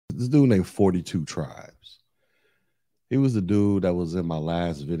This dude named 42 Tribes. He was the dude that was in my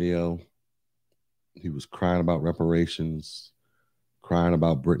last video. He was crying about reparations, crying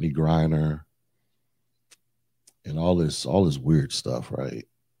about Brittany Griner, and all this weird stuff, right?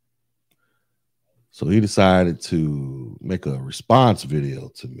 So he decided to make a response video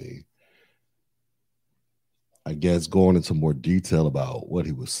to me. I guess going into more detail about what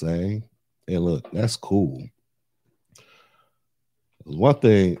he was saying. And look, that's cool. One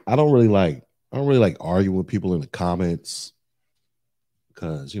thing I don't really like arguing with people in the comments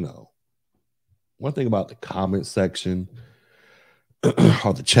because, one thing about the comment section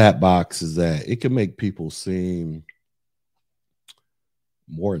or the chat box is that it can make people seem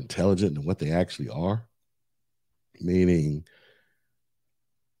more intelligent than what they actually are. Meaning,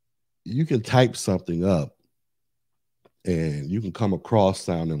 you can type something up and you can come across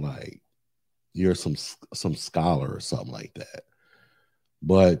sounding like you're some scholar or something like that.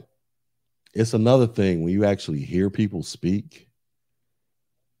 But it's another thing when you actually hear people speak,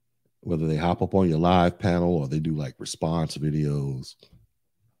 whether they hop up on your live panel or they do like response videos,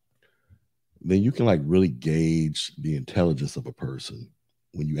 then you can like really gauge the intelligence of a person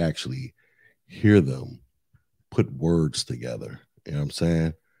when you actually hear them put words together. You know what I'm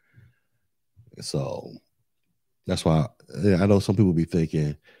saying? So that's why I know some people be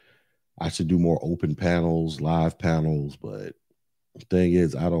thinking I should do more open panels, live panels, but the thing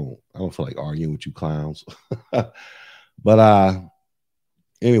is, I don't feel like arguing with you clowns. But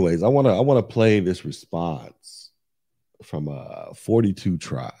anyways, I wanna play this response from 42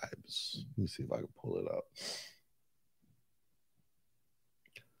 Tribes. Let me see if I can pull it up.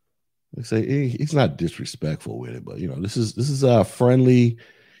 They say he's not disrespectful with it, but this is a friendly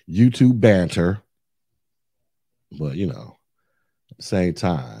YouTube banter. But at the same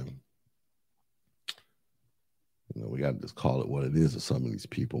time, we got to just call it what it is to some of these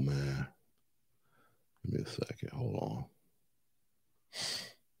people, man. Give me a second. Hold on.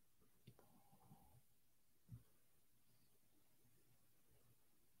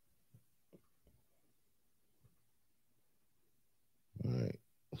 All right.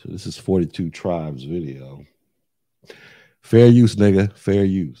 So this is 42 Tribes video. Fair use, nigga. Fair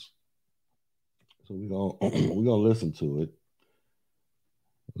use. So we're gonna listen to it.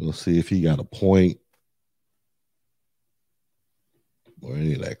 We'll see if he got a point or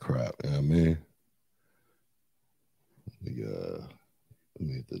any of that crap. You know what I mean? Let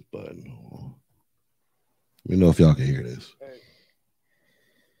me hit this button. Let me know if y'all can hear this. Hey.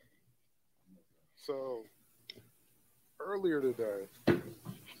 So earlier today,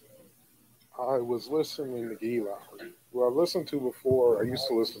 I was listening to Guy Lowry, who I've listened to before. I used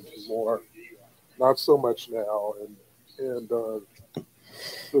to listen to more, not so much now. And the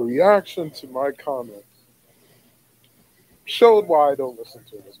reaction to my comment showed why I don't listen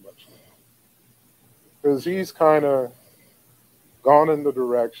to him as much now. Because he's kind of gone in the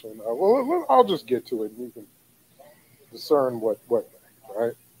direction of, well, I'll just get to it and you can discern what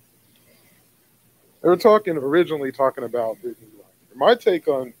right? They were originally talking about Brittany Griner. My take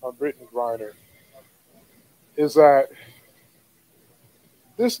on Brittany Griner is that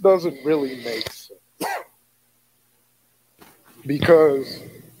this doesn't really make sense. Because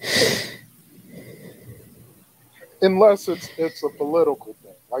unless it's a political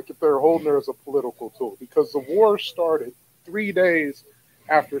thing, like if they're holding her as a political tool, because the war started 3 days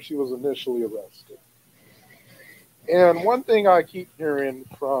after she was initially arrested. And one thing I keep hearing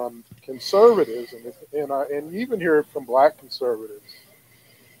from conservatives, and even hear it from black conservatives,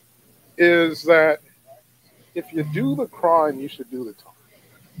 is that if you do the crime, you should do the time.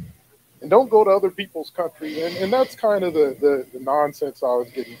 And don't go to other people's country. And that's kind of the nonsense I was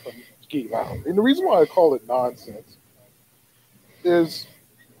getting from Guy Lowry. And the reason why I call it nonsense is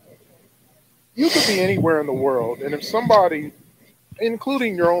you could be anywhere in the world, and if somebody,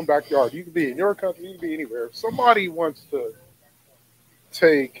 including your own backyard, you could be in your country, you could be anywhere. If somebody wants to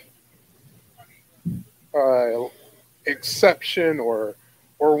take exception or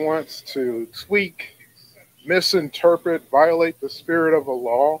wants to tweak, misinterpret, violate the spirit of a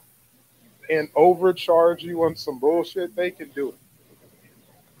law, and overcharge you on some bullshit, they can do it.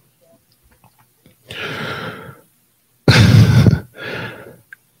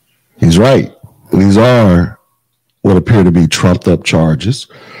 He's right. These are what appear to be trumped up charges.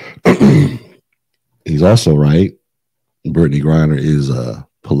 He's also right. Brittany Griner is a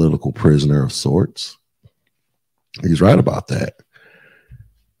political prisoner of sorts. He's right about that.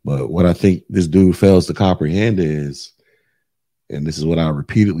 But what I think this dude fails to comprehend is, and this is what I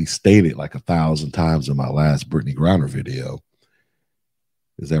repeatedly stated like 1,000 times in my last Brittany Griner video,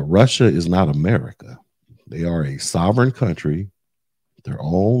 is that Russia is not America. They are a sovereign country their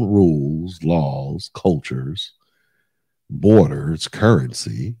own rules, laws, cultures, borders,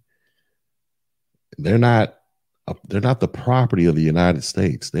 currency. They're not the property of the United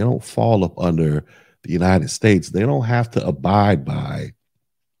States. They don't fall up under the United States. They don't have to abide by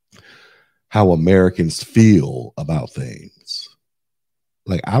how Americans feel about things.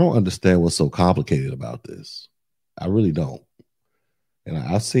 Like, I don't understand what's so complicated about this. I really don't. And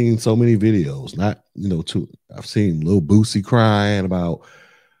I've seen so many videos, I've seen Lil Boosie crying about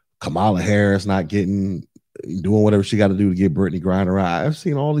Kamala Harris not doing whatever she got to do to get Brittany Griner out. I've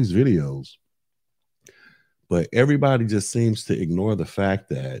seen all these videos, but everybody just seems to ignore the fact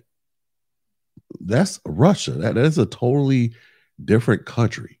that that's Russia. That is a totally different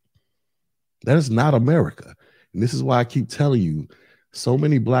country. That is not America. And this is why I keep telling you, so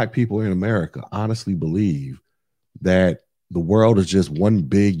many black people in America honestly believe that the world is just one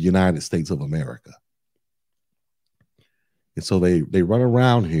big United States of America. And so they run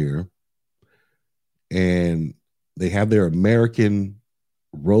around here and they have their American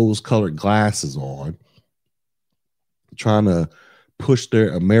rose-colored glasses on, trying to push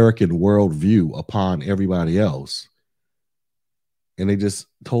their American worldview upon everybody else. And they just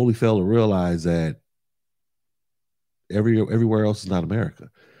totally fail to realize that everywhere else is not America.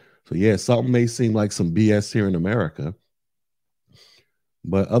 So yeah, something may seem like some BS here in America,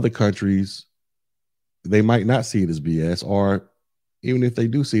 but other countries, they might not see it as BS, or even if they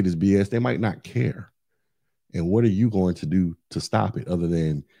do see it as BS, they might not care. And what are you going to do to stop it other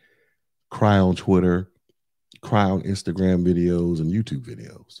than cry on Twitter, cry on Instagram videos and YouTube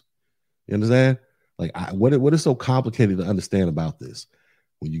videos? You understand? Like, what is so complicated to understand about this?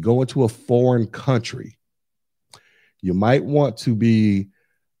 When you go into a foreign country, you might want to be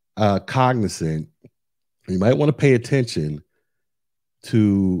cognizant. You might want to pay attention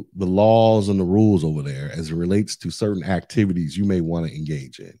to the laws and the rules over there as it relates to certain activities you may want to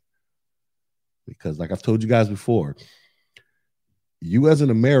engage in. Because like I've told you guys before, you as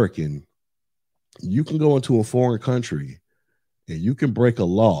an American, you can go into a foreign country and you can break a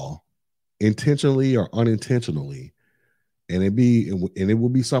law intentionally or unintentionally, and it will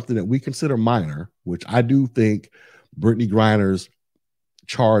be something that we consider minor, which I do think Brittany Griner's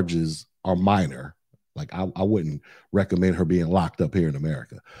charges are minor. Like, I wouldn't recommend her being locked up here in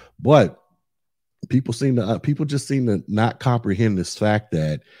America, but people just seem to not comprehend this fact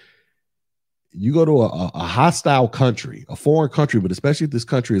that you go to a hostile country, a foreign country, but especially if this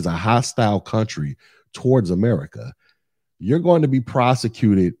country is a hostile country towards America, you're going to be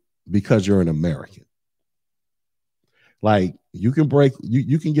prosecuted because you're an American. Like, you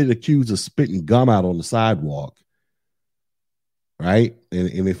can get accused of spitting gum out on the sidewalk, right?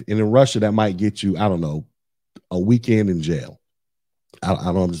 And if in Russia, that might get you, I don't know, a weekend in jail. I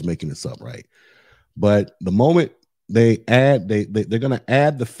don't know, I'm just making this up, right? But the moment they're going to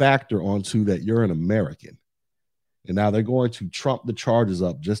add the factor onto that you're an American, and now they're going to trump the charges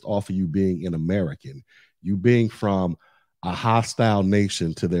up just off of you being an American, you being from a hostile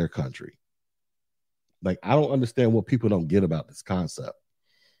nation to their country. Like, I don't understand what people don't get about this concept.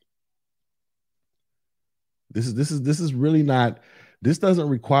 This is really not. This doesn't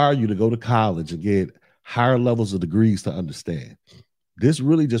require you to go to college and get higher levels of degrees to understand. This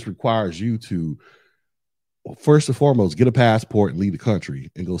really just requires you to, first and foremost, get a passport and leave the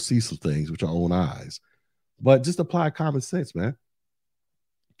country and go see some things with your own eyes. But just apply common sense, man.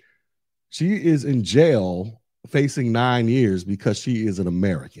 She is in jail facing 9 years because she is an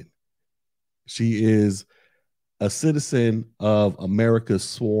American. She is a citizen of America's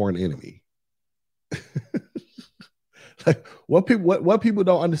sworn enemy. Like, what people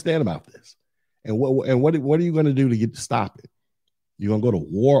don't understand about this, and what are you going to do to stop it? You gonna go to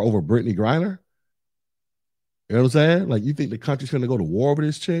war over Brittany Griner? You know what I'm saying? Like, you think the country's gonna go to war over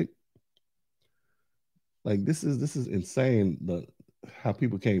this chick? Like, this is insane. How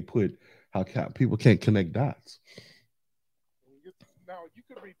people can't connect dots. Now, you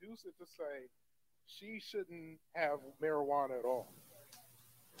could reduce it to say she shouldn't have marijuana at all.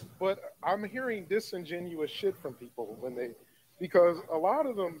 But I'm hearing disingenuous shit from people because a lot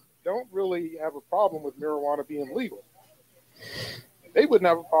of them don't really have a problem with marijuana being legal. They wouldn't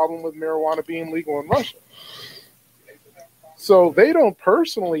have a problem with marijuana being legal in Russia. So they don't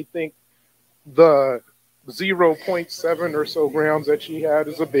personally think the 0.7 or so grams that she had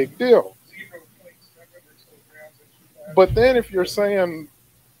is a big deal. But then if you're saying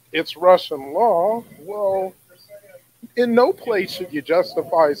it's Russian law, well, in no place should you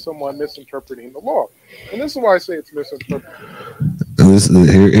justify someone misinterpreting the law. And this is why I say it's misinterpreted.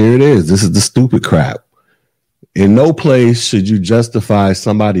 Here it is. This is the stupid crap. In no place should you justify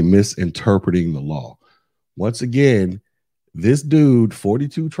somebody misinterpreting the law. Once again, This dude,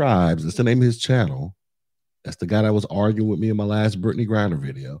 42 Tribes, that's the name of his channel. That's the guy that was arguing with me in my last Brittany Griner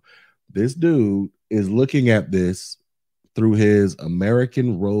video. This dude is looking at this through his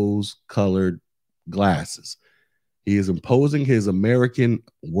American rose colored glasses. He is imposing his American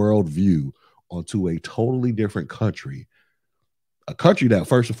worldview onto a totally different country, a country that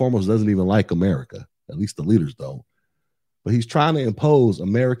first and foremost doesn't even like America. At least the leaders don't. But he's trying to impose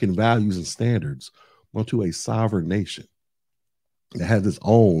American values and standards onto a sovereign nation that has its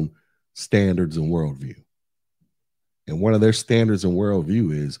own standards and worldview. And one of their standards and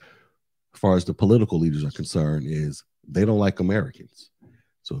worldview is, as far as the political leaders are concerned, is they don't like Americans.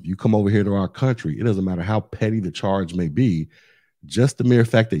 So if you come over here to our country, it doesn't matter how petty the charge may be, just the mere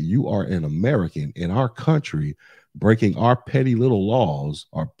fact that you are an American in our country, breaking our petty little laws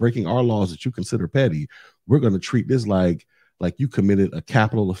or breaking our laws that you consider petty, we're going to treat this like you committed a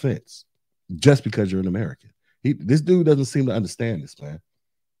capital offense just because you're an American. This dude doesn't seem to understand this, man.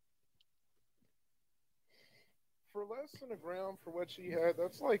 For less than a gram for what she had,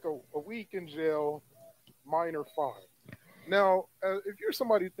 that's like a week in jail, minor fine. Now, if you're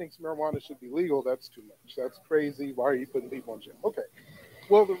somebody who thinks marijuana should be legal, that's too much. That's crazy. Why are you putting people in jail? Okay.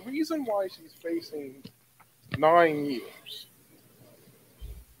 Well, the reason why she's facing 9 years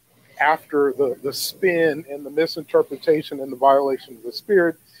after the spin and the misinterpretation and the violation of the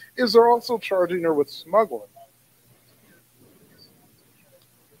spirit is they're also charging her with smuggling.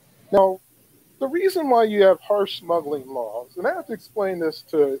 Now, the reason why you have harsh smuggling laws, and I have to explain this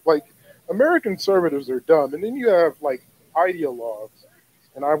to, like, American conservatives are dumb, and then you have, like, ideologues,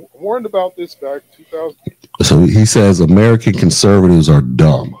 and I warned about this back in 2000. So he says American conservatives are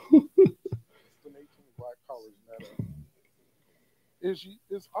dumb. Black college meta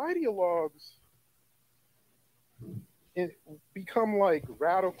is ideologues become like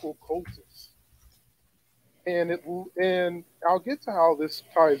radical cultists, and I'll get to how this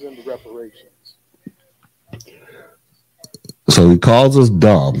ties into reparations. So he calls us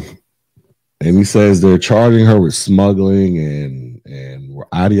dumb, and he says they're charging her with smuggling and we're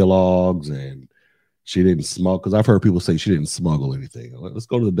ideologues and she didn't smuggle, because I've heard people say she didn't smuggle anything. Let's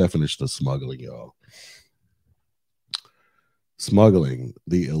go to the definition of smuggling, y'all. Smuggling,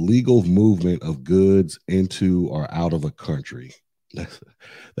 the illegal movement of goods into or out of a country.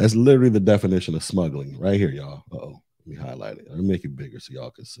 That's literally the definition of smuggling right here, y'all. Uh-oh. Let me highlight it. Let me make it bigger so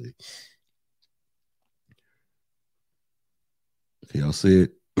y'all can see. Can y'all see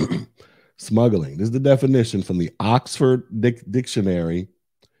it? Smuggling. This is the definition from the Oxford Dictionary.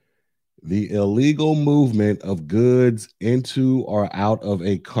 The illegal movement of goods into or out of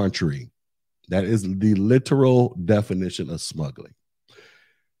a country. That is the literal definition of smuggling.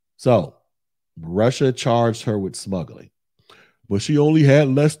 So, Russia charged her with smuggling, but she only had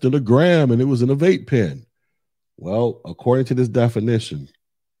less than a gram and it was in a vape pen. Well, according to this definition,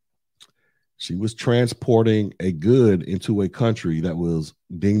 she was transporting a good into a country that was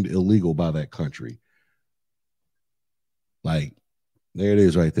deemed illegal by that country. Like, there it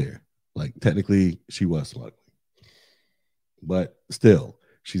is right there. Like, technically, she was smuggling. But still,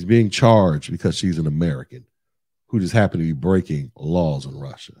 she's being charged because she's an American who just happened to be breaking laws in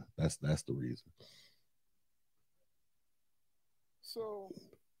Russia. That's the reason. So,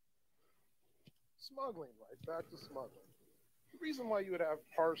 smuggling, right? Back to smuggling. The reason why you would have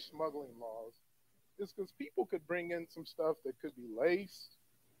harsh smuggling laws is because people could bring in some stuff that could be laced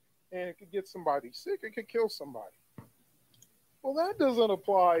and it could get somebody sick. It could kill somebody. Well, that doesn't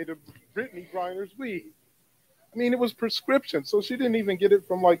apply to Brittany Griner's weed. I mean, it was prescription, so she didn't even get it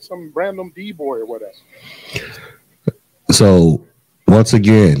from like some random D-boy or whatever. So, once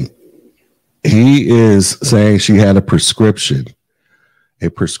again, he is saying she had a prescription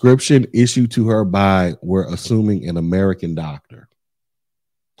issued to her by, we're assuming, an American doctor.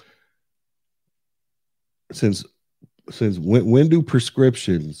 Since when do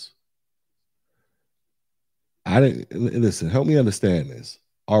prescriptions? I didn't listen. Help me understand this.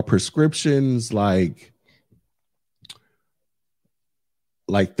 Are prescriptions like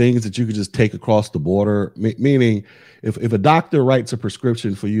things that you could just take across the border? Meaning, if a doctor writes a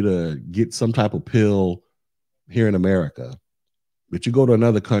prescription for you to get some type of pill here in America, but you go to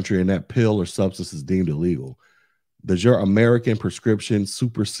another country and that pill or substance is deemed illegal, does your American prescription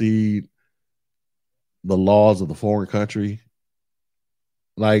supersede the laws of the foreign country?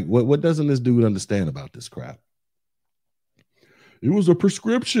 Like, what doesn't this dude understand about this crap? It was a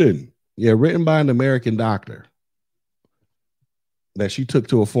prescription, written by an American doctor that she took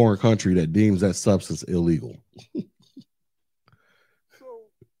to a foreign country that deems that substance illegal. So,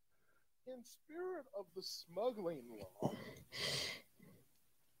 in spirit of the smuggling law,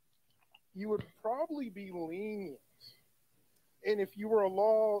 you would probably be lenient And if you were a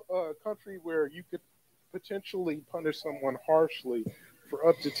law country where you could potentially punish someone harshly for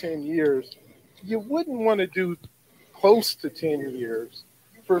up to 10 years, you wouldn't want to do close to 10 years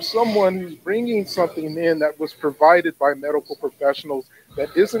for someone who's bringing something in that was provided by medical professionals that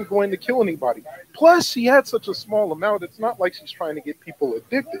isn't going to kill anybody. Plus, she had such a small amount, it's not like she's trying to get people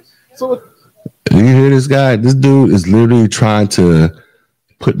addicted. So, You hear this guy? This dude is literally trying to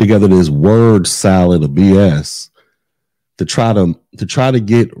put together this word salad of BS to try to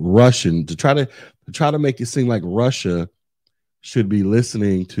get Russian to try to make it seem like Russia should be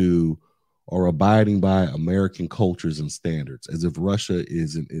listening to or abiding by American cultures and standards, as if Russia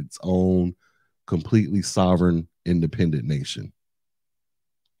is in its own completely sovereign, independent nation.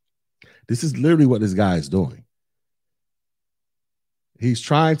 This is literally what this guy is doing. He's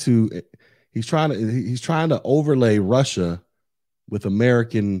trying to he's trying to overlay Russia with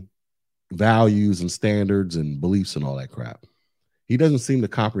American values and standards and beliefs and all that crap. He doesn't seem to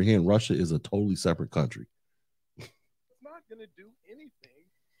comprehend Russia is a totally separate country. it's not going to do anything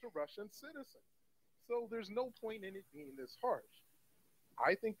to Russian citizens. So, there's no point in it being this harsh.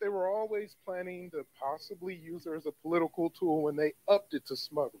 I think they were always planning to possibly use her as a political tool when they upped it to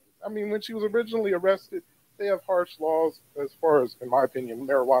smuggling. I mean, when she was originally arrested, they have harsh laws as far as, in my opinion,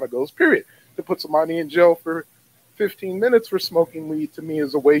 marijuana goes, period. To put somebody in jail for 15 minutes for smoking weed to me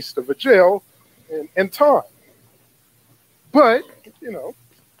is a waste of a jail and time. But, you know,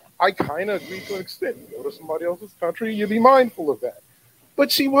 I kind of agree to an extent. You go to somebody else's country, you be mindful of that.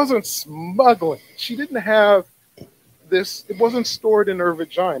 But she wasn't smuggling. She didn't have this, it wasn't stored in her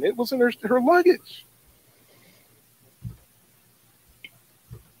vagina, it was in her luggage.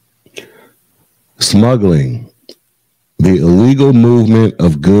 Smuggling, the illegal movement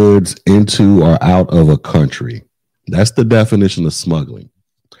of goods into or out of a country. That's the definition of smuggling.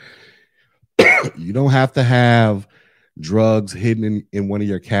 You don't have to have drugs hidden in one of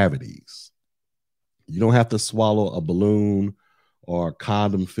your cavities. You don't have to swallow a balloon or a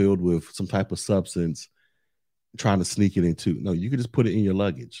condom filled with some type of substance trying to sneak it into. No, you can just put it in your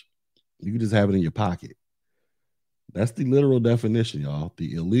luggage. You can just have it in your pocket. That's the literal definition, y'all.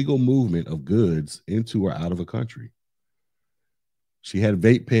 The illegal movement of goods into or out of a country. She had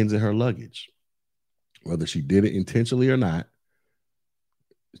vape pens in her luggage. Whether she did it intentionally or not,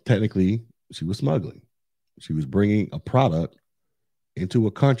 technically, she was smuggling. She was bringing a product into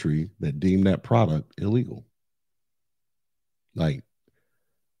a country that deemed that product illegal. Like,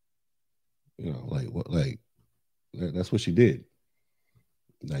 like that's what she did.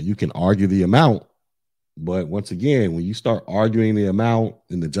 Now you can argue the amount, but once again, when you start arguing the amount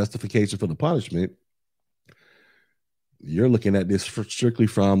and the justification for the punishment, you're looking at this strictly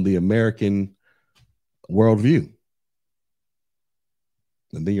from the American worldview.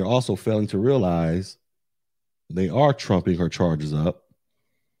 And then you're also failing to realize they are trumping her charges up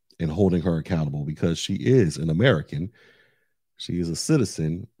and holding her accountable because she is an American. She is a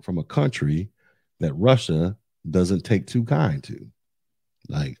citizen from a country that Russia doesn't take too kind to.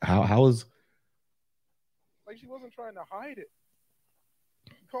 Like, how is... Like, she wasn't trying to hide it.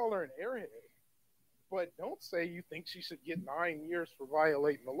 You call her an airhead, but don't say you think she should get 9 years for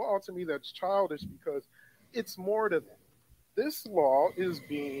violating the law. To me, that's childish because it's more to that. This law is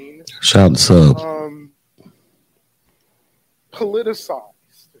being shout subs politicized.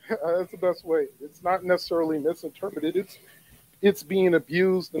 That's the best way. It's not necessarily misinterpreted. It's being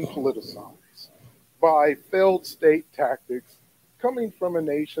abused and politicized by failed state tactics coming from a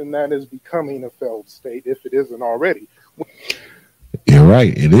nation that is becoming a failed state if it isn't already. You're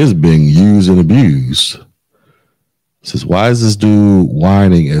right. It is being used and abused. It says, why is this dude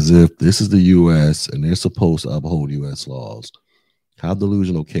whining as if this is the U.S. and they're supposed to uphold U.S. laws? How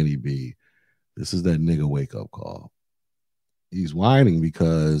delusional can he be? This is that nigga wake up call. He's whining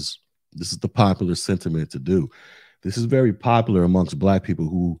because this is the popular sentiment to do. This is very popular amongst black people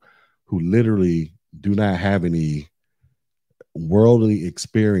who literally do not have any worldly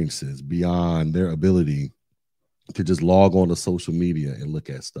experiences beyond their ability to just log on to social media and look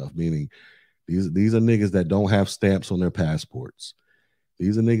at stuff. Meaning, these are niggas that don't have stamps on their passports.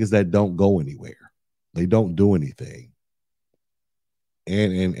 These are niggas that don't go anywhere. They don't do anything.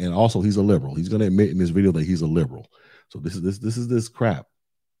 And also, he's a liberal. He's going to admit in this video that he's a liberal. So this is this crap.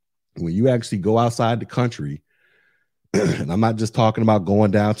 When you actually go outside the country, and I'm not just talking about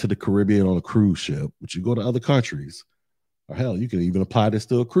going down to the Caribbean on a cruise ship, but you go to other countries, or hell, you can even apply this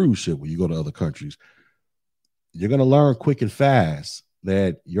to a cruise ship when you go to other countries. You're going to learn quick and fast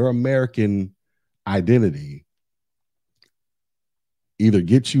that your American identity either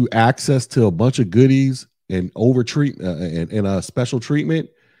gets you access to a bunch of goodies and overtreat and special treatment,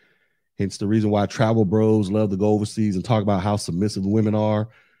 Hence the reason why travel bros love to go overseas and talk about how submissive women are.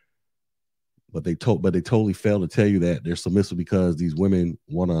 But they totally fail to tell you that they're submissive because these women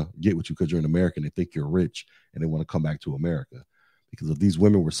want to get with you because you're an American. They think you're rich and they want to come back to America. Because if these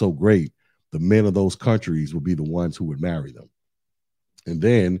women were so great, the men of those countries would be the ones who would marry them. And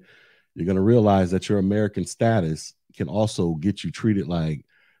then you're going to realize that your American status can also get you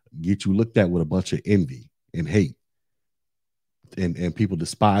looked at with a bunch of envy and hate. And people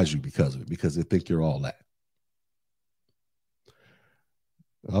despise you because of it, because they think you're all that.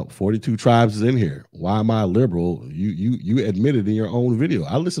 Oh, 42 tribes is in here. Why am I a liberal? You admitted in your own video.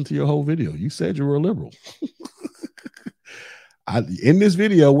 I listened to your whole video. You said you were a liberal. In this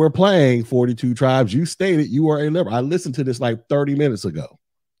video, we're playing 42 tribes. You stated you are a liberal. I listened to this like 30 minutes ago.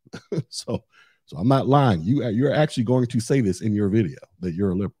 so I'm not lying. You're actually going to say this in your video that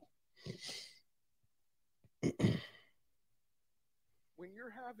you're a liberal. When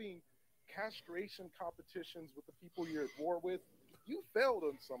you're having castration competitions with the people you're at war with, you failed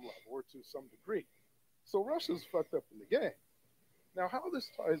on some level or to some degree. So Russia's fucked up in the game. Now, how this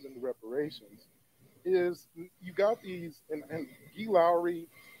ties into reparations is you got these, and Guy Lowry,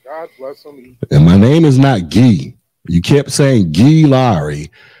 God bless him. And my name is not Guy. You kept saying Guy Lowry.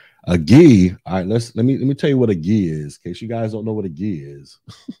 A Guy. All right, let me tell you what a Guy is, in case you guys don't know what a Guy is.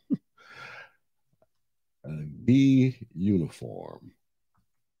 A Guy uniform.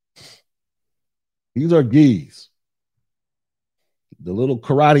 These are Gis. The little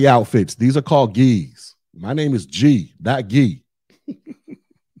karate outfits. These are called Gis. My name is G, not Guy. You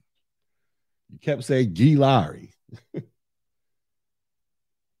kept saying Guy Lowry. It's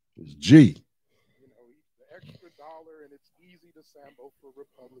G. You know, the extra dollar, and it's easy to sample for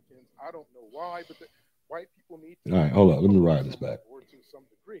Republicans. I don't know why, but the white people need to. All right, hold on. Let me ride this back. Or to some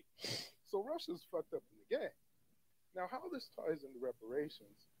degree. So Russia's fucked up in the game. Now, how this ties into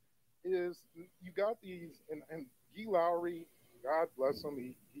reparations is you got these, and Guy Lowry, God bless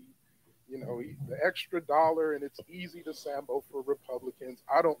him, the extra dollar, and it's easy to sample for Republicans.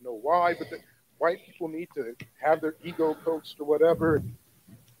 I don't know why, but the white people need to have their ego coached or whatever.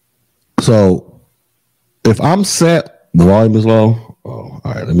 So if I'm set, the volume is low. Oh, all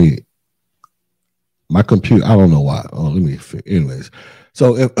right. My computer, I don't know why. Anyways.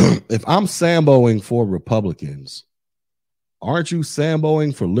 So if I'm samboing for Republicans, aren't you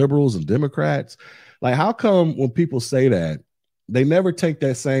samboing for liberals and Democrats? Like, how come when people say that, they never take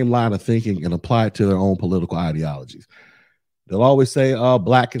that same line of thinking and apply it to their own political ideologies? They'll always say,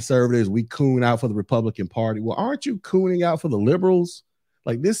 black conservatives, we coon out for the Republican Party. Well, aren't you cooning out for the liberals?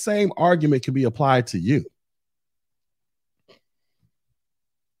 Like, this same argument can be applied to you.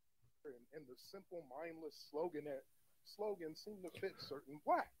 And the simple, mindless slogans seem to fit certain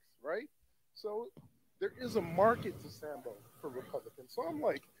blacks, right? So there is a market to Sambo for Republicans. So I'm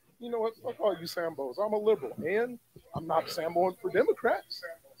like, you know what? Fuck all you Sambos. I'm a liberal, and I'm not Samboing for Democrats.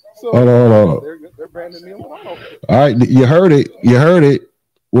 So hold on. They're branding me alone. All right, you heard it.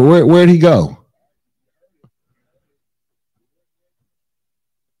 Well, where'd he go?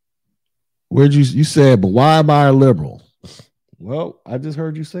 Where'd you said, but why am I a liberal? Well, I just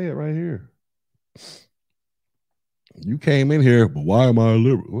heard you say it right here. You came in here, but why am I a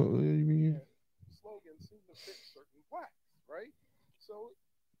liberal? What do you mean? Slogans seem to fit certain blacks, right? So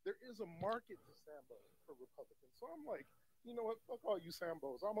there is a market to Sambo for Republicans. So I'm like, you know what? Fuck all you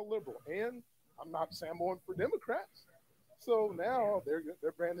Sambos. I'm a liberal, and I'm not Samboing for Democrats. So now they're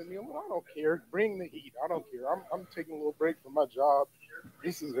branding me. I don't care. Bring the heat. I don't care. I'm taking a little break from my job.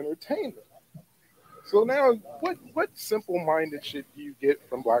 This is entertainment. So now, what simple-minded shit do you get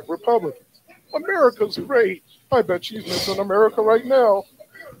from black Republicans? America's great. I bet she's missing America right now.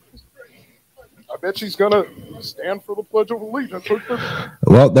 I bet she's gonna stand for the Pledge of Allegiance.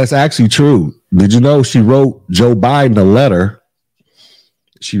 Well, that's actually true. Did you know she wrote Joe Biden a letter?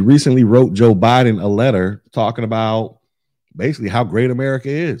 She recently wrote Joe Biden a letter talking about basically how great America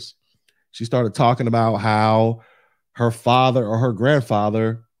is. She started talking about how her father or her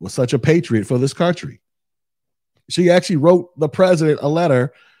grandfather was such a patriot for this country. She actually wrote the president a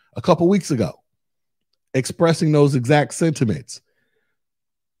letter a couple weeks ago expressing those exact sentiments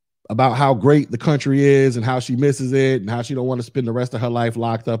about how great the country is and how she misses it and how she don't want to spend the rest of her life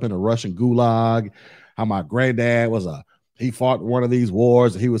locked up in a Russian gulag. How my granddad he fought one of these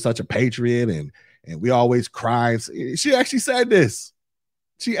wars and he was such a patriot and we always cry. She actually said this.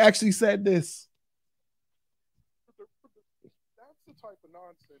 That's the type of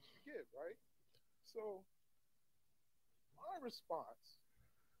nonsense you get, right? So my response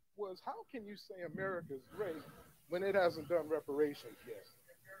was, how can you say America's great when it hasn't done reparations yet?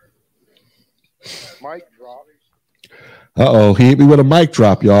 Mic drop. He hit me with a mic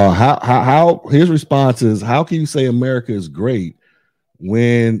drop, y'all. How his response is, how can you say America is great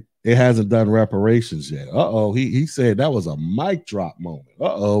when it hasn't done reparations yet? He said that was a mic drop moment.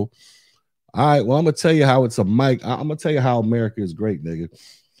 All right, well, I'm gonna tell you how it's a mic. I'm gonna tell you how America is great, nigga.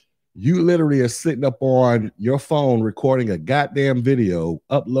 You literally are sitting up on your phone recording a goddamn video,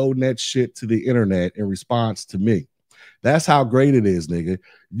 uploading that shit to the internet in response to me. That's how great it is, nigga.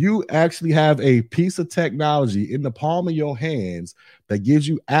 You actually have a piece of technology in the palm of your hands that gives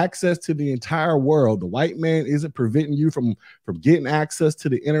you access to the entire world. The white man isn't preventing you from getting access to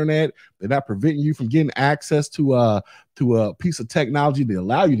the internet. They're not preventing you from getting access to a piece of technology to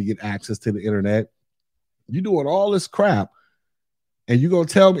allow you to get access to the internet. You're doing all this crap, and you're gonna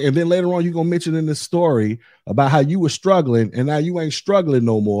tell me, and then later on you're gonna mention in this story about how you were struggling, and now you ain't struggling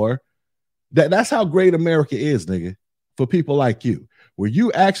no more. That's how great America is, nigga. For people like you, where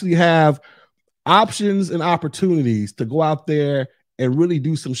you actually have options and opportunities to go out there and really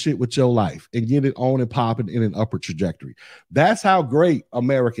do some shit with your life and get it on and popping in an upward trajectory. That's how great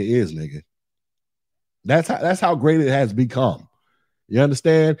America is, nigga. That's how great it has become. You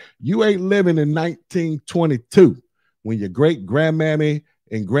understand? You ain't living in 1922 when your great grandmammy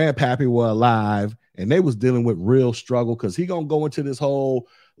and grandpappy were alive and they was dealing with real struggle, because he gonna go into this whole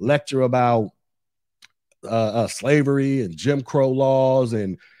lecture about slavery and Jim Crow laws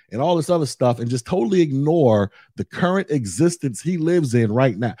and all this other stuff, and just totally ignore the current existence he lives in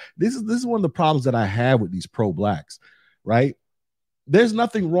right now. This is one of the problems that I have with these pro-blacks, right? There's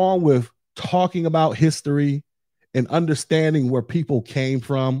nothing wrong with talking about history and understanding where people came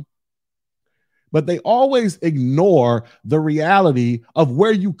from, but they always ignore the reality of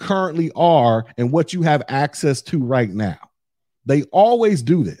where you currently are and what you have access to right now. They always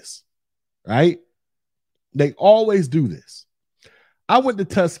do this, right? They always do this. I went to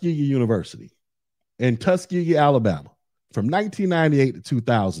Tuskegee University in Tuskegee, Alabama from 1998 to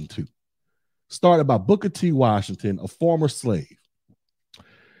 2002. Started by Booker T. Washington, a former slave.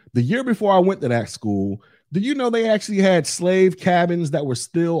 The year before I went to that school, do you know they actually had slave cabins that were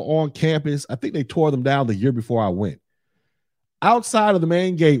still on campus? I think they tore them down the year before I went. Outside of the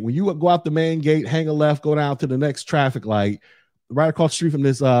main gate, when you go out the main gate, hang a left, go down to the next traffic light, right across the street from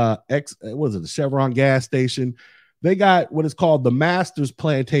this the Chevron gas station, they got what is called the Master's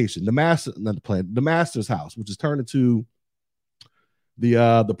Plantation, the Master's House, which is turned into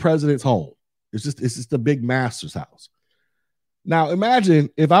the president's home. It's just a big Master's house. Now imagine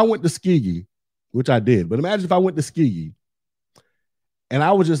if I went to Tuskegee, which I did, but imagine if I went to Tuskegee and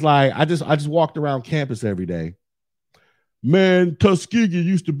I was just like, I just walked around campus every day. Man, Tuskegee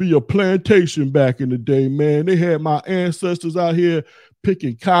used to be a plantation back in the day, man. They had my ancestors out here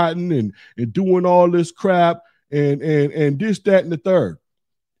picking cotton and doing all this crap and this, that, and the third.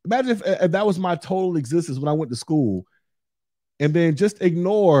 Imagine if that was my total existence when I went to school, and then just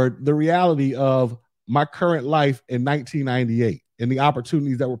ignored the reality of my current life in 1998 and the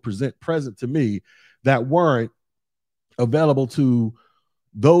opportunities that were present to me that weren't available to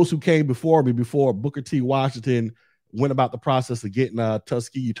those who came before me, before Booker T. Washington went about the process of getting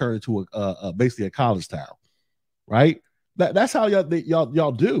Tuskegee turned into basically a college town, right? That's how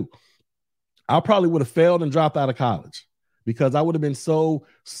y'all do. I probably would have failed and dropped out of college because I would have been so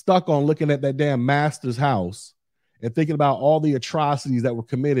stuck on looking at that damn Master's house and thinking about all the atrocities that were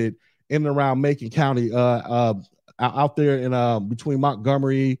committed in and around Macon County, out there in between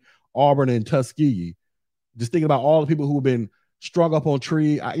Montgomery, Auburn, and Tuskegee. Just thinking about all the people who have been strung up on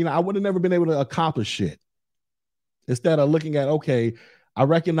trees. I would have never been able to accomplish shit. Instead of looking at, okay, I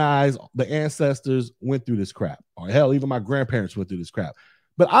recognize the ancestors went through this crap, or hell, even my grandparents went through this crap,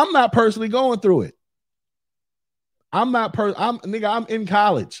 but I'm not personally going through it. I'm in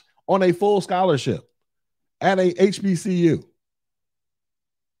college on a full scholarship at a HBCU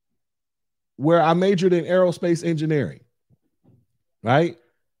where I majored in aerospace engineering, right?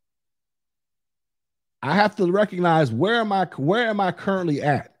 I have to recognize where am I currently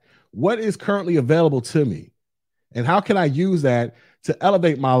at? What is currently available to me? And how can I use that to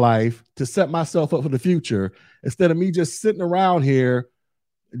elevate my life, to set myself up for the future, instead of me just sitting around here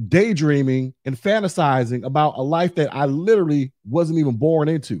daydreaming and fantasizing about a life that I literally wasn't even born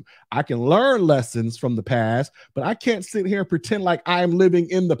into. I can learn lessons from the past, but I can't sit here and pretend like I am living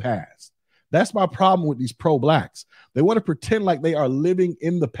in the past. That's my problem with these pro-blacks. They want to pretend like they are living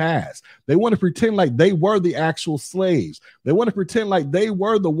in the past. They want to pretend like they were the actual slaves. They want to pretend like they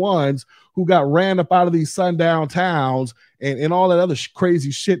were the ones who got ran up out of these sundown towns and all that other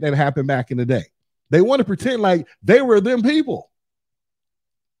crazy shit that happened back in the day. They want to pretend like they were them people.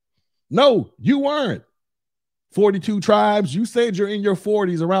 No, you weren't. 42 tribes. You said you're in your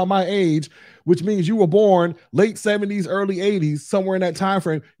 40s around my age, which means you were born late 70s, early 80s, somewhere in that time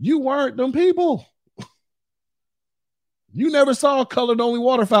frame. You weren't them people. You never saw a colored only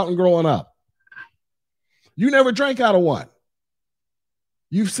water fountain growing up. You never drank out of one.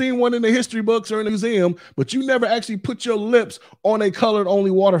 You've seen one in the history books or in a museum, but you never actually put your lips on a colored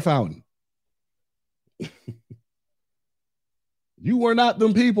only water fountain. You were not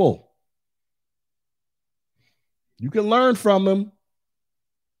them people. You can learn from them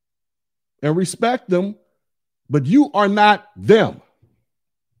and respect them, but you are not them.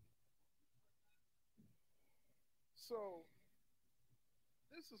 So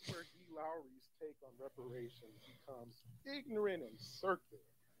this is where D. Lowry's take on reparations becomes ignorant and circular.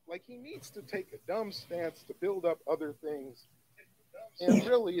 Like he needs to take a dumb stance to build up other things, and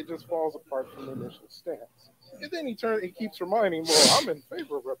really it just falls apart from the initial stance. And then he keeps reminding, well, I'm in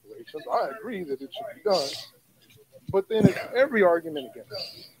favor of reparations. I agree that it should be done. But then it's every argument against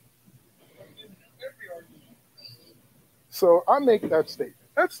it. So I make that statement.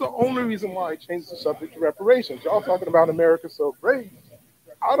 That's the only reason why I changed the subject to reparations. Y'all talking about America so great.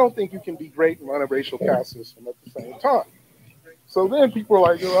 I don't think you can be great and run a racial caste system at the same time. So then people are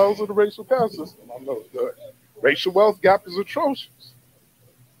like, I was with a racial caste system. I'm no good. Racial wealth gap is atrocious.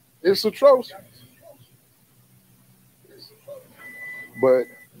 It's atrocious. But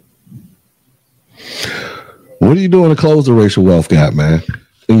what are you doing to close the racial wealth gap, man?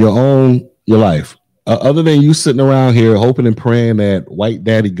 In your life? Other than you sitting around here hoping and praying that white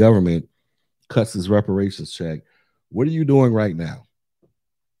daddy government cuts his reparations check, what are you doing right now?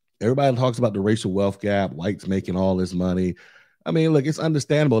 Everybody talks about the racial wealth gap, whites making all this money. I mean, look, it's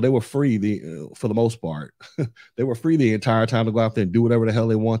understandable. They were free for the most part. They were free the entire time to go out there and do whatever the hell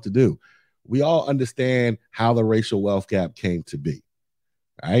they want to do. We all understand how the racial wealth gap came to be,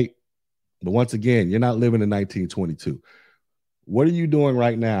 right? But once again, you're not living in 1922. What are you doing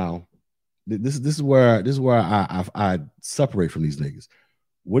right now? This is where I separate from these niggas.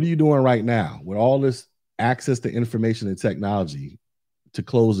 What are you doing right now with all this access to information and technology to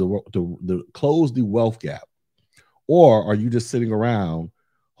close the wealth gap? Or are you just sitting around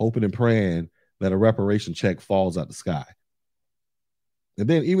hoping and praying that a reparation check falls out the sky? And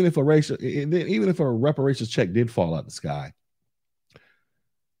then even if a reparations check did fall out the sky,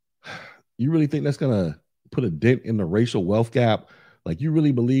 you really think that's gonna put a dent in the racial wealth gap? Like, you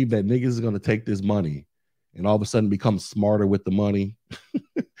really believe that niggas is gonna take this money and all of a sudden become smarter with the money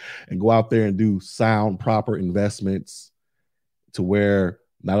and go out there and do sound, proper investments to where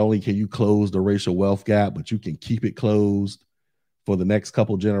not only can you close the racial wealth gap, but you can keep it closed for the next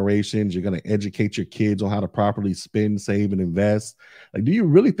couple generations? You're going to educate your kids on how to properly spend, save, and invest. Like, do you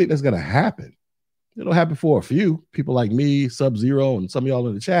really think that's going to happen? It'll happen for a few people like me, Sub-Zero, and some of y'all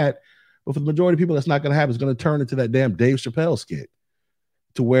in the chat. But for the majority of people, that's not going to happen. It's going to turn into that damn Dave Chappelle skit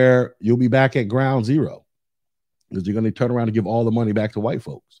to where you'll be back at ground zero because you're going to turn around and give all the money back to white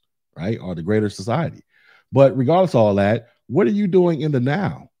folks, right? Or the greater society. But regardless of all that, what are you doing in the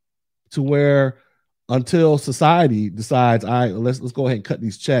now to where until society decides, all right, let's go ahead and cut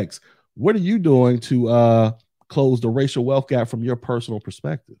these checks? What are you doing to close the racial wealth gap from your personal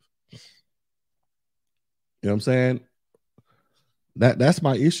perspective? You know what I'm saying? That's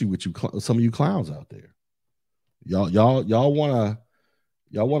my issue with you, some of you clowns out there. Y'all want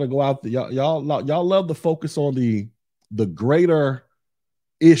to go out there. Y'all love to focus on the greater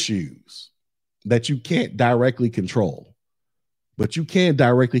issues that you can't directly control, but you can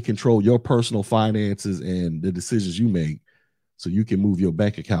directly control your personal finances and the decisions you make, so you can move your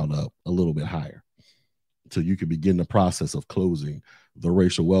bank account up a little bit higher, so you can begin the process of closing the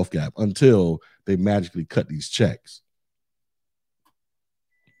racial wealth gap until they magically cut these checks.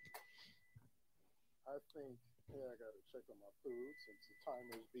 I think, I got to check on my food since the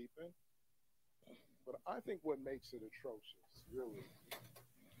timer's beeping. But I think what makes it atrocious, really,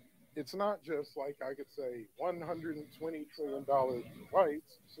 it's not just like I could say $120 trillion for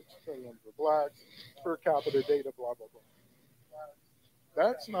whites, $6 trillion for blacks, per capita data, blah, blah, blah.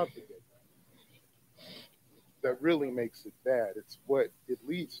 That's not the data that really makes it bad. It's what it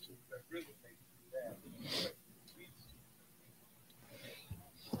leads to.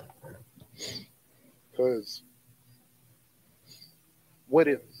 Because what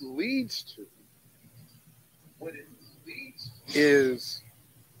it leads to is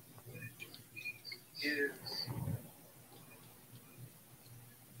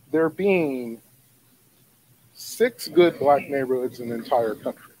there being 6 good black neighborhoods in the entire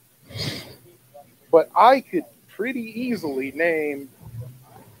country. But I could pretty easily name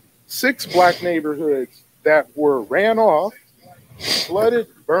 6 black neighborhoods that were ran off, flooded,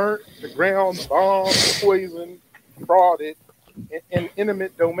 burnt to the ground, bombed, poisoned, frauded, in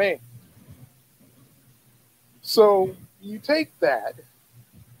intimate domain. So you take that,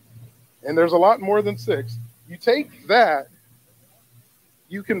 and there's a lot more than six. You take that,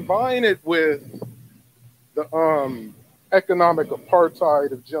 you combine it with the economic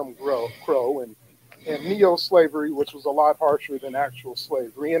apartheid of Jim Crow and neo-slavery, which was a lot harsher than actual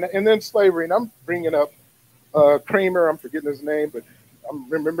slavery, and then slavery. And I'm bringing up Kramer. I'm forgetting his name, but I'm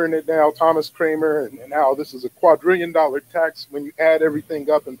remembering it now. Thomas Kramer, and how this is a $250 tax when you add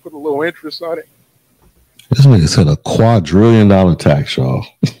everything up and put a little interest on it. This nigga said a $250 tax, y'all.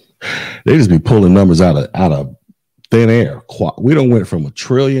 They just be pulling numbers out of thin air. We don't went from a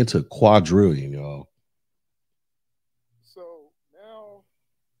trillion to quadrillion, y'all. So now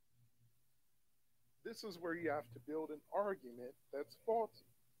this is where you have to build an argument that's faulty.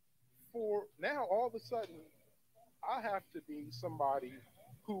 For now, all of a sudden, I have to be somebody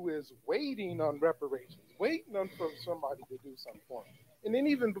who is waiting on reparations, waiting on for somebody to do something for me. And then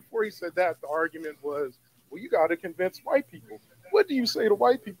even before he said that, the argument was, well, you got to convince white people. What do you say to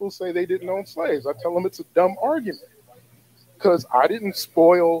white people who say they didn't own slaves? I tell them it's a dumb argument because I didn't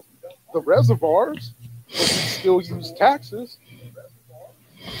spoil the reservoirs, but we still use taxes.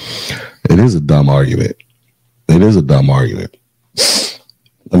 It is a dumb argument. It is a dumb argument.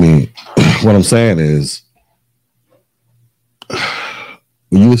 I mean, what I'm saying is,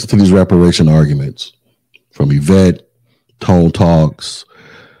 when you listen to these reparation arguments from Yvette, Tone Talks,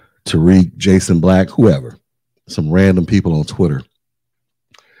 Tariq, Jason Black, whoever, some random people on Twitter,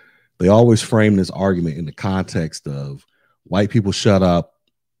 they always frame this argument in the context of white people shut up,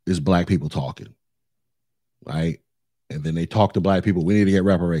 is black people talking, right? And then they talk to black people, we need to get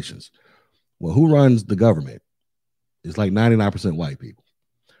reparations. Well, who runs the government? It's like 99% white people.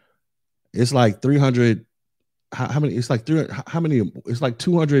 It's like 300, how many? It's like 300, how many? It's like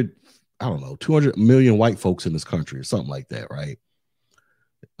 200, I don't know, 200 million white folks in this country or something like that, right?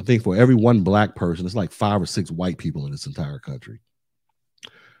 I think for every one black person, it's like 5 or 6 white people in this entire country.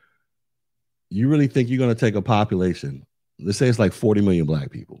 You really think you're going to take a population, let's say it's like 40 million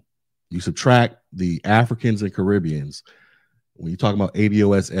black people. You subtract the Africans and Caribbeans. When you talk about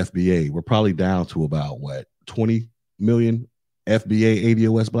ADOS, FBA, we're probably down to about, 20 million FBA,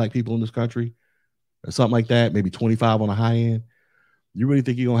 ADOS black people in this country? Or something like that, maybe 25 on the high end. You really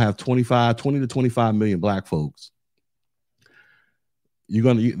think you're going to have 20 to 25 million black folks?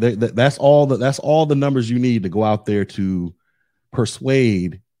 That's all the numbers you need to go out there to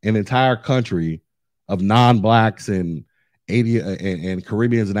persuade an entire country of non-blacks and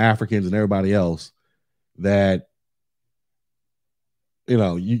Caribbeans and Africans and everybody else that you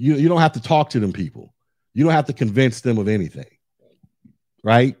don't have to talk to them people. You don't have to convince them of anything,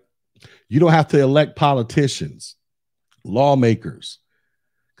 right? You don't have to elect politicians, lawmakers,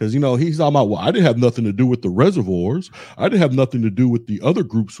 because he's talking about, well, I didn't have nothing to do with the reservoirs. I didn't have nothing to do with the other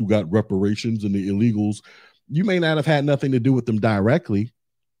groups who got reparations and the illegals. You may not have had nothing to do with them directly,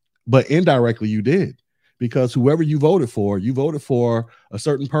 but indirectly you did, because whoever you voted for a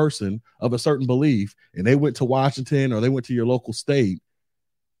certain person of a certain belief, and they went to Washington or they went to your local state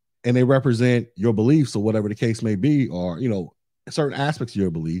and they represent your beliefs or whatever the case may be, or, certain aspects of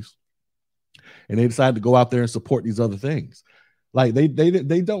your beliefs. And they decided to go out there and support these other things. Like they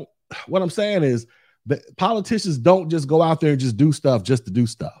don't. What I'm saying is that politicians don't just go out there and just do stuff just to do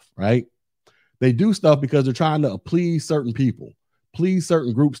stuff, right? They do stuff because they're trying to please certain people, please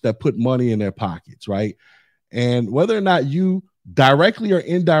certain groups that put money in their pockets, right? And whether or not you directly or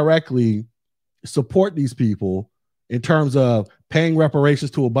indirectly support these people in terms of paying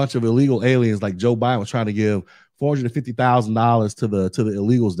reparations to a bunch of illegal aliens, like Joe Biden was trying to give $450,000 to the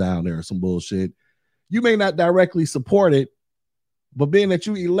illegals down there or some bullshit. You may not directly support it, but being that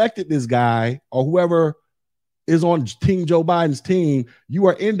you elected this guy or whoever is on Team Joe Biden's team, you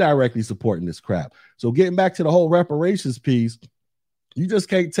are indirectly supporting this crap. So getting back to the whole reparations piece, you just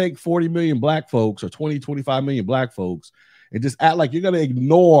can't take 40 million black folks or 20, 25 million black folks and just act like you're going to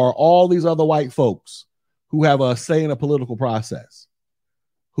ignore all these other white folks who have a say in a political process,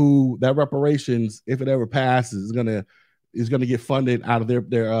 who that reparations, if it ever passes, is going to get funded out of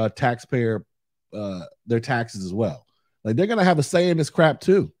their taxpayer, their taxes as well. Like, they're going to have a say in this crap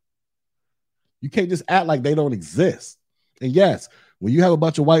too. You can't just act like they don't exist. And yes, when you have a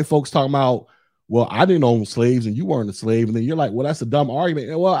bunch of white folks talking about, well, I didn't own slaves and you weren't a slave, and then you're like, well, that's a dumb argument.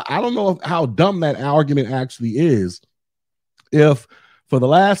 And, well, I don't know how dumb that argument actually is if for the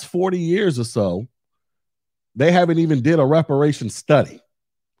last 40 years or so, they haven't even did a reparation study.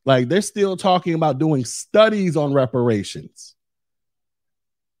 Like, they're still talking about doing studies on reparations.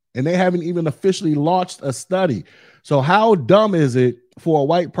 And they haven't even officially launched a study. So how dumb is it for a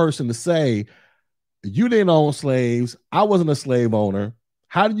white person to say, you didn't own slaves, I wasn't a slave owner?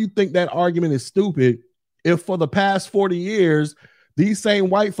 How do you think that argument is stupid if for the past 40 years, these same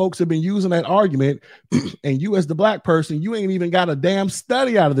white folks have been using that argument, and you as the black person, you ain't even got a damn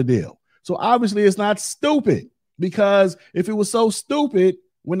study out of the deal. So obviously it's not stupid, because if it was so stupid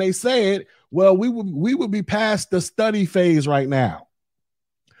when they say it, well, we would be past the study phase right now.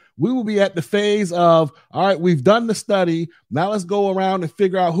 We will be at the phase of, all right, we've done the study. Now let's go around and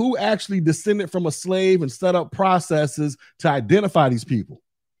figure out who actually descended from a slave and set up processes to identify these people.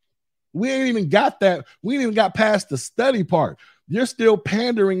 We ain't even got that. We ain't even got past the study part. You're still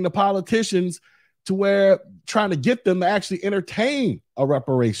pandering the politicians to where trying to get them to actually entertain a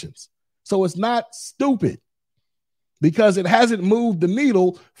reparations. So it's not stupid, because it hasn't moved the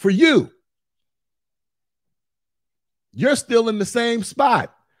needle for you. You're still in the same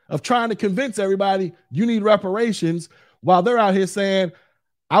spot of trying to convince everybody you need reparations, while they're out here saying,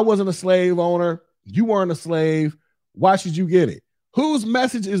 I wasn't a slave owner, you weren't a slave, why should you get it? Whose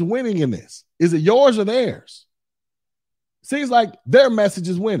message is winning in this? Is it yours or theirs? Seems like their message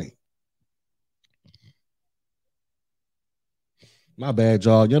is winning. My bad,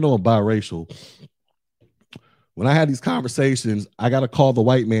 y'all. You know I'm biracial. When I had these conversations, I got to call the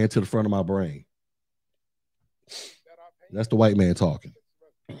white man to the front of my brain. That's the white man talking.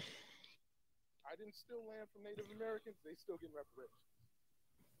 I didn't steal land from Native Americans. They still get reparations.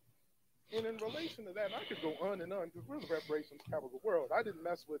 And in relation to that, I could go on and on, because we're the reparations capital of the world. I didn't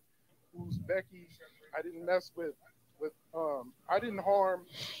mess with Uzbekis. I didn't mess with I didn't harm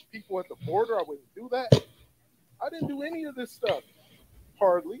people at the border. I wouldn't do that. I didn't do any of this stuff.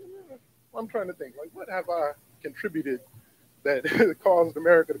 Hardly. I'm trying to think, like, what have I contributed that caused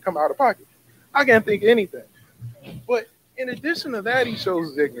America to come out of pocket? I can't think of anything. But in addition to that, he shows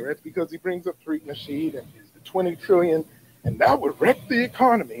his ignorance, because he brings up Tariq Nasheed and the 20 trillion, and that would wreck the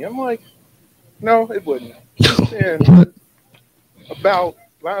economy. I'm like, no, it wouldn't. And about,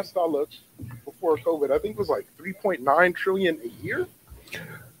 last I looked, before COVID, I think it was like 3.9 trillion a year.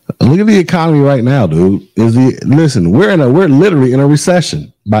 Look at the economy right now, dude. Listen, we're literally in a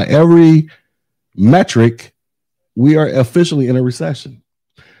recession. By every metric, we are officially in a recession.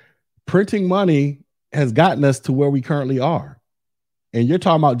 Printing money has gotten us to where we currently are. And you're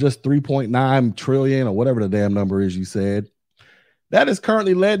talking about just 3.9 trillion or whatever the damn number is you said. That has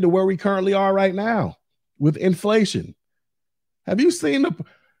currently led to where we currently are right now with inflation. Have you seen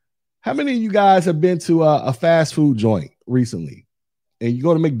how many of you guys have been to a fast food joint recently? And you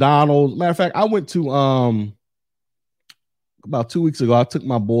go to McDonald's. Matter of fact, I went to about 2 weeks ago. I took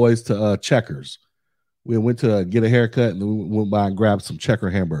my boys to Checkers. We went to get a haircut, and then we went by and grabbed some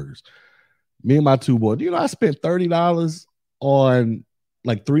Checker hamburgers. Me and my two boys. Do you know I spent $30 on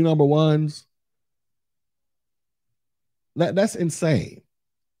like 3 number ones? That's insane.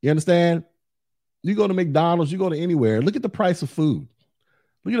 You understand? You go to McDonald's, you go to anywhere. Look at the price of food.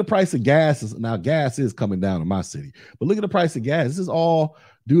 Look at the price of gas. Now, gas is coming down in my city, but look at the price of gas. This is all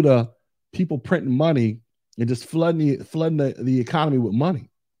due to people printing money and just flooding the economy with money.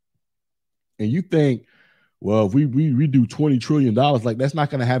 And you think, well, if we do $20 trillion, like, that's not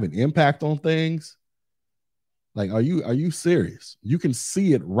going to have an impact on things? Like, are you serious? You can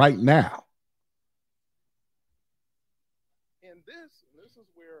see it right now. And this is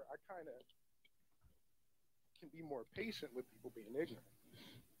where I kind of can be more patient with people being ignorant.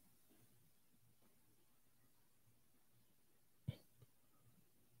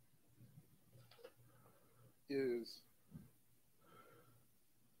 Is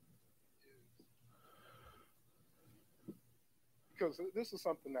because this is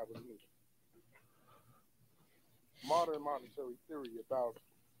something that was new. Modern monetary theory about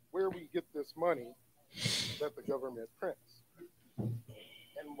where we get this money that the government prints.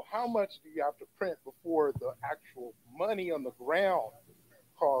 And how much do you have to print before the actual money on the ground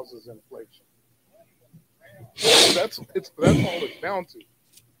causes inflation? That's all it's down to.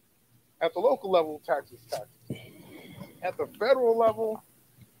 At the local level, taxes. At the federal level,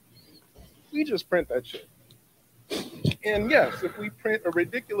 we just print that shit. And yes, if we print a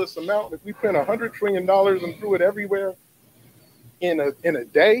ridiculous amount, if we print $100 trillion and threw it everywhere in a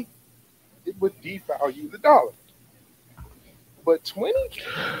day, it would devalue the dollar. But 20?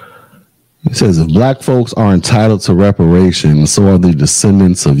 It says, if black folks are entitled to reparations, so are the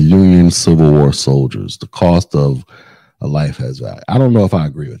descendants of Union Civil War soldiers. The cost of a life has value. I don't know if I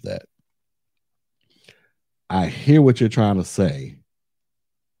agree with that. I hear what you're trying to say.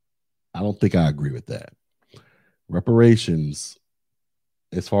 I don't think I agree with that. Reparations,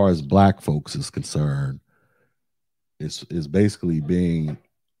 as far as black folks is concerned, is basically being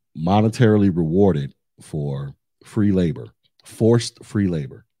monetarily rewarded for free labor, forced free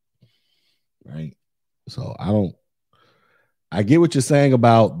labor, right? So I get what you're saying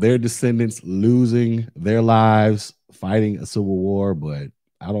about their descendants losing their lives fighting a civil war, but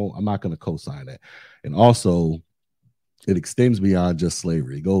I'm not going to co-sign that. And also, it extends beyond just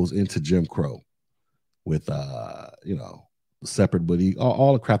slavery. It goes into Jim Crow with separate, but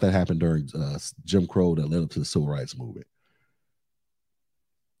all the crap that happened during Jim Crow that led up to the civil rights movement.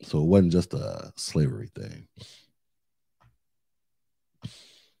 So it wasn't just a slavery thing.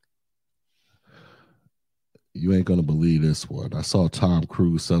 You ain't gonna believe this one. I saw Tom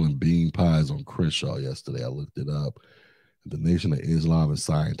Cruise selling bean pies on Crenshaw yesterday. I looked it up. The Nation of Islam and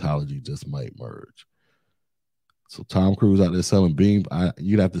Scientology just might merge. So Tom Cruise out there selling bean.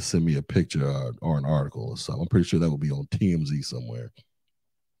 You'd have to send me a picture or an article or something. I'm pretty sure that will be on TMZ somewhere.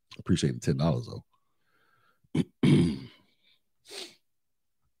 Appreciate the $10 though.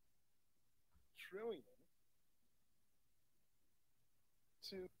 Trillion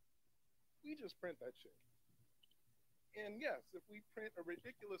to we just print that shit. And yes, if we print a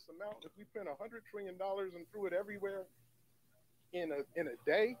ridiculous amount, if we print $100 trillion and threw it everywhere in a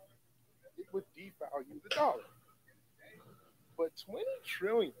day, it would devalue the dollar. But 20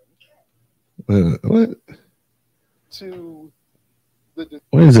 trillion what? To the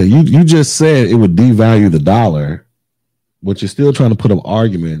what is it? You just said it would devalue the dollar, but you're still trying to put up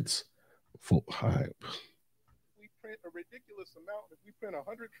arguments for. Right. We print a ridiculous amount. If we print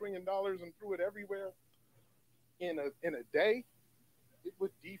 $100 trillion and threw it everywhere in a day, it would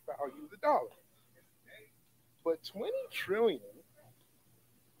devalue the dollar. But 20 trillion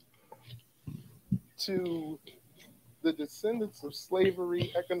to the descendants of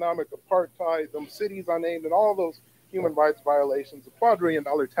slavery, economic apartheid, them cities I named, and all those human rights violations, the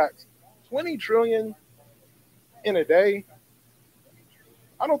quadrillion-dollar tax, 20 trillion in a day.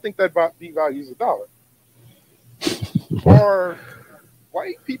 I don't think that devalues the dollar. Are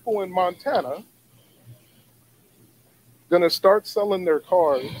white people in Montana going to start selling their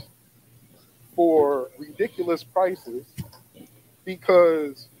cars for ridiculous prices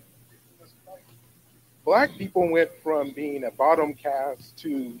because black people went from being a bottom caste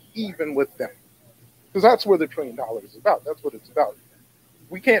to even with them? Because that's where the $1 trillion is about. That's what it's about.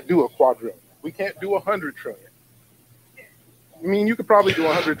 We can't do a quadrillion. We can't do 100 trillion. I mean, you could probably do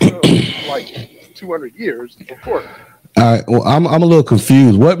 100 trillion in like 200 years, of course. All right. Well, I'm a little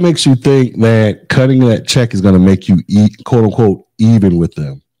confused. What makes you think that cutting that check is going to make you quote unquote even with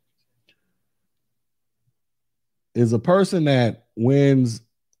them? Is a person that wins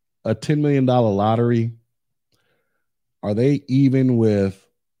a $10 million lottery, are they even with,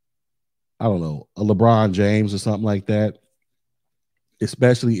 I don't know, a LeBron James or something like that?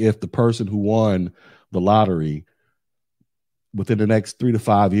 Especially if the person who won the lottery within the next 3 to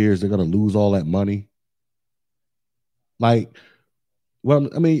 5 years, they're going to lose all that money. Like, well,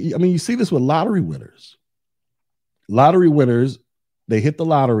 I mean, you see this with lottery winners. Lottery winners, they hit the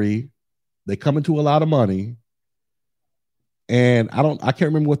lottery, they come into a lot of money, and I can't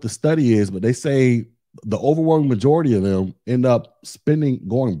remember what the study is, but they say the overwhelming majority of them end up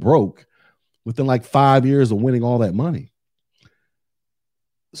going broke within like 5 years of winning all that money.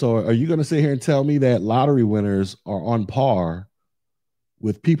 So are you going to sit here and tell me that lottery winners are on par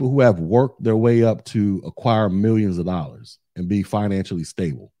with people who have worked their way up to acquire millions of dollars and be financially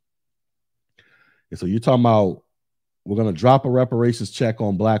stable? And so you're talking about we're going to drop a reparations check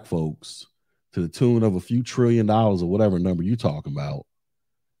on black folks to the tune of a few $1 trillion or whatever number you're talking about.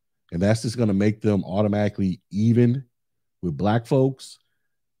 And that's just going to make them automatically even with black folks.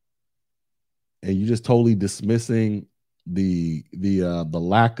 And you're just totally dismissing the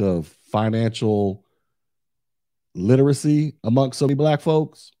lack of financial literacy amongst so many black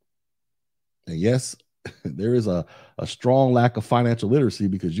folks. And yes, there is a strong lack of financial literacy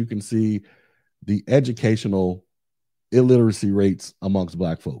because you can see the educational illiteracy rates amongst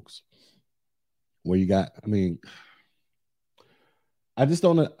black folks. Where you got, I mean, I just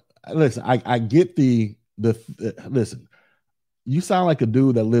don't listen. I get the listen. You sound like a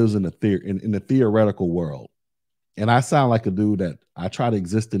dude that lives in the theoretical world, and I sound like a dude that I try to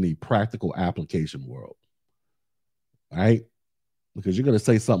exist in the practical application world. All right, because you're going to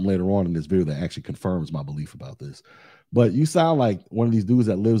say something later on in this video that actually confirms my belief about this. But you sound like one of these dudes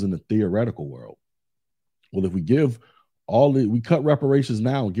that lives in the theoretical world. Well, if we we cut reparations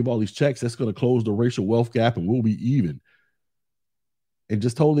now and give all these checks, that's going to close the racial wealth gap and we'll be even. And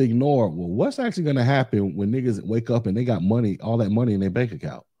just totally ignore, well, what's actually going to happen when niggas wake up and they got money, all that money in their bank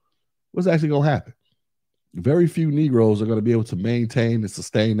account? What's actually going to happen? Very few Negroes are going to be able to maintain and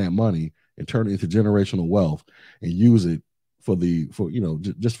sustain that money and turn it into generational wealth and use it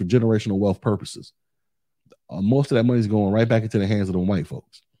just for generational wealth purposes. Most of that money is going right back into the hands of the white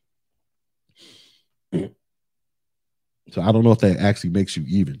folks. So I don't know if that actually makes you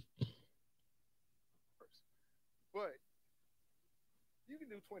even. But you can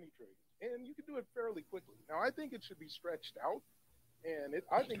do 20 trillion, and you can do it fairly quickly. Now, I think it should be stretched out, and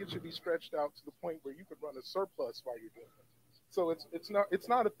I think it should be stretched out to the point where you could run a surplus while you're doing it. So it's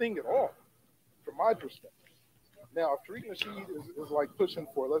not a thing at all from my perspective. Now, if Tariq Nasheed is like pushing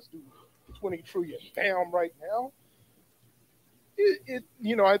for let's do 20 trillion bam right now,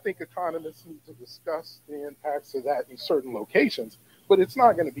 I think economists need to discuss the impacts of that in certain locations, but it's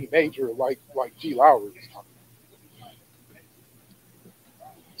not going to be major like G. Lowry is talking.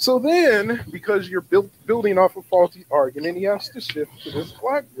 So then, because you're building off a faulty argument, he has to shift to this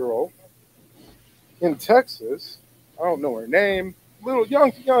black girl in Texas. I don't know her name. Little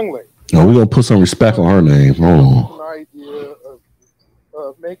young lady. No, we're gonna put some respect on her name. Hold on. An idea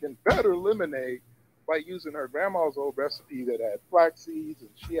of making better lemonade by using her grandma's old recipe that had flax seeds and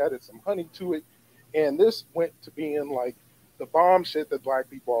she added some honey to it. And this went to being like the bomb shit that black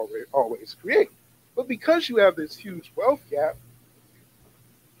people always create. But because you have this huge wealth gap,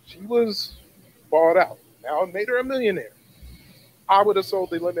 she was bought out. Now it made her a millionaire. I would have sold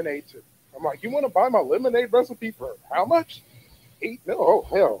the lemonade too. I'm like, you want to buy my lemonade recipe for how much? $8 million? Oh,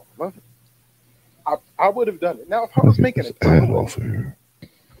 hell. I would have done it. Now, if I was making a ton,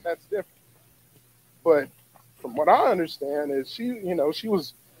 that's different. But from what I understand is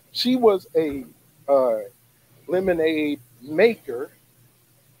she was a lemonade maker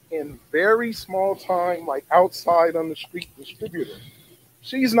in very small time, like outside on the street distributor.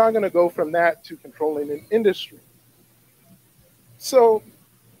 She's not going to go from that to controlling an industry. So,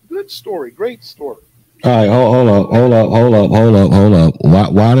 good story, great story. All right, hold up.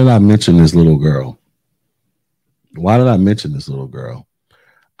 Why did I mention this little girl? Why did I mention this little girl?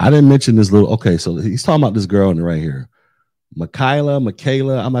 I didn't mention this little. Okay, so he's talking about this girl right here, Michaela.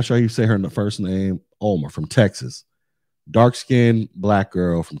 I'm not sure how you say her first name. Omer from Texas, dark-skinned black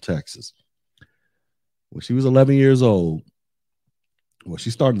girl from Texas. When she was 11 years old, well,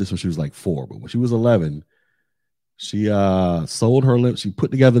 she started this when she was like 4, but when she was 11, she sold her. She put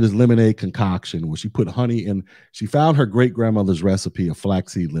together this lemonade concoction where she put honey in. She found her great grandmother's recipe of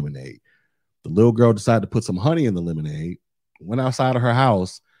flaxseed lemonade. The little girl decided to put some honey in the lemonade, went outside of her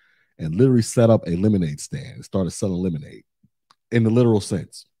house, and literally set up a lemonade stand and started selling lemonade in the literal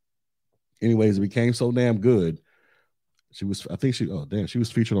sense. Anyways, it became so damn good. She was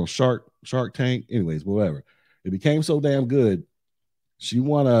featured on Shark Tank. Anyways, whatever. It became so damn good. She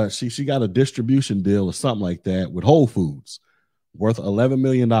got a distribution deal or something like that with Whole Foods worth $11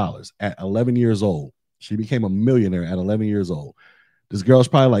 million at 11 years old. She became a millionaire at 11 years old. This girl's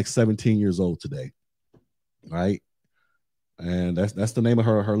probably like 17 years old today, right? And that's the name of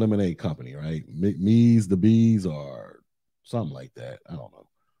her lemonade company, right? Me's the Bees or something like that. I don't know.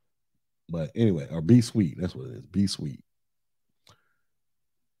 But anyway, or Be Sweet. That's what it is. Be Sweet.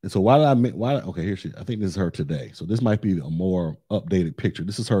 And so okay, here I think this is her today. So this might be a more updated picture.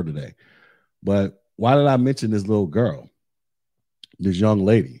 This is her today. But why did I mention this little girl? This young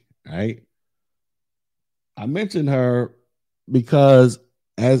lady, right? I mentioned her because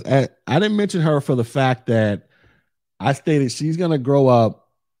I didn't mention her for the fact that I stated she's going to grow up,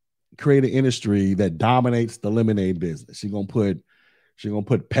 create an industry that dominates the lemonade business. She's going to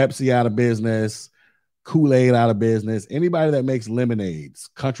put Pepsi out of business, Kool-Aid out of business. Anybody that makes lemonades,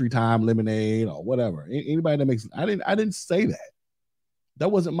 Country Time lemonade or whatever. Anybody that makes, I didn't say that.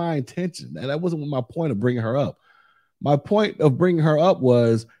 That wasn't my intention. That wasn't my point of bringing her up. My point of bringing her up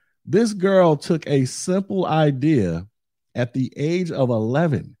was this girl took a simple idea at the age of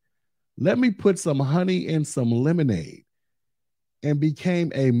 11. Let me put some honey in some lemonade, and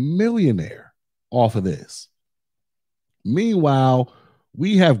became a millionaire off of this. Meanwhile,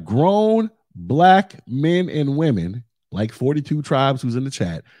 we have grown black men and women, like 42 Tribes who's in the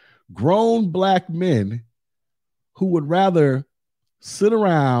chat, grown black men who would rather sit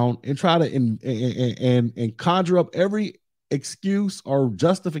around and try to and conjure up every excuse or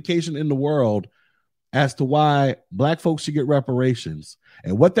justification in the world as to why black folks should get reparations.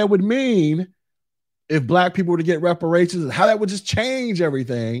 And what that would mean if black people were to get reparations and how that would just change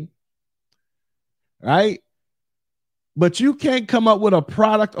everything, right? But you can't come up with a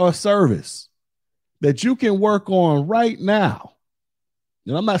product or service that you can work on right now.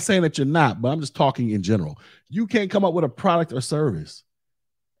 And I'm not saying that you're not, but I'm just talking in general. You can't come up with a product or service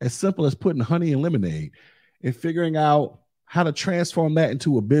as simple as putting honey in lemonade and figuring out how to transform that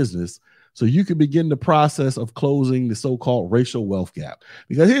into a business so you can begin the process of closing the so-called racial wealth gap.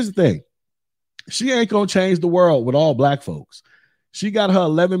 Because here's the thing. She ain't going to change the world with all black folks. She got her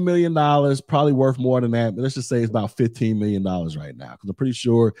 $11 million, probably worth more than that, but let's just say it's about $15 million right now, because I'm pretty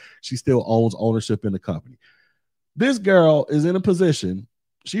sure she still owns ownership in the company. This girl is in a position.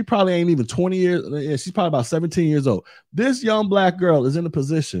 She probably ain't even 20 years. Yeah, she's probably about 17 years old. This young black girl is in a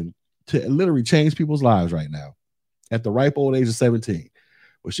position to literally change people's lives right now at the ripe old age of 17.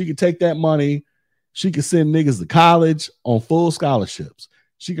 Where she could take that money, she could send niggas to college on full scholarships.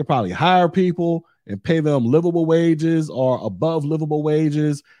 She could probably hire people and pay them livable wages or above livable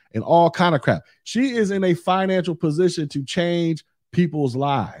wages and all kind of crap. She is in a financial position to change people's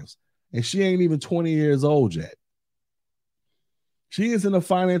lives. And she ain't even 20 years old yet. She is in a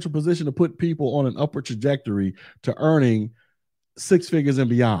financial position to put people on an upward trajectory to earning six figures and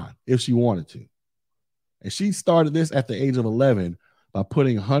beyond if she wanted to. And she started this at the age of 11 by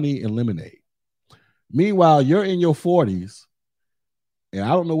putting honey in lemonade. Meanwhile, you're in your 40s, and I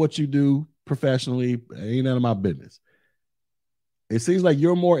don't know what you do professionally. It ain't none of my business. It seems like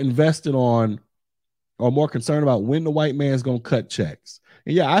you're more invested on or more concerned about when the white man's going to cut checks.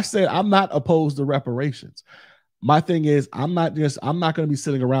 And yeah, I said I'm not opposed to reparations. My thing is, I'm not going to be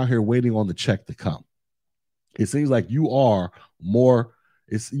sitting around here waiting on the check to come. It seems like you are more.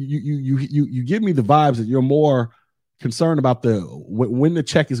 It's you give me the vibes that you're more concerned about when the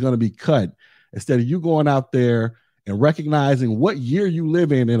check is going to be cut instead of you going out there and recognizing what year you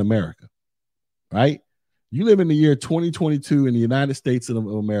live in America, right? You live in the year 2022 in the United States of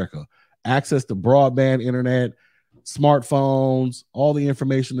America. Access to broadband internet, smartphones, all the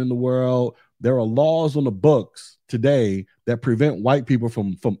information in the world. There are laws on the books today that prevent white people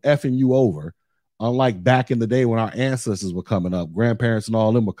from effing you over, unlike back in the day when our ancestors were coming up, grandparents and all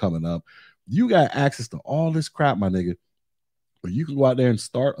of them were coming up. You got access to all this crap, my nigga, where you can go out there and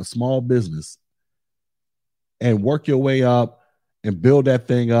start a small business and work your way up and build that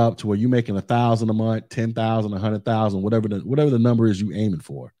thing up to where you're making 1,000 a month, 10,000, 100,000, whatever the number is you aiming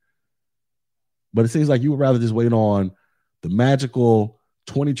for. But it seems like you would rather just wait on the magical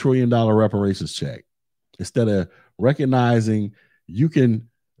 $20 trillion reparations check instead of recognizing you can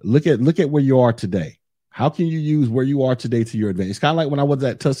look at where you are today. How can you use where you are today to your advantage? It's kind of like when I was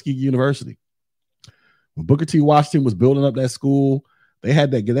at Tuskegee University. When Booker T. Washington was building up that school, they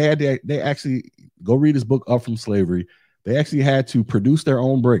actually go read his book Up From Slavery. They actually had to produce their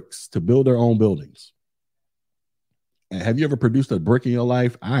own bricks to build their own buildings. And have you ever produced a brick in your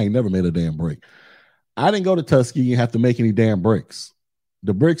life? I ain't never made a damn brick. I didn't go to Tuskegee and have to make any damn bricks.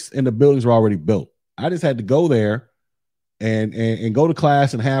 The bricks and the buildings were already built. I just had to go there and go to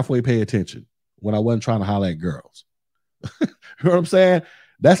class and halfway pay attention when I wasn't trying to holler at girls. You know what I'm saying?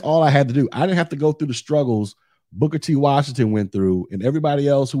 That's all I had to do. I didn't have to go through the struggles Booker T. Washington went through and everybody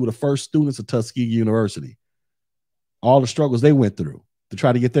else who were the first students of Tuskegee University. All the struggles they went through to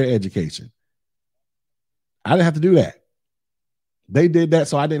try to get their education. I didn't have to do that. They did that,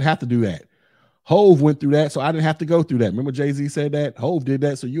 so I didn't have to do that. Hove went through that, so I didn't have to go through that. Remember Jay-Z said that? Hove did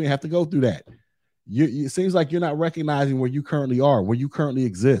that, so you didn't have to go through that. It seems like you're not recognizing where you currently are, where you currently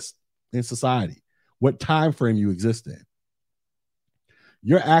exist in society, what time frame you exist in.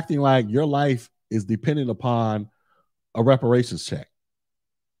 You're acting like your life is dependent upon a reparations check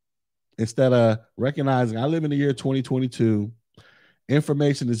instead of recognizing I live in the year 2022.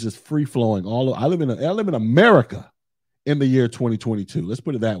 Information is just free flowing. I live in America in the year 2022. Let's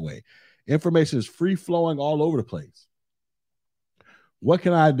put it that way. Information is free flowing all over the place. What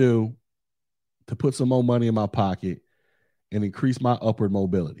can I do to put some more money in my pocket and increase my upward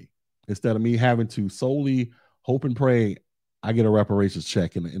mobility instead of me having to solely hope and pray I get a reparations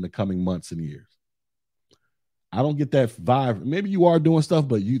check in the coming months and years? I don't get that vibe. Maybe you are doing stuff,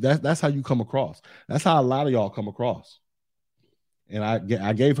 but that's how you come across. That's how a lot of y'all come across. And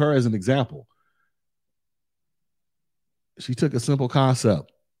I gave her as an example. She took a simple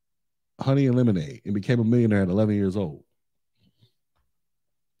concept, honey and lemonade, and became a millionaire at 11 years old.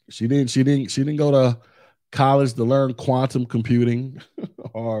 She didn't go to college to learn quantum computing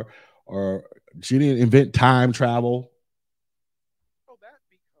or she didn't invent time travel. So that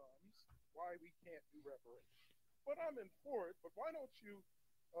becomes why we can't do reparations. But I'm in for it, but why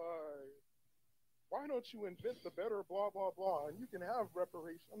don't you invent the better blah blah blah and you can have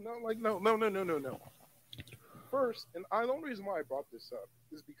reparations? No. First, and the only reason why I brought this up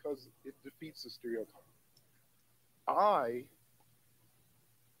is because it defeats the stereotype. I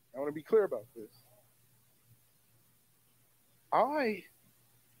want to be clear about this. I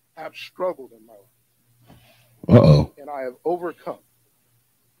have struggled in my life. Uh-oh. And I have overcome.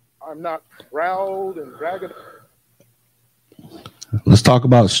 I'm not proud and bragging. Let's talk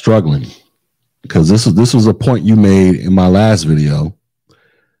about struggling. Because this was a point you made in my last video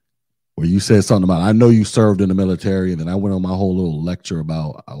where you said something about, I know you served in the military, and then I went on my whole little lecture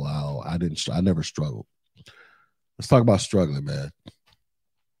about, wow, I never struggled. Let's talk about struggling, man.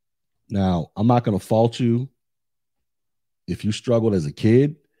 Now, I'm not going to fault you If you struggled as a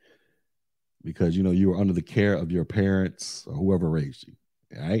kid because you were under the care of your parents or whoever raised you,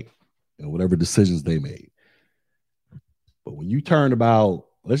 right? And whatever decisions they made. But when you turned about,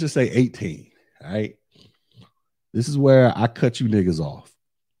 let's just say 18, right? This is where I cut you niggas off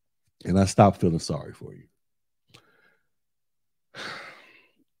and I stopped feeling sorry for you.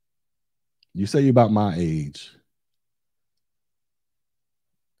 You say you're about my age,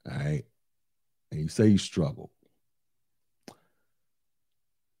 all right? And you say you struggle.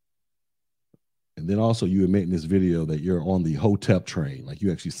 And then also you admit in this video that you're on the Hotep train. Like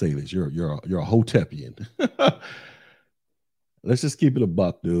you actually say this. You're a Hotepian. Let's just keep it a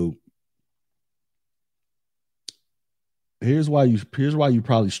buck, dude. Here's why you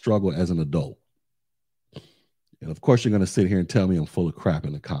probably struggle as an adult. And of course, you're going to sit here and tell me I'm full of crap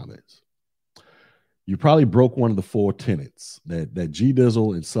in the comments. You probably broke one of the 4 tenets that G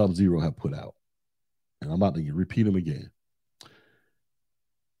Dizzle and Sub-Zero have put out. And I'm about to repeat them again.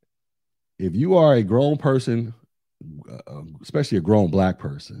 If you are a grown person, especially a grown black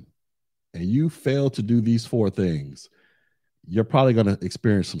person, and you fail to do these 4 things, you're probably going to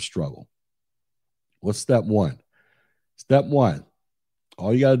experience some struggle. What's step 1? Step 1,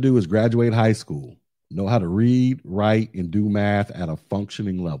 all you got to do is graduate high school, know how to read, write, and do math at a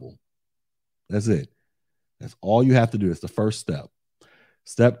functioning level. That's it. That's all you have to do. It's the first step.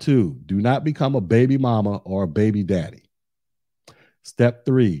 Step 2, do not become a baby mama or a baby daddy. Step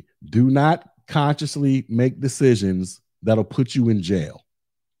 3, do not consciously make decisions that'll put you in jail.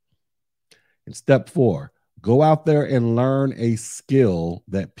 And step 4, go out there and learn a skill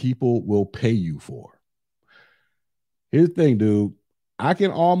that people will pay you for. Here's the thing, dude. I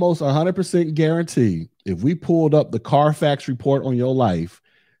can almost 100% guarantee if we pulled up the Carfax report on your life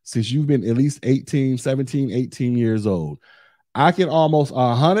since you've been at least 17, 18 years old, I can almost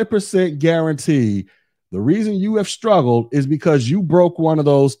 100% guarantee the reason you have struggled is because you broke one of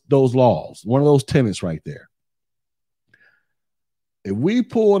those laws, one of those tenets right there. If we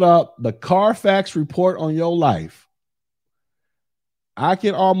pulled up the Carfax report on your life, I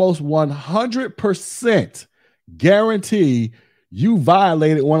can almost 100% guarantee you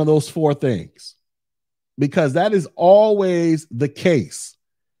violated one of those 4 things, because that is always the case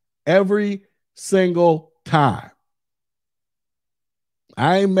every single time.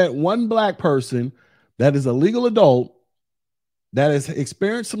 I ain't met one black person that is a legal adult that has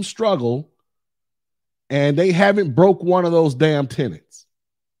experienced some struggle and they haven't broke one of those damn tenets.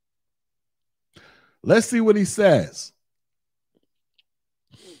 Let's see what he says.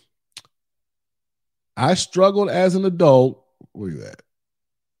 I struggled as an adult. Where you at?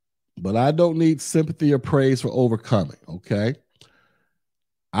 But I don't need sympathy or praise for overcoming, okay?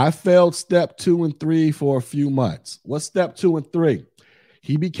 I failed step 2 and 3 for a few months. What's step 2 and 3?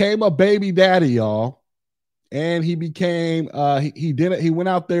 He became a baby daddy, y'all. And he became, he went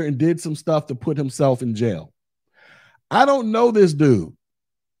out there and did some stuff to put himself in jail. I don't know this dude,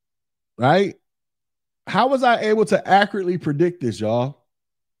 right? How was I able to accurately predict this, y'all?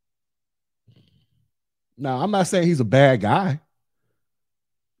 Now, I'm not saying he's a bad guy.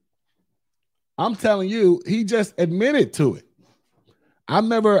 I'm telling you, he just admitted to it. I've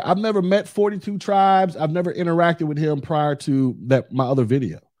never met 42 Tribes. I've never interacted with him prior to my other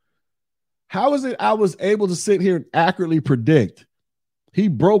video. How is it I was able to sit here and accurately predict he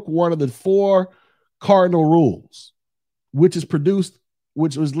broke one of the 4 cardinal rules, which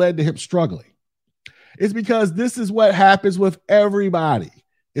was led to him struggling? It's because this is what happens with everybody,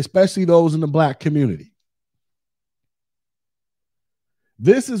 especially those in the black community.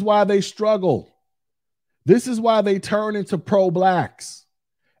 This is why they struggle. This is why they turn into pro-blacks.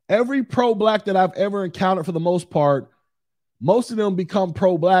 Every pro-black that I've ever encountered, for the most part, most of them become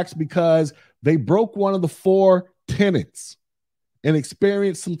pro-blacks because they broke one of the 4 tenets and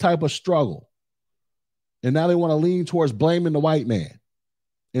experienced some type of struggle. And now they want to lean towards blaming the white man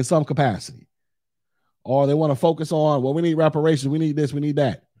in some capacity. Or they want to focus on, well, we need reparations, we need this, we need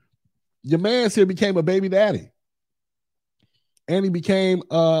that. Your man's here became a baby daddy. And he became,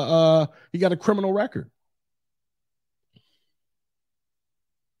 he got a criminal record.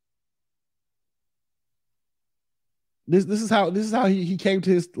 This is how he came to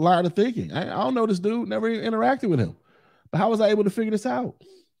his line of thinking. I don't know this dude, never even interacted with him. But how was I able to figure this out?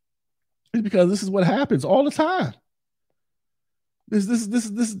 It's because this is what happens all the time. This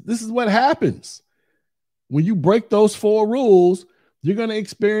is what happens. When you break those 4 rules, you're going to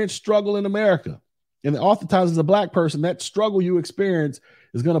experience struggle in America. And oftentimes as a black person, that struggle you experience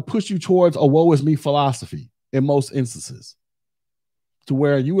is going to push you towards a woe is me philosophy in most instances, to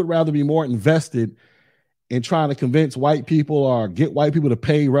where you would rather be more invested in trying to convince white people or get white people to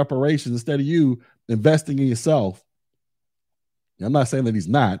pay reparations instead of you investing in yourself I'm not saying that he's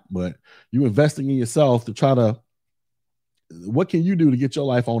not, but you investing in yourself to try to, what can you do to get your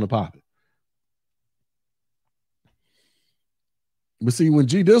life on and popping? But see, when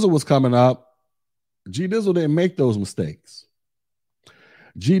G Dizzle was coming up, G Dizzle didn't make those mistakes.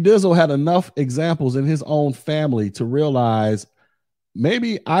 G Dizzle had enough examples in his own family to realize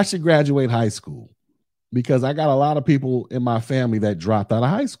maybe I should graduate high school because I got a lot of people in my family that dropped out of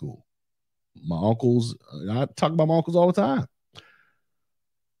high school. My uncles, I talk about my uncles all the time.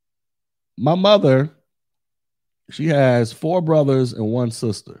 My mother, she has 4 brothers and 1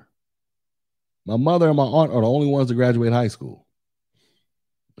 sister. My mother and my aunt are the only ones to graduate high school.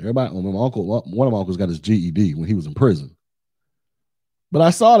 Everybody, my uncle, one of my uncles got his GED when he was in prison. But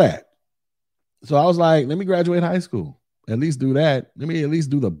I saw that. So I was like, let me graduate high school. At least do that. Let me at least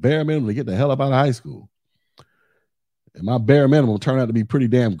do the bare minimum to get the hell up out of high school. And my bare minimum turned out to be pretty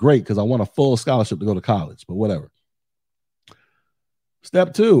damn great because I won a full scholarship to go to college, but whatever.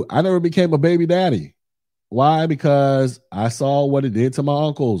 Step 2, I never became a baby daddy. Why? Because I saw what it did to my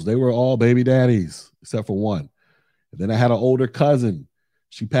uncles. They were all baby daddies, except for one. And then I had an older cousin.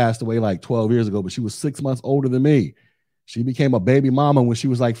 She passed away like 12 years ago, but she was 6 months older than me. She became a baby mama when she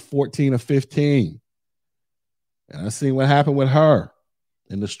was like 14 or 15. And I seen what happened with her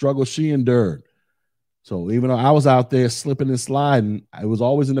and the struggle she endured. So even though I was out there slipping and sliding, it was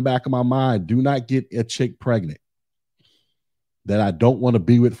always in the back of my mind, do not get a chick pregnant that I don't want to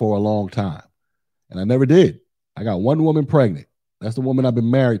be with for a long time. And I never did. I got one woman pregnant. That's the woman I've been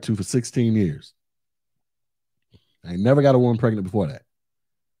married to for 16 years. I never got a woman pregnant before that.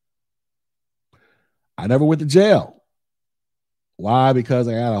 I never went to jail. Why? Because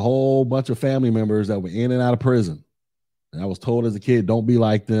I had a whole bunch of family members that were in and out of prison. And I was told as a kid, don't be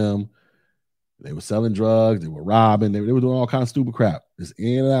like them. They were selling drugs. They were robbing. They were doing all kinds of stupid crap. Just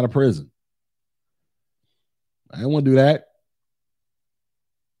in and out of prison. I didn't want to do that.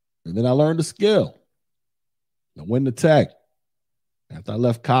 And then I learned the skill. I went to tech. After I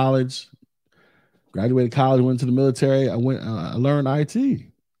left college, graduated college, went to the military, I learned IT.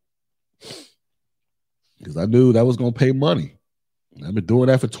 Because I knew that was going to pay money. I've been doing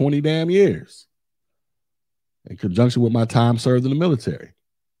that for 20 damn years in conjunction with my time served in the military.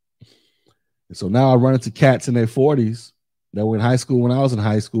 And so now I run into cats in their 40s that were in high school when I was in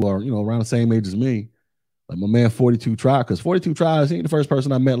high school, or, around the same age as me. Like my man 42 Tribe, because 42 Tribe, he ain't the first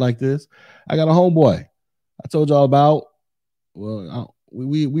person I met like this. I got a homeboy I told y'all about. Well,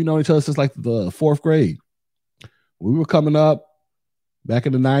 we know each other since like the 4th grade. We were coming up back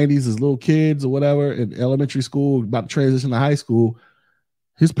in the 90s as little kids or whatever in elementary school, about to transition to high school.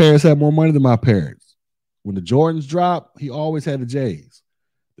 His parents had more money than my parents. When the Jordans dropped, he always had the J's.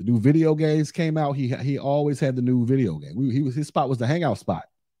 The new video games came out, he always had the new video game. His spot was the hangout spot.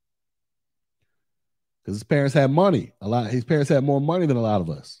 Because his parents had money. His parents had more money than a lot of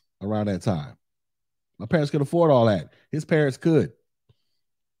us around that time. My parents could afford all that. His parents could.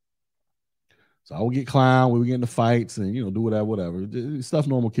 So I would get clowned. We would get into fights and, do whatever. Stuff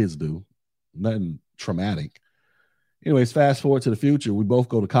normal kids do. Nothing traumatic. Anyways, fast forward to the future. We both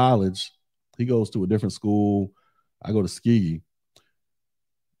go to college. He goes to a different school. I go to Tuskegee.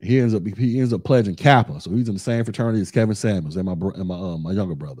 He ends up pledging Kappa. So he's in the same fraternity as Kevin Samuels and my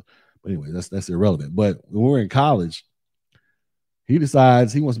younger brother. But anyway, that's irrelevant. But when we're in college, he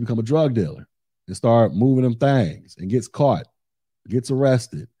decides he wants to become a drug dealer and start moving them things and gets caught, gets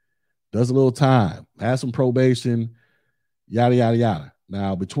arrested, does a little time, has some probation, yada, yada, yada.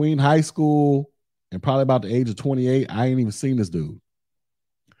 Now, between high school and probably about the age of 28, I ain't even seen this dude.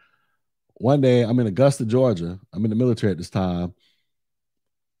 One day, I'm in Augusta, Georgia. I'm in the military at this time.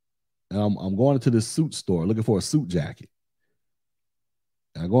 And I'm going into this suit store looking for a suit jacket.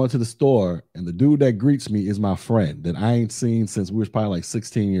 And I go into the store, and the dude that greets me is my friend that I ain't seen since we was probably like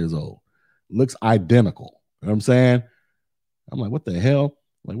 16 years old. Looks identical. You know what I'm saying? I'm like, what the hell?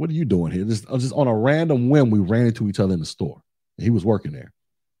 Like, what are you doing here? Just on a random whim, we ran into each other in the store. And he was working there.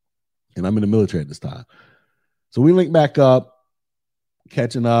 And I'm in the military at this time. So we link back up,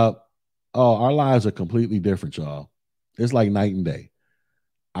 catching up. Oh, our lives are completely different, y'all. It's like night and day.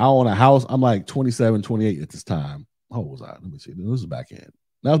 I own a house. I'm like 27, 28 at this time. How old was I? Let me see. This was back in.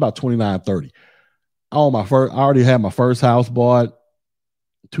 That was about 29, 30. I already had my first house bought,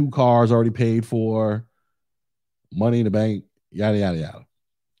 2 cars already paid for, money in the bank, yada, yada, yada.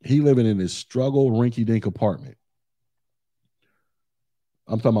 He living in this struggle rinky-dink apartment.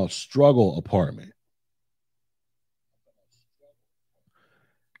 I'm talking about struggle apartment.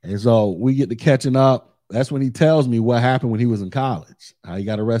 And so we get to catching up. That's when he tells me what happened when he was in college, how he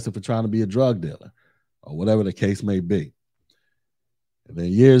got arrested for trying to be a drug dealer or whatever the case may be. And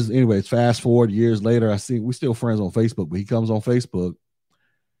then anyways, fast forward years later, we still friends on Facebook, but he comes on Facebook.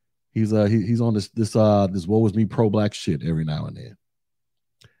 He's on this Woe Is Me pro-black shit every now and then.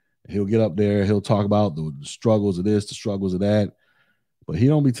 He'll get up there, he'll talk about the struggles of this, the struggles of that, but he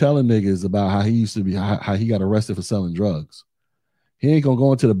don't be telling niggas about how he used to be, how he got arrested for selling drugs. He ain't gonna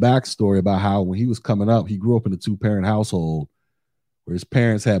go into the backstory about how when he was coming up, he grew up in a 2-parent household where his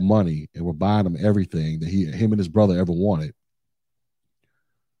parents had money and were buying him everything that him and his brother ever wanted.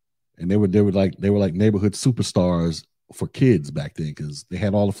 And they were like neighborhood superstars for kids back then because they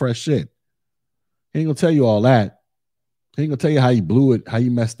had all the fresh shit. He ain't gonna tell you all that. He ain't gonna tell you how he blew it, how he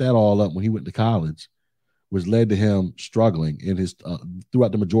messed that all up when he went to college, which led to him struggling in his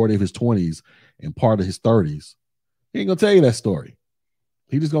throughout the majority of his 20s and part of his 30s. He ain't gonna tell you that story.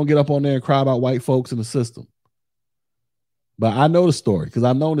 He just gonna get up on there and cry about white folks in the system. But I know the story because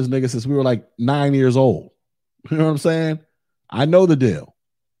I've known this nigga since we were like 9 years old. You know what I'm saying? I know the deal.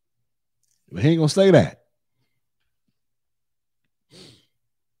 But he ain't gonna say that.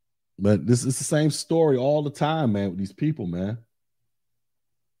 But this is the same story all the time, man, with these people, man.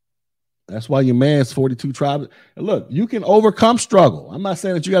 That's why your man's 42 tribes. And look, you can overcome struggle. I'm not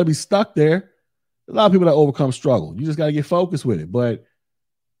saying that you got to be stuck there. There's a lot of people that overcome struggle. You just got to get focused with it. But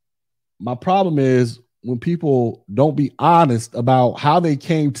my problem is when people don't be honest about how they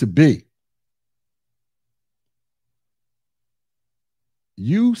came to be.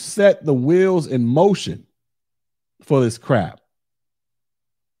 You set the wheels in motion for this crap.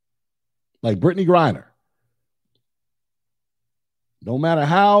 Like Brittany Griner. No matter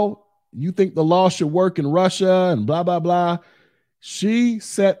how you think the law should work in Russia and blah, blah, blah, she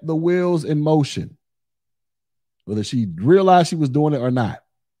set the wheels in motion, whether she realized she was doing it or not.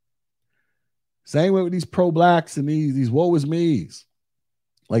 Same way with these pro-blacks and these Woe Is Me's,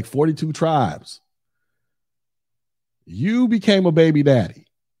 like 42 tribes. You became a baby daddy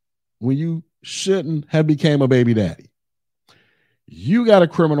when you shouldn't have became a baby daddy. You got a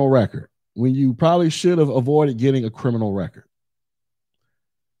criminal record when you probably should have avoided getting a criminal record.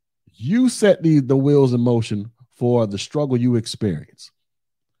 You set the wheels in motion for the struggle you experience.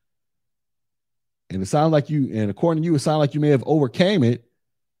 And it sounds like and according to you, it sounds like you may have overcame it,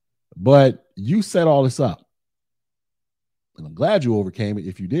 but you set all this up. And I'm glad you overcame it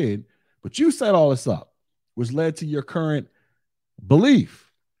if you did, but you set all this up, which led to your current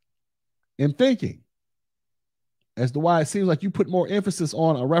belief and thinking as to why it seems like you put more emphasis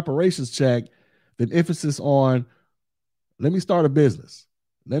on a reparations check than emphasis on, let me start a business.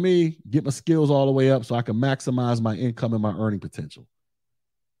 Let me get my skills all the way up so I can maximize my income and my earning potential.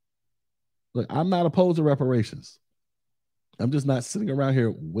 Look, I'm not opposed to reparations. I'm just not sitting around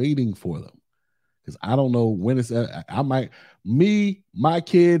here waiting for them because I don't know when it's. My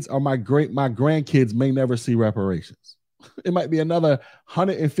kids or my grandkids may never see reparations. It might be another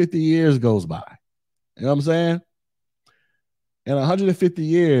 150 years goes by. You know what I'm saying? In 150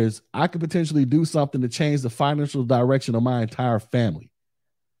 years, I could potentially do something to change the financial direction of my entire family.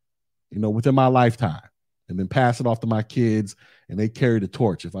 Within my lifetime, and then pass it off to my kids, and they carry the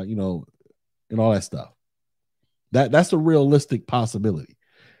torch. If and all that stuff. That's a realistic possibility,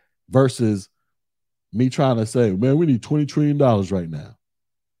 versus me trying to say, man, we need $20 trillion right now.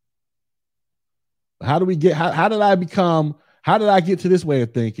 How did I get to this way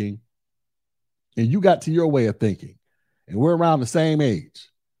of thinking, and you got to your way of thinking, and we're around the same age?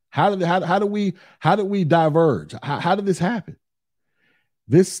 How did we diverge? How did this happen?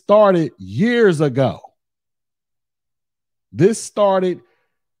 This started years ago.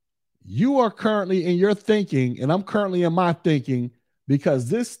 You are currently in your thinking, and I'm currently in my thinking, because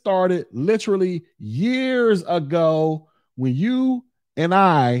this started literally years ago when you and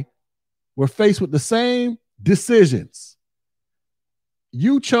I were faced with the same decisions.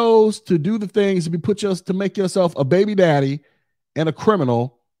 You chose to do the things to make yourself a baby daddy and a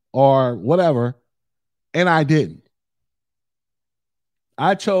criminal or whatever, and I didn't.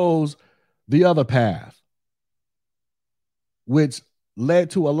 I chose the other path, which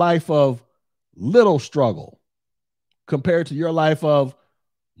led to a life of little struggle compared to your life of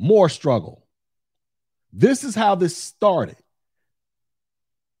more struggle. This is how this started.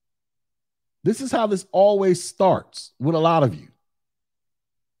 This is how this always starts with a lot of you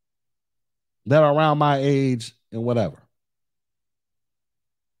that are around my age and whatever.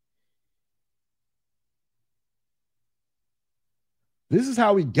 This is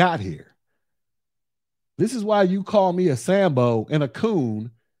how we got here. This is why you call me a Sambo and a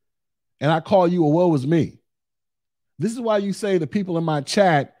coon, and I call you a Woe Is Me. This is why you say the people in my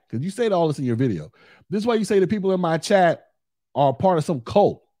chat, because you say all this in your video. This is why you say the people in my chat are part of some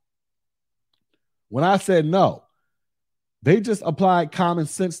cult. When I said no, They just applied common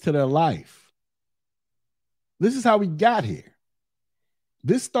sense to their life. This is how we got here.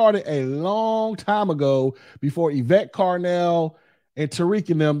 This started a long time ago before Yvette Carnell and Tariq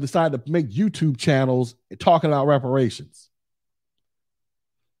and them decided to make YouTube channels talking about reparations.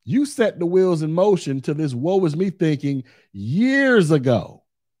 You set the wheels in motion to this woe is me thinking years ago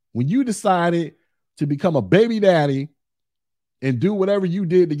when you decided to become a baby daddy and do whatever you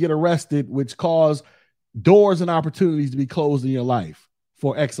did to get arrested, which caused doors and opportunities to be closed in your life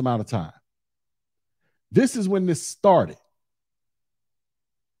for X amount of time. This is when this started.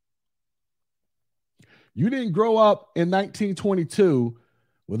 You didn't grow up in 1922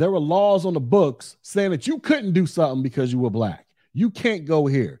 where there were laws on the books saying that you couldn't do something because you were black. You can't go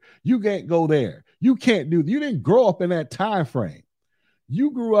here. You can't go there. You can't do. You didn't grow up in that time frame.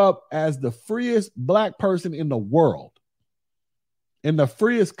 You grew up as the freest black person in the world, in the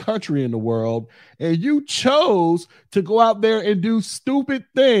freest country in the world, and you chose to go out there and do stupid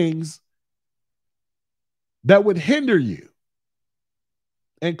things that would hinder you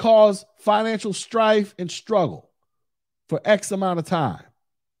and cause financial strife and struggle for X amount of time.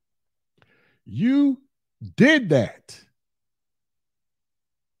 You did that.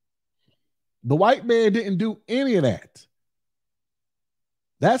 The white man didn't do any of that.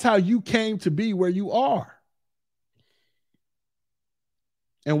 That's how you came to be where you are.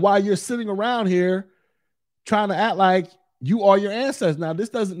 And while you're sitting around here trying to act like you are your ancestors. Now, this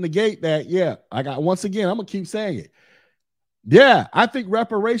doesn't negate that. Yeah, once again, I'm going to keep saying it. Yeah, I think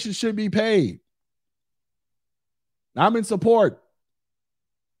reparations should be paid. I'm in support.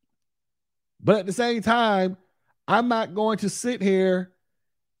 But at the same time, I'm not going to sit here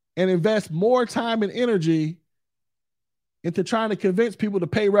and invest more time and energy into trying to convince people to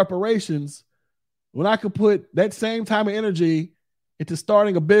pay reparations when I could put that same time and energy into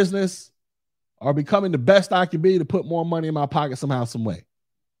starting a business or becoming the best I can be to put more money in my pocket somehow, some way.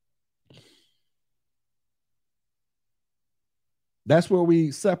 That's where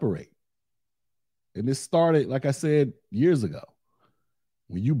we separate. And this started, like I said, years ago,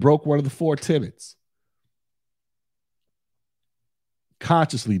 when you broke one of the 4 tenets.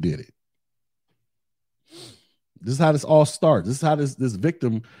 Consciously did it. This is how this all starts. This is how this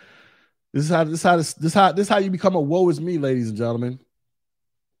victim. This is how you become a woe is me, ladies and gentlemen.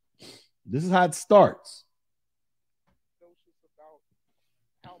 This is how it starts. About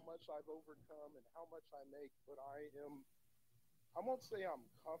how much I've overcome and how much I make, but I won't say I'm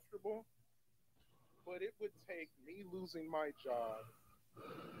comfortable, but it would take me losing my job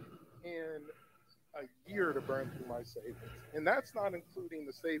and a year to burn through my savings. And that's not including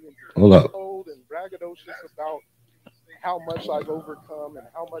the savings old and braggadocious about how much I've overcome and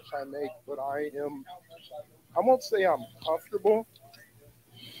how much I make, but I won't say I'm comfortable,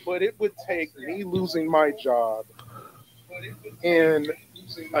 but it would take me losing my job and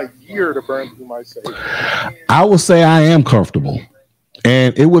a year to burn through my savings. I will say I am comfortable,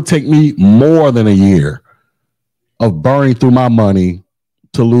 and it would take me more than a year of burning through my money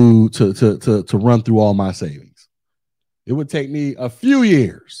to run through all my savings. It would take me a few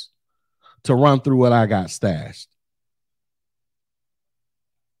years to run through what I got stashed.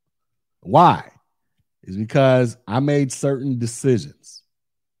 Why? It's because I made certain decisions.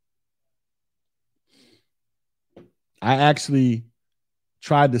 I actually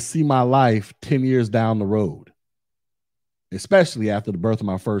tried to see my life 10 years down the road, especially after the birth of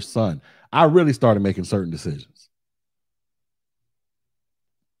my first son. I really started making certain decisions.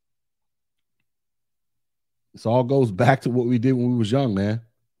 This all goes back to what we did when we was young, man.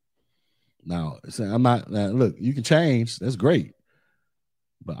 Now, I'm not, look, you can change. That's great.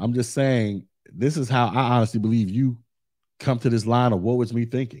 But I'm just saying, this is how I honestly believe you come to this line of woe is me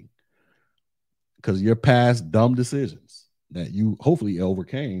thinking. Because of your past dumb decisions that you hopefully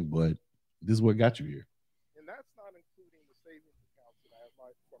overcame, but this is what got you here. And that's not including the savings accounts that I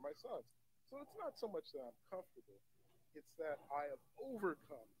have for my sons. So it's not so much that I'm comfortable. It's that I have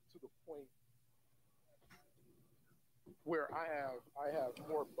overcome to the point where I have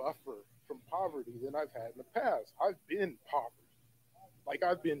more buffer from poverty than I've had in the past. I've been poverty. Like,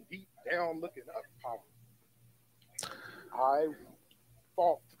 I've been deep down looking up poverty. I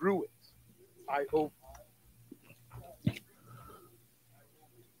fought through it.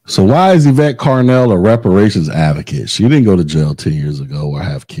 So why is Yvette Carnell a reparations advocate? She didn't go to jail 10 years ago or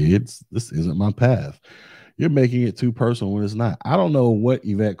have kids. This isn't my path. You're making it too personal when it's not. I don't know what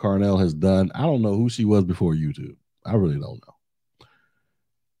Yvette Carnell has done. I don't know who she was before YouTube. I really don't know.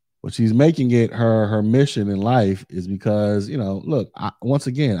 But she's making it her mission in life is because, look, once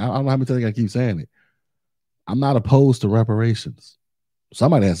again, I don't know how many times I keep saying it. I'm not opposed to reparations.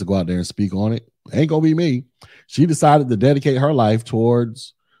 Somebody has to go out there and speak on it. Ain't gonna be me. She decided to dedicate her life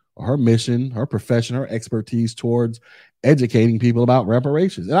towards her mission, her profession, her expertise towards educating people about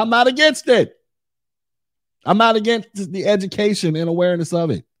reparations. And I'm not against it. I'm not against the education and awareness of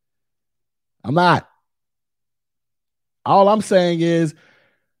it. I'm not. All I'm saying is,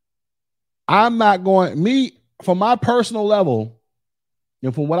 I'm not going, me, from my personal level,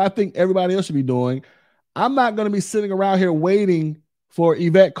 and from what I think everybody else should be doing, I'm not going to be sitting around here waiting for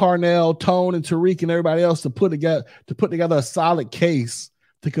Yvette Carnell, Tone, and Tariq and everybody else to put together a solid case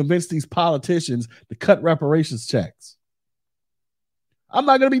to convince these politicians to cut reparations checks. I'm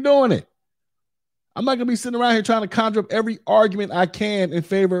not going to be doing it. I'm not going to be sitting around here trying to conjure up every argument I can in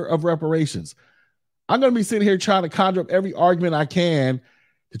favor of reparations. I'm going to be sitting here trying to conjure up every argument I can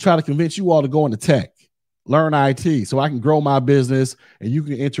to try to convince you all to go into tech, learn IT, so I can grow my business and you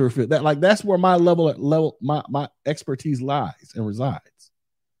can interfere. That's where my my expertise lies and resides.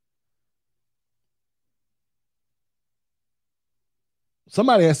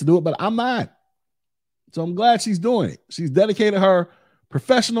 Somebody has to do it, but I'm not. So I'm glad she's doing it. She's dedicated her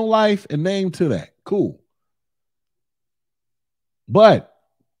professional life and name to that. Cool. But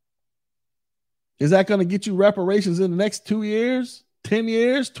is that going to get you reparations in the next 2 years, 10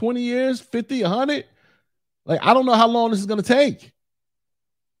 years, 20 years, 50, 100? Like, I don't know how long this is going to take.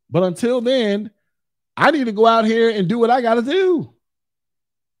 But until then, I need to go out here and do what I got to do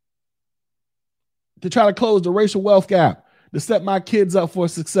to try to close the racial wealth gap, to set my kids up for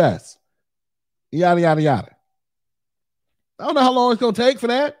success. Yada, yada, yada. I don't know how long it's going to take for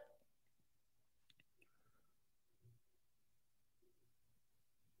that.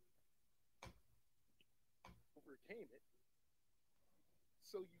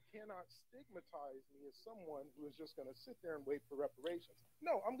 So you cannot stigmatize me as someone who is just going to sit there and wait for reparations.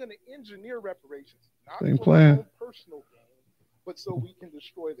 No, I'm going to engineer reparations, not Same for plan. my own personal gain, but so we can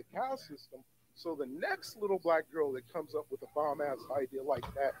destroy the caste system. So the next little black girl that comes up with a bomb ass idea like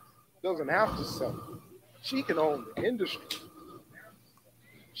that doesn't have to sell it. She can own the industry.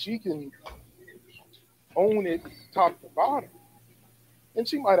 She can own it top to bottom. And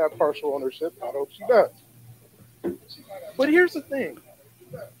she might have partial ownership. I hope she does. But here's the thing.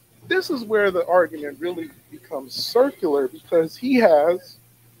 This is where the argument really becomes circular because he has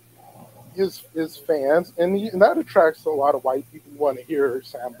his fans, and that attracts a lot of white people who want to hear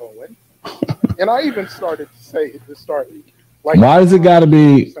Sam Bowen. And I even started to say to start like, why does it got to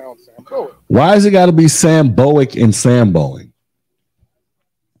be Sam Bowen? Why does it got to be Sam Bowick and Sam Bowen?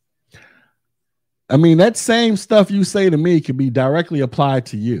 I mean, that same stuff you say to me could be directly applied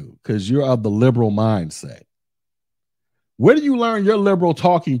to you because you're of the liberal mindset. Where do you learn your liberal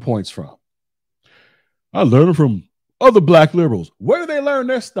talking points from? I learned it from other black liberals. Where do they learn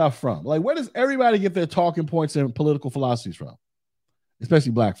their stuff from? Like, where does everybody get their talking points and political philosophies from?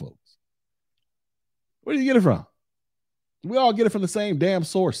 Especially black folks. Where do you get it from? We all get it from the same damn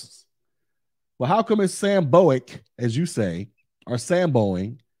sources. Well, how come it's Sam Bowick, as you say, or Sam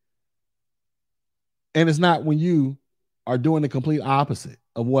Boeing, and it's not when you are doing the complete opposite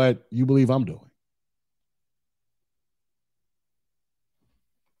of what you believe I'm doing?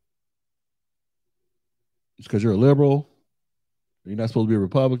 It's because you're a liberal. You're not supposed to be a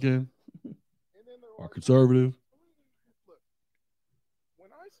Republican or conservative. Look, when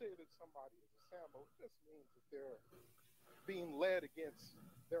I say that somebody is a Sambo, it just means that they're being led against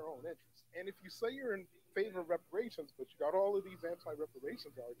their own interests. And if you say you're in favor of reparations, but you got all of these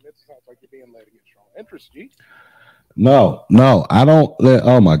anti-reparations arguments, it sounds like you're being led against your own interests, G. No, I don't.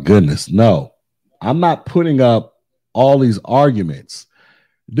 Oh my goodness, no. I'm not putting up all these arguments.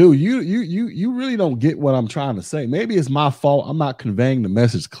 Dude, you really don't get what I'm trying to say. Maybe it's my fault. I'm not conveying the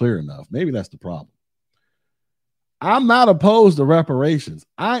message clear enough. Maybe that's the problem. I'm not opposed to reparations.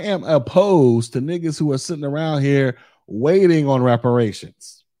 I am opposed to niggas who are sitting around here waiting on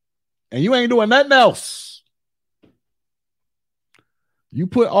reparations. And you ain't doing nothing else. You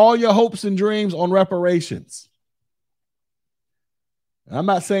put all your hopes and dreams on reparations. I'm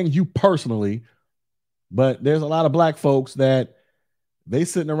not saying you personally, but there's a lot of black folks that they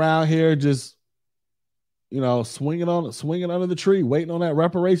sitting around here just, swinging under the tree, waiting on that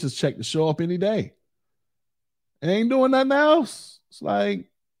reparations check to show up any day. And ain't doing nothing else. It's like,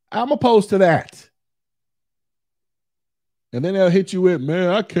 I'm opposed to that. And then they'll hit you with, man,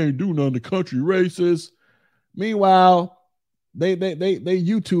 I can't do nothing. The country racist. Meanwhile, they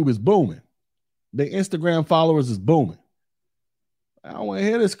YouTube is booming. Their Instagram followers is booming. I don't want to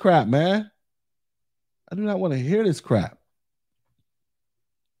hear this crap, man. I do not want to hear this crap.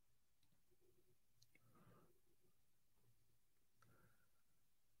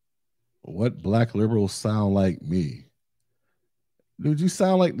 What black liberals sound like me? Dude, you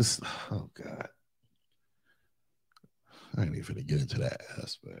sound like this. Oh God, I ain't even gonna get into that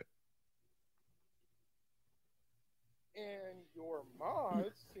aspect. And your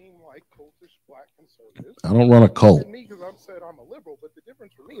mods seem like cultish black conservatives. I don't run a cult. And me, because I've said I'm a liberal, but the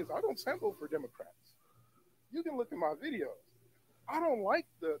difference for me is I don't sample for Democrats. You can look at my videos. I don't like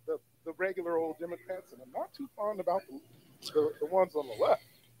the regular old Democrats, and I'm not too fond about the ones on the left.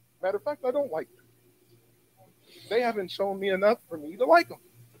 Matter of fact, I don't like them. They haven't shown me enough for me to like them.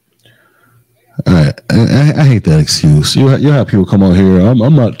 I hate that excuse. You have people come on here.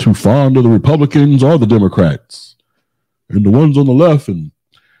 I'm not too fond of the Republicans or the Democrats, and the ones on the left. And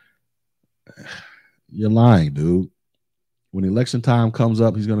you're lying, dude. When election time comes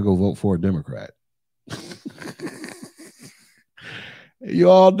up, he's gonna go vote for a Democrat.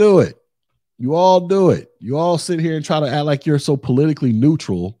 You all do it. You all do it. You all sit here and try to act like you're so politically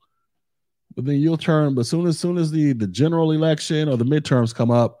neutral, but then you'll turn. But soon as the general election or the midterms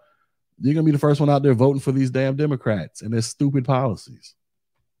come up, you're going to be the first one out there voting for these damn Democrats and their stupid policies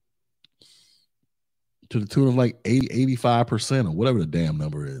to the tune of like 85% or whatever the damn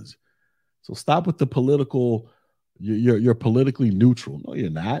number is. So stop with the political, you're politically neutral. No, you're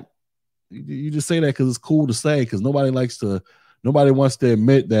not. You just say that because it's cool to say, because nobody wants to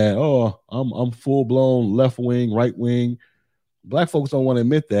admit that, oh, I'm full-blown left-wing, right-wing. Black folks don't want to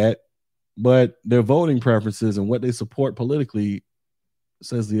admit that, but their voting preferences and what they support politically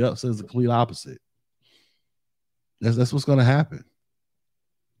says the complete opposite. That's what's going to happen.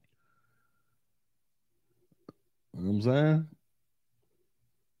 You know what I'm saying?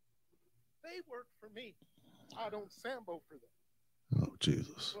 They work for me. I don't sambo for them. Oh,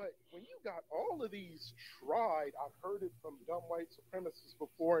 Jesus. But when you got all of these tried, I've heard it from dumb white supremacists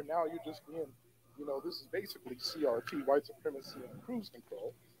before, and now you're just being, this is basically CRT, white supremacy and cruise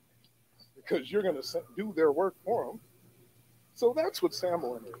control, because you're going to do their work for them. So that's what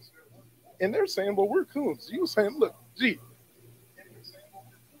samboing is. And they're saying, well, we're coons. You saying, look, gee,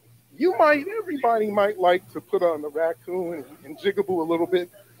 everybody might like to put on the raccoon and jigaboo a little bit,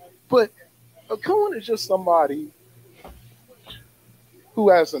 but a coon is just somebody who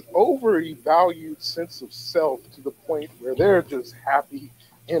has an overvalued sense of self to the point where they're just happy,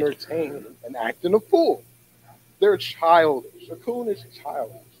 entertained, and acting a fool. They're childish. A coon is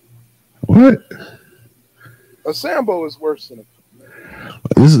childish. What? A sambo is worse than a coon.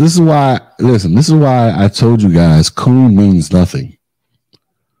 This is why, listen, this is why I told you guys coon means nothing.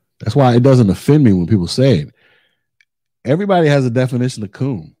 That's why it doesn't offend me when people say it. Everybody has a definition of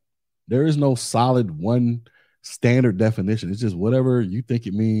coon. There is no solid one standard definition. It's just whatever you think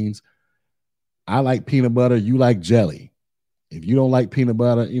it means. I like peanut butter. You like jelly. If you don't like peanut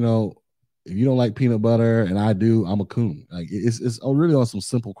butter, if you don't like peanut butter and I do, I'm a coon. Like it's really on some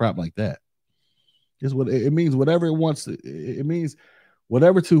simple crap like that. It's what it means. Whatever it wants. It means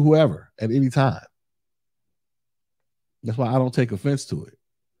whatever to whoever at any time. That's why I don't take offense to it.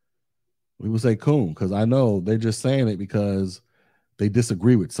 People say coon because I know they're just saying it because they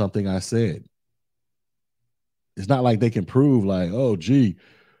disagree with something I said. It's not like they can prove like, oh, gee,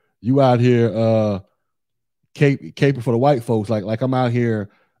 you out here caping for the white folks. Like I'm out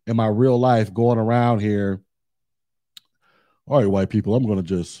here in my real life going around here. All right, white people, I'm going to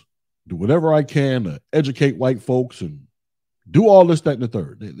just do whatever I can to educate white folks and do all this, that, and the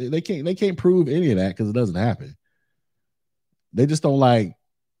third. They can't prove any of that because it doesn't happen. They just don't like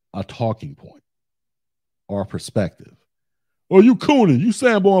a talking point or a perspective. Or you cooning, you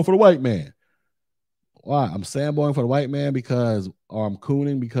samboing for the white man. Why? I'm samboing for the white man or I'm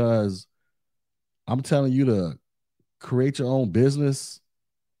cooning because I'm telling you to create your own business.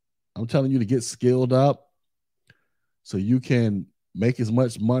 I'm telling you to get skilled up so you can make as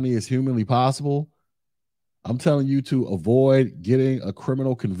much money as humanly possible. I'm telling you to avoid getting a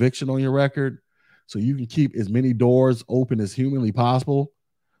criminal conviction on your record so you can keep as many doors open as humanly possible.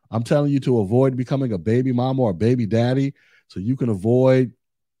 I'm telling you to avoid becoming a baby mama or a baby daddy so you can avoid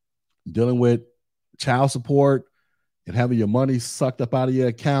dealing with child support and having your money sucked up out of your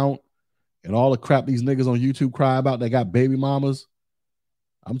account and all the crap these niggas on YouTube cry about. They got baby mamas.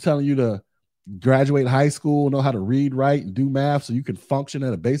 I'm telling you to graduate high school, know how to read, write, and do math so you can function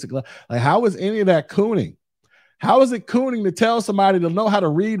at a basic level. Like, how is any of that cooning? How is it cooning to tell somebody to know how to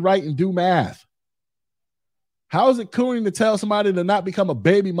read, write, and do math? How is it cooning to tell somebody to not become a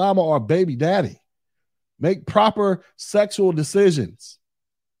baby mama or a baby daddy? Make proper sexual decisions.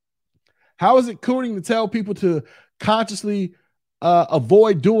 How is it cooning to tell people to consciously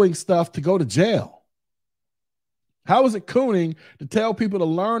avoid doing stuff to go to jail? How is it cooning to tell people to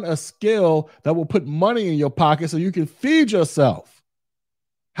learn a skill that will put money in your pocket so you can feed yourself?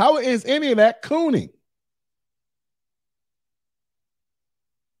 How is any of that cooning?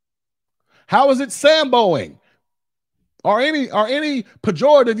 How is it samboing? Or any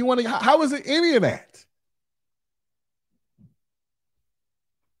pejorative you want to, how is it any of that?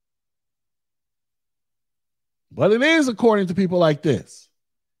 But it is according to people like this.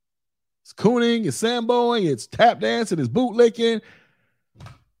 It's cooning, it's samboing, it's tap dancing, it's bootlicking.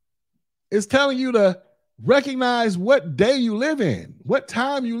 It's telling you to recognize what day you live in, what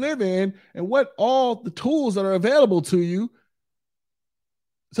time you live in, and what all the tools that are available to you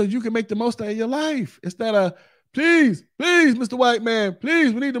so you can make the most out of your life. Instead of, please, Mr. White Man,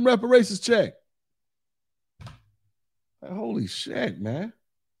 please, we need them reparations check. Holy shit, man.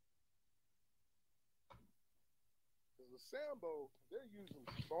 The Sambo, they're using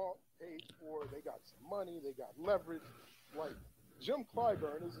salt, paid for, they got some money, they got leverage. Like Jim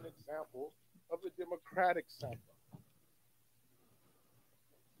Clyburn is an example of a democratic Sambo.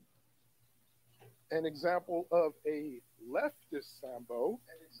 An example of a leftist Sambo.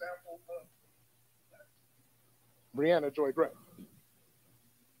 An example of Brianna Joy Gray.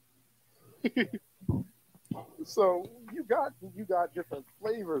 So you got different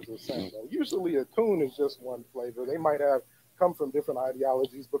flavors of Sambo. Usually a coon is just one flavor. They might have come from different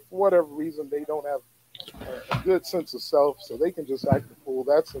ideologies, but for whatever reason they don't have a good sense of self, so they can just act a fool.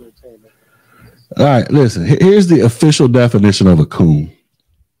 That's entertainment. All right, listen. Here's the official definition of a coon.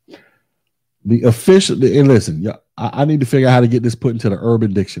 The official, and listen, I need to figure out how to get this put into the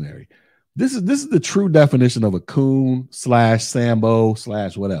Urban Dictionary. This is the true definition of a coon / Sambo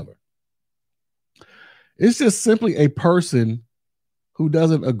 / whatever. It's just simply a person who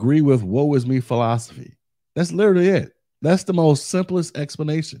doesn't agree with woe is me philosophy. That's literally it. That's the most simplest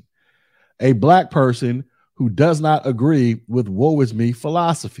explanation. A black person who does not agree with woe is me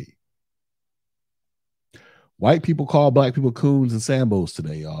philosophy. White people call black people coons and sambos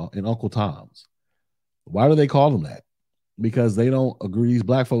today, y'all, and Uncle Toms. Why do they call them that? Because they don't agree. These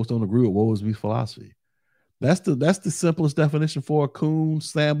black folks don't agree with woe is me philosophy. That's the simplest definition for a coon,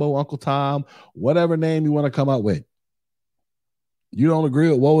 Sambo, Uncle Tom, whatever name you want to come up with. You don't agree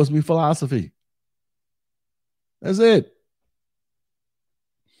with woe is me philosophy. That's it.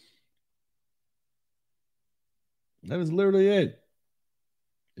 That is literally it.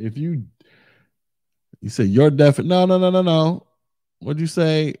 If you say your no. What'd you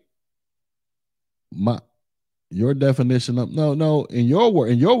say? Your definition of no. In your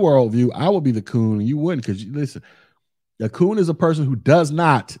worldview, I would be the coon, and you wouldn't, because listen. A coon is a person who does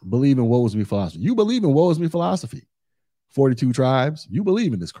not believe in woe is me philosophy. You believe in woe is me philosophy. 42 tribes, you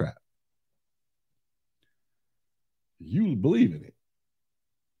believe in this crap. You believe in it.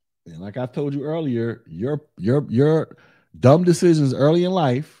 And like I told you earlier, your dumb decisions early in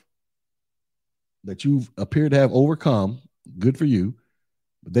life that you appear to have overcome, good for you,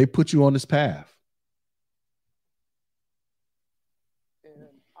 but they put you on this path. And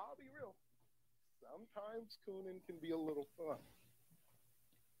I'll be real, sometimes cooning can be a little fun.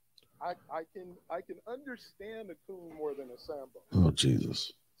 I can understand a coon more than a Sambo. Oh,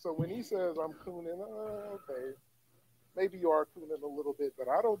 Jesus. So when he says I'm cooning, okay, maybe you are cooning a little bit, but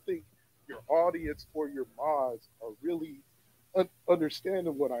I don't think your audience or your mods are really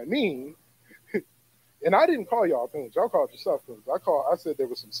understanding what I mean. And I didn't call y'all coons. Y'all called yourself coons. I said there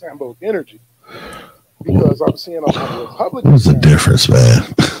was some Sambo energy because I'm seeing a lot of Republicans. What's the difference, man?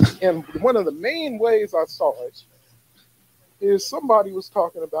 And one of the main ways I saw it is somebody was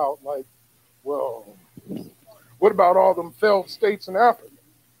talking about, like, well, what about all them failed states in Africa?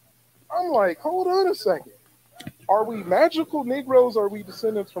 I'm like, hold on a second. Are we magical Negroes or are we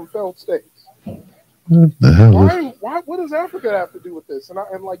descendants from failed states? What the hell? What does Africa have to do with this?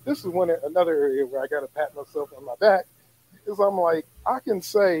 And like, this is another area where I got to pat myself on my back, is I'm like, I can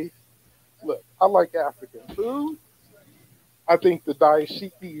say, look, I like African food. I think the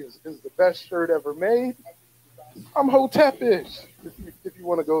dashiki is the best shirt ever made. I'm Hotepish, if you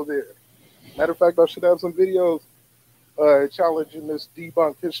want to go there. Matter of fact, I should have some videos challenging this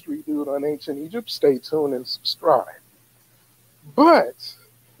debunked history dude on ancient Egypt. Stay tuned and subscribe. But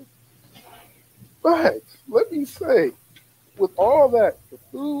let me say, with all that, the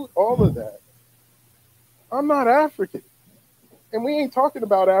food, all of that, I'm not African. And we ain't talking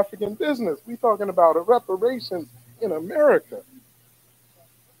about African business. We talking about a reparations in America.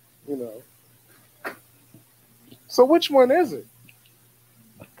 You know. So which one is it?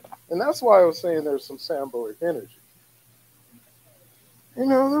 And that's why I was saying there's some Samboic energy. You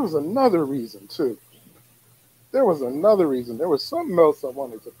know, there was another reason too. There was something else I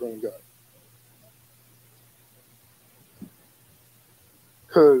wanted to bring up.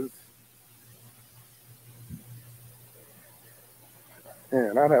 Because,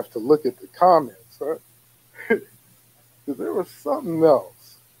 man, I'd have to look at the comments. Huh? Because there was something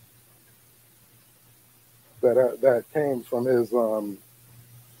else. that came from his I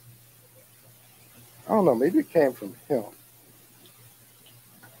don't know, maybe it came from him.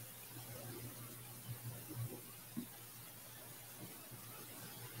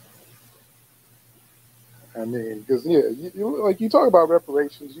 I mean, because yeah, like you talk about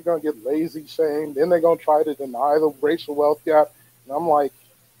reparations, you're gonna get lazy shamed, then they're gonna try to deny the racial wealth gap, and I'm like,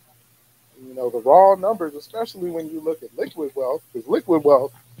 the raw numbers, especially when you look at liquid wealth, because liquid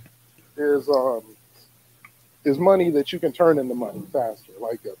wealth is is money that you can turn into money faster,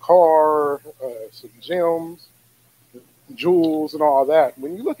 like a car, some gems, jewels, and all that.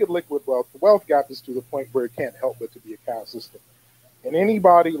 When you look at liquid wealth, the wealth gap is to the point where it can't help but to be a caste system. And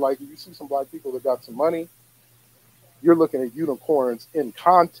anybody, like you see some black people that got some money, you're looking at unicorns in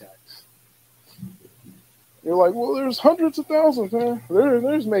context. You're like, well, there's hundreds of thousands, man.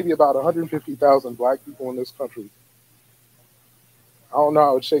 There's maybe about 150,000 black people in this country. I don't know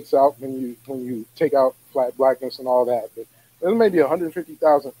how it shakes out when you take out flat blackness and all that, but there's maybe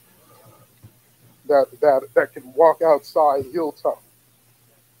 150,000 that can walk outside heel toe,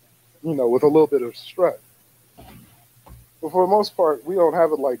 with a little bit of strength. But for the most part, we don't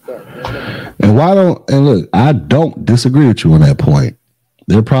have it like that. Man. And look, I don't disagree with you on that point.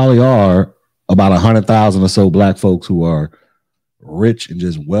 There probably are about 100,000 or so black folks who are rich and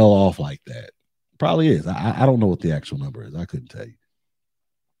just well off like that. Probably is. I don't know what the actual number is. I couldn't tell you.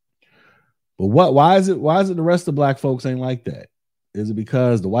 But why is it the rest of black folks ain't like that? Is it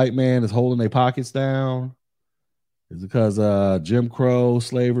because the white man is holding their pockets down? Is it because Jim Crow,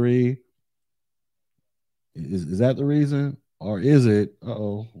 slavery? Is that the reason? Or is it,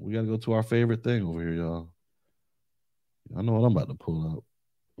 we got to go to our favorite thing over here, y'all. I know what I'm about to pull up.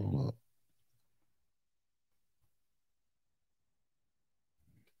 Hold up.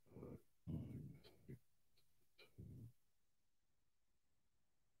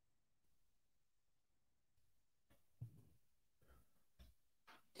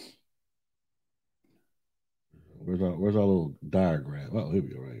 Where's our little diagram? Oh, here we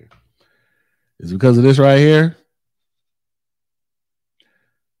go, right here. Is it because of this right here?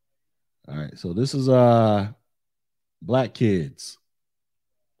 All right, so this is black kids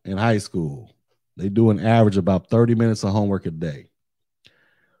in high school. They do an average about 30 minutes of homework a day.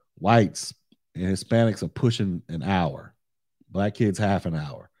 Whites and Hispanics are pushing an hour. Black kids half an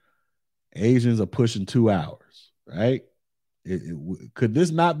hour. Asians are pushing 2 hours, right? Could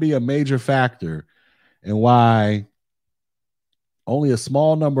this not be a major factor in why only a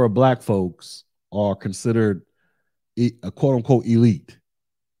small number of black folks are considered a quote unquote elite,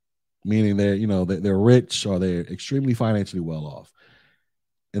 meaning they're rich or they're extremely financially well off,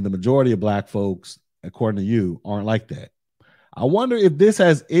 and the majority of black folks, according to you, aren't like that? I wonder if this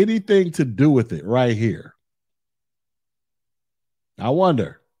has anything to do with it right here. I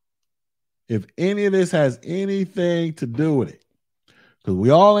wonder if any of this has anything to do with it, because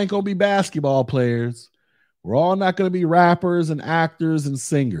we all ain't gonna be basketball players. We're all not going to be rappers and actors and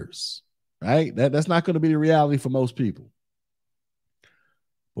singers, right? That's not going to be the reality for most people.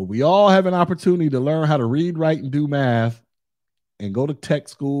 But we all have an opportunity to learn how to read, write, and do math and go to tech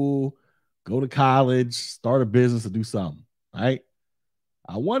school, go to college, start a business, or do something, right?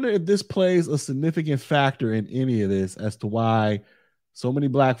 I wonder if this plays a significant factor in any of this as to why so many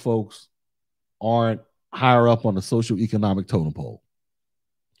black folks aren't higher up on the socioeconomic totem pole.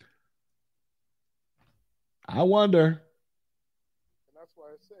 I wonder. And that's why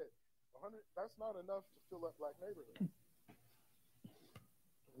I said, 100, that's not enough to fill up black neighborhoods.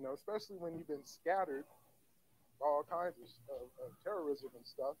 Especially when you've been scattered by all kinds of terrorism and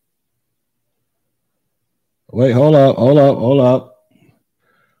stuff. Wait, hold up.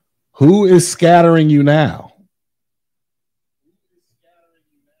 Who is scattering you now?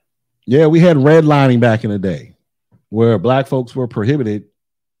 Yeah, we had redlining back in the day where black folks were prohibited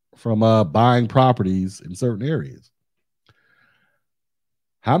from buying properties in certain areas.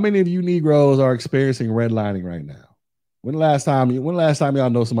 How many of you Negroes are experiencing redlining right now? When the last time y'all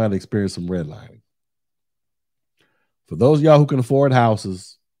know somebody that experienced some redlining? For those of y'all who can afford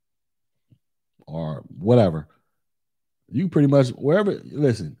houses or whatever, you pretty much wherever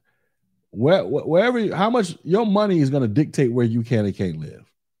how much your money is going to dictate where you can and can't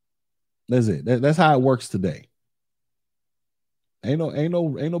live. That's it. That's how it works today. Ain't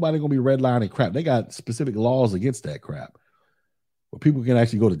nobody gonna be redlining crap. They got specific laws against that crap, where people can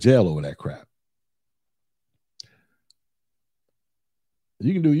actually go to jail over that crap.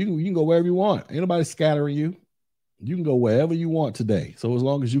 You can go wherever you want. Ain't nobody scattering you. You can go wherever you want today. So as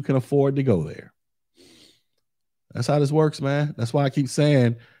long as you can afford to go there. That's how this works, man. That's why I keep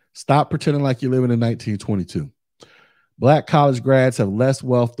saying, stop pretending like you're living in 1922. Black college grads have less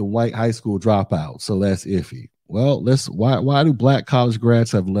wealth than white high school dropouts, so that's iffy. Well, why do black college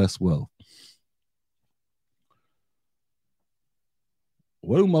grads have less wealth?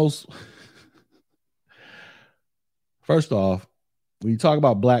 What do most First off, when you talk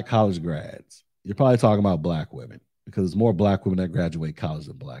about black college grads, you're probably talking about black women because there's more black women that graduate college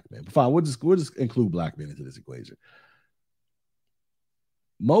than black men. But fine, we'll just include black men into this equation.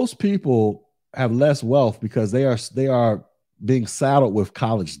 Most people have less wealth because they are being saddled with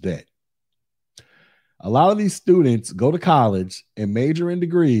college debt. A lot of these students go to college and major in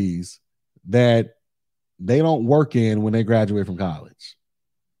degrees that they don't work in when they graduate from college.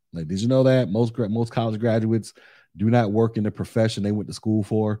 Like, did you know that most college graduates do not work in the profession they went to school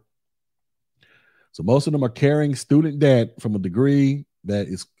for? So most of them are carrying student debt from a degree that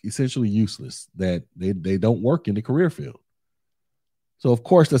is essentially useless, that they don't work in the career field. So of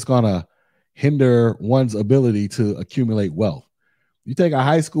course that's going to hinder one's ability to accumulate wealth. You take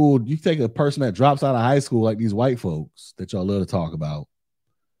a person that drops out of high school, like these white folks that y'all love to talk about.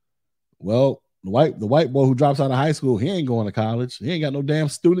 Well, the white boy who drops out of high school, he ain't going to college. He ain't got no damn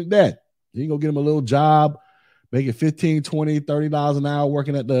student debt. You can go get him a little job, making $15, $20, $30 an hour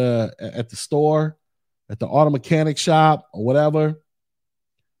working at the store, at the auto mechanic shop or whatever.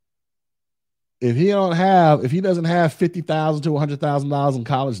 If he doesn't have $50,000 to $100,000 in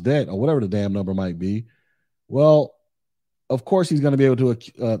college debt or whatever the damn number might be, well, of course he's going to be able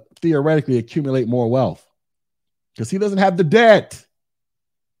to theoretically accumulate more wealth because he doesn't have the debt.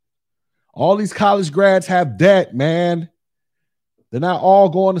 All these college grads have debt, man. They're not all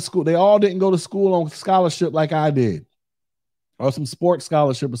going to school. They all didn't go to school on scholarship like I did or some sports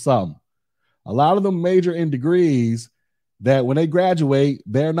scholarship or something. A lot of them major in degrees that when they graduate,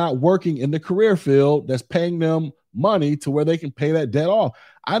 they're not working in the career field that's paying them money to where they can pay that debt off.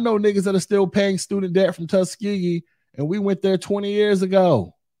 I know niggas that are still paying student debt from Tuskegee, and we went there 20 years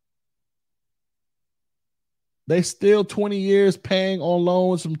ago. They still 20 years paying on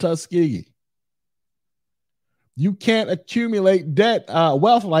loans from Tuskegee. You can't accumulate debt,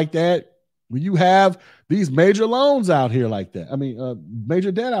 wealth like that when you have these major loans out here like that. I mean,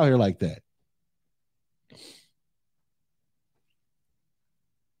 major debt out here like that.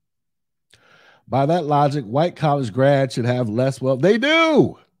 By that logic, white college grads should have less wealth. They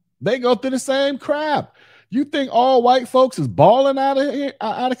do. They go through the same crap. You think all white folks is balling out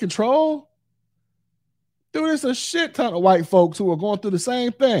of control? Dude, there's a shit ton of white folks who are going through the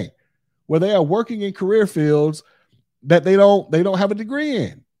same thing, where they are working in career fields that they don't have a degree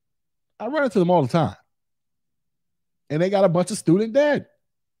in. I run into them all the time. And they got a bunch of student debt.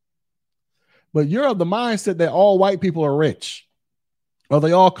 But you're of the mindset that all white people are rich, or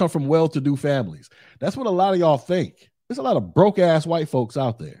they all come from well-to-do families. That's what a lot of y'all think. There's a lot of broke-ass white folks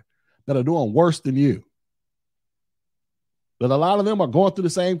out there that are doing worse than you. But a lot of them are going through the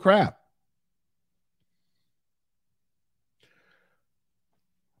same crap.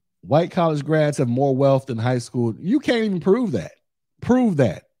 White college grads have more wealth than high school. You can't even prove that. Prove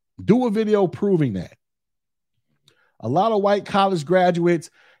that. Do a video proving that. A lot of white college graduates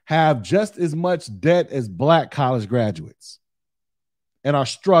have just as much debt as black college graduates and are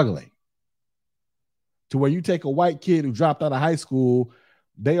struggling. To where you take a white kid who dropped out of high school,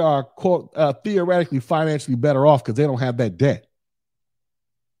 they are theoretically financially better off because they don't have that debt.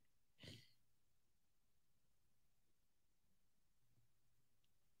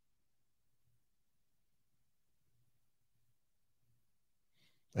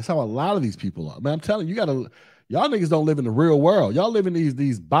 That's how a lot of these people are. Man, I'm telling you, y'all niggas don't live in the real world. Y'all live in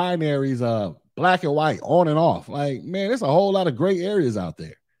these binaries, black and white, on and off. Like, man, there's a whole lot of gray areas out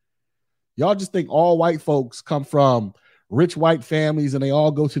there. Y'all just think all white folks come from rich white families and they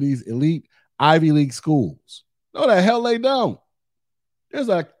all go to these elite Ivy League schools. No, the hell they don't. There's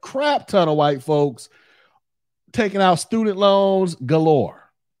a crap ton of white folks taking out student loans galore.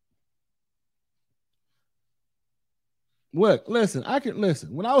 Look, listen.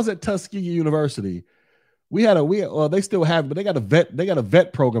 When I was at Tuskegee University, they still have, but they got a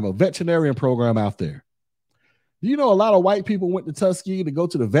vet program, a veterinarian program out there. Do you know a lot of white people went to Tuskegee to go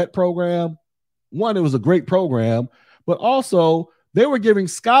to the vet program? One, it was a great program, but also they were giving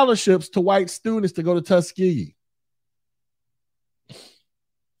scholarships to white students to go to Tuskegee.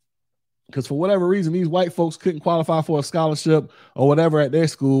 Because for whatever reason, these white folks couldn't qualify for a scholarship or whatever at their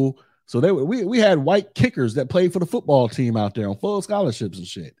school. So we had white kickers that played for the football team out there on full scholarships and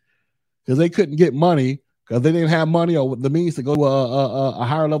shit. Because they couldn't get money because they didn't have money or the means to go to a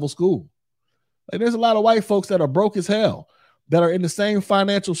higher level school. Like, there's a lot of white folks that are broke as hell that are in the same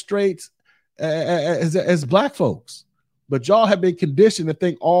financial straits as black folks. But y'all have been conditioned to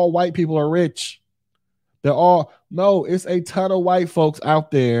think all white people are rich. No, it's a ton of white folks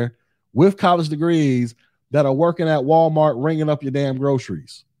out there with college degrees that are working at Walmart ringing up your damn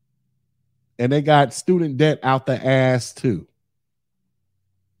groceries. And they got student debt out the ass too.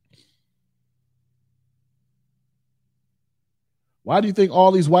 Why do you think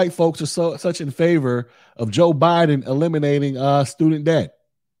all these white folks are such in favor of Joe Biden eliminating student debt?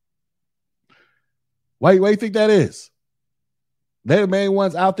 Why do you think that is? They're the main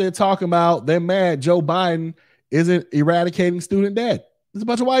ones out there talking about they're mad Joe Biden isn't eradicating student debt. There's a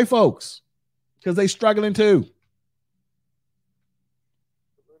bunch of white folks because they struggling too.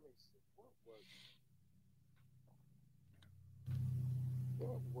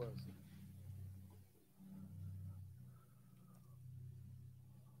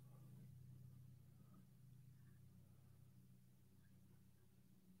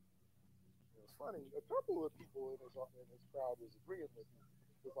 It's funny. A couple of people in his crowd was agreeing with me.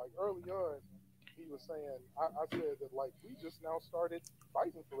 Because like early on, he was saying, I said that like we just now started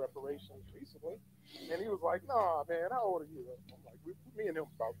fighting for reparations recently, and he was like, "Nah, man, how old are you?" I'm like, me and him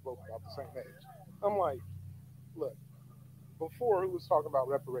both about the same age. I'm like, look, before who was talking about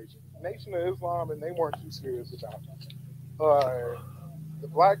reparations? Nation of Islam, and they weren't too serious about it. The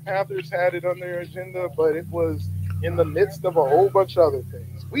Black Panthers had it on their agenda, but it was in the midst of a whole bunch of other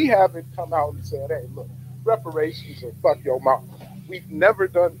things. We haven't come out and said, "Hey, look, reparations or fuck your mom." We've never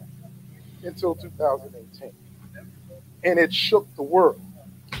done that until 2018, and it shook the world.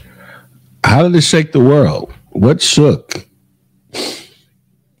 How did it shake the world? What shook?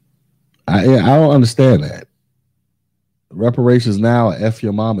 I don't understand that. Reparations now, F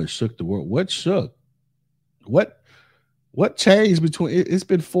your mama, shook the world. What shook? What changed between? It's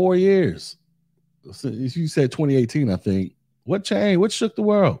been 4 years. You said 2018, I think. What changed? What shook the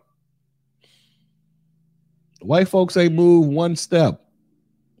world? White folks ain't moved one step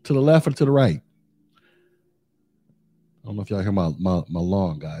to the left or to the right. I don't know if y'all hear my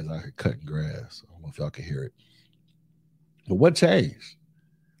lawn, guys. I hear cutting grass. I don't know if y'all can hear it. But what changed?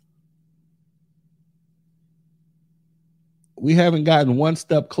 We haven't gotten one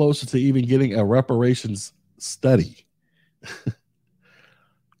step closer to even getting a reparations study.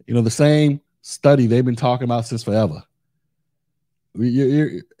 The same study they've been talking about since forever.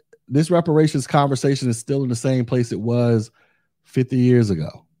 This reparations conversation is still in the same place it was 50 years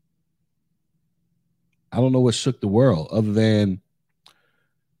ago. I don't know what shook the world other than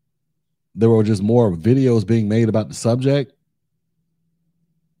there were just more videos being made about the subject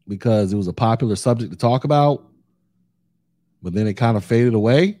because it was a popular subject to talk about, but then it kind of faded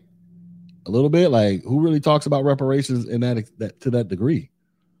away a little bit. Like, who really talks about reparations in that to that degree?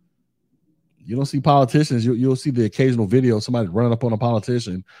 You don't see politicians. You'll see the occasional video of somebody running up on a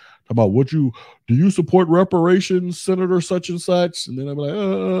politician about do you support reparations, Senator such and such? And then they'll be like,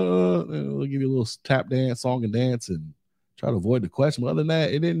 and they'll give you a little tap dance, song and dance, and try to avoid the question. But other than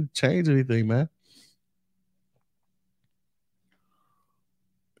that, it didn't change anything, man.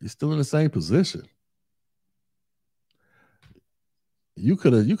 You're still in the same position. You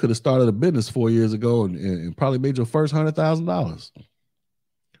could have started a business 4 years ago and probably made your first $100,000.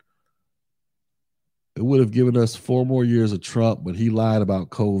 It would have given us 4 more years of Trump, but he lied about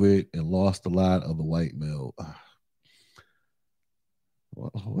COVID and lost a lot of the white male.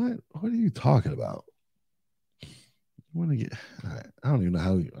 What are you talking about? All right, I don't even know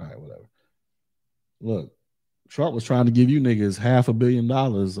how. All right, whatever. Look, Trump was trying to give you niggas $500 million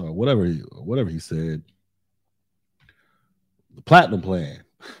or whatever he said. The platinum plan.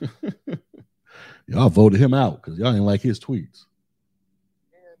 Y'all voted him out because y'all didn't like his tweets.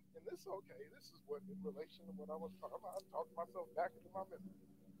 And this is what in relation to what I was talking about. I talked myself back into my memory.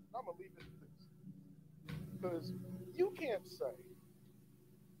 I'm gonna leave it at this because you can't say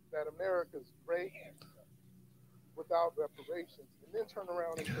that America's great without reparations, and then turn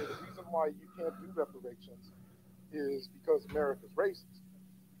around and say the reason why you can't do reparations is because America's racist.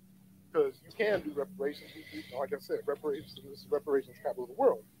 Because you can do reparations, like I said, reparations is reparations capital of the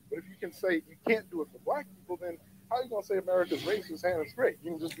world. But if you can say you can't do it for black people, then how are you gonna say America's racist and it's great?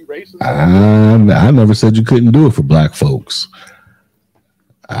 You can just be racist. I never said you couldn't do it for black folks.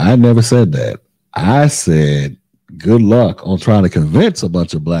 I never said that. I said good luck on trying to convince a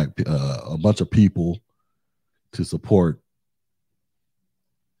bunch of people to support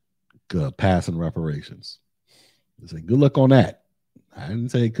passing reparations. I said good luck on that. I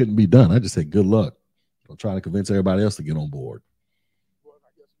didn't say it couldn't be done. I just said good luck on trying to convince everybody else to get on board. Well,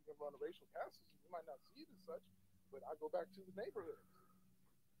 I guess we can run a racial passage. You might not see it as such, but I go back to the neighborhood.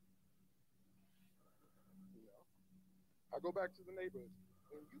 I go back to the neighborhoods,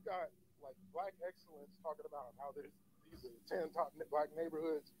 and you got like Black Excellence talking about how these are 10 top black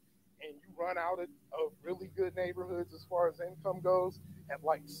neighborhoods, and you run out of really good neighborhoods as far as income goes at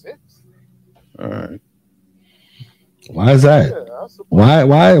like 6. All right. Why is that? Yeah, that's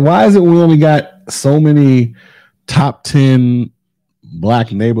Why is it we only got so many top 10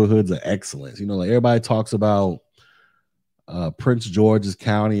 black neighborhoods of excellence? You know, like everybody talks about Prince George's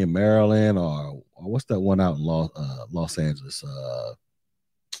County in Maryland, or what's that one out in Los Angeles?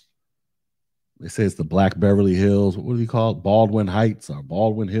 They say it's the Black Beverly Hills. What do you call it? Baldwin Heights or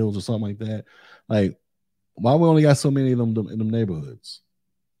Baldwin Hills or something like that. Like, why we only got so many of them in them neighborhoods?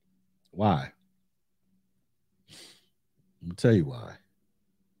 Why? Let me tell you why.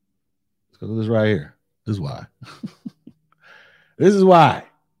 Because of this right here. This is why. This is why.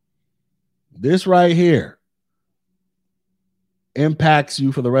 This right here impacts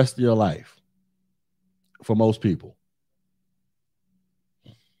you for the rest of your life. For most people.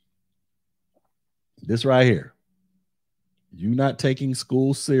 This right here. You not taking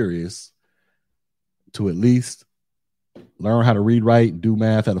school serious to at least learn how to read, write, and do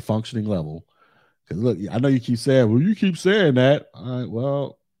math at a functioning level. Because look, I know you keep saying, well, you keep saying that. All right,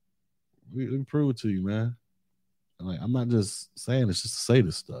 well, let me prove it to you, man. Like, I'm not just saying this just to say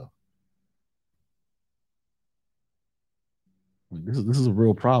this stuff. Like, this is a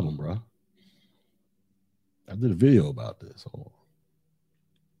real problem, bro. I did a video about this. Hold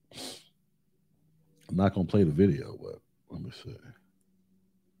on. I'm not gonna play the video, but let me see. Let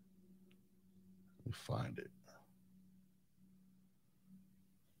me find it.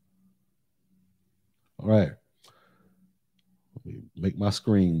 All right. Let me make my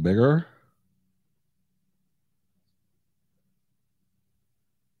screen bigger.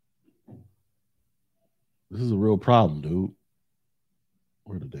 This is a real problem, dude.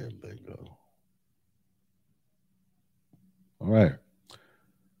 Where'd the damn thing go? All right.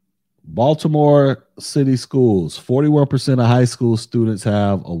 Baltimore City Schools, 41% of high school students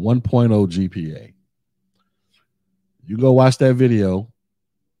have a 1.0 GPA. You go watch that video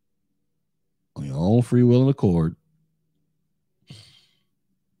on your own free will and accord.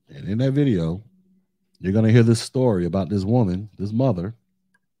 And in that video, you're going to hear this story about this woman, this mother,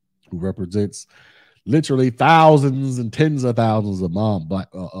 who represents literally thousands and tens of thousands of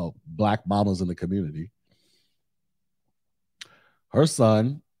black mamas in the community. Her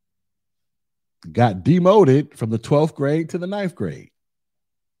son got demoted from the 12th grade to the 9th grade.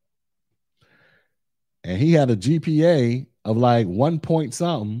 And he had a GPA of like 1 point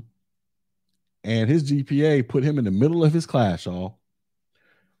something. And his GPA put him in the middle of his class, y'all,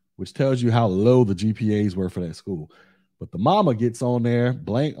 which tells you how low the GPAs were for that school. But the mama gets on there,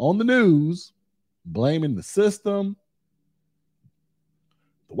 on the news, blaming the system,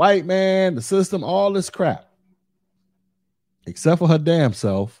 the white man, the system, all this crap. Except for her damn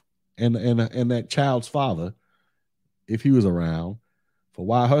self and that child's father, if he was around, for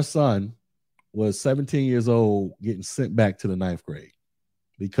why her son was 17 years old getting sent back to the 9th grade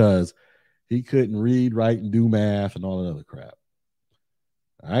because he couldn't read, write, and do math and all that other crap.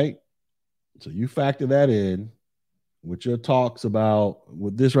 All right? So you factor that in with your talks about,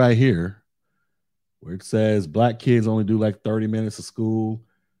 with this right here, where it says black kids only do like 30 minutes of school.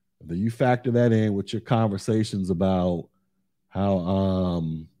 Then you factor that in with your conversations about how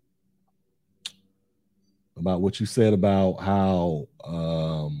about what you said about how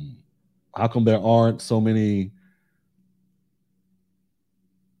come there aren't so many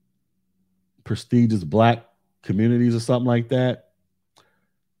prestigious black communities or something like that.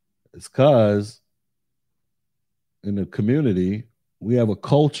 It's because in the community we have a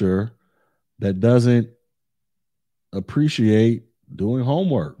culture that doesn't appreciate doing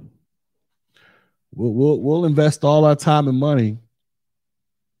homework. We'll invest all our time and money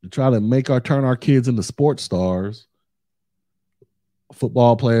to try to turn our kids into sports stars,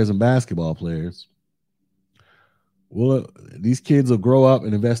 football players and basketball players. These kids will grow up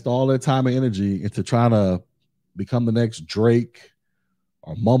and invest all their time and energy into trying to become the next Drake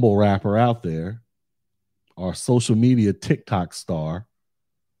or mumble rapper out there or social media TikTok star.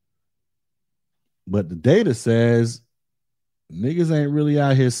 But the data says niggas ain't really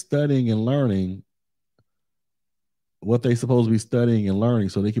out here studying and learning what they supposed to be studying and learning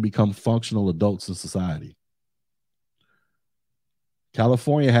so they can become functional adults in society.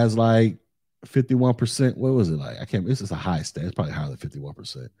 California has like 51%. What was it like? I can't. This is a high stat. It's probably higher than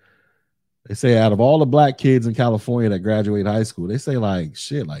 51%. They say out of all the black kids in California that graduate high school, they say like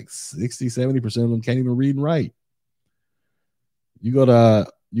 60, 70% of them can't even read and write. You go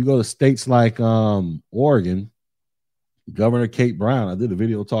to states like Oregon, Governor Kate Brown. I did a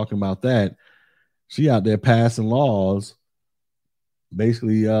video talking about that. She out there passing laws,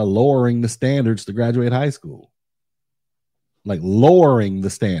 basically lowering the standards to graduate high school. like lowering the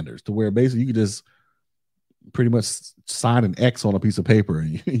standards to where basically you could just pretty much sign an X on a piece of paper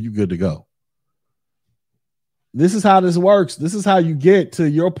and you're good to go. This is how this works. This is how you get to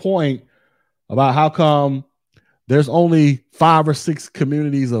your point about how come there's only 5 or 6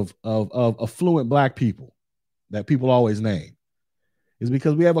 communities of affluent black people that people always name. Is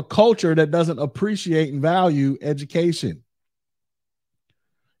because we have a culture that doesn't appreciate and value education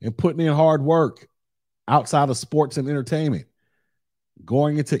and putting in hard work outside of sports and entertainment,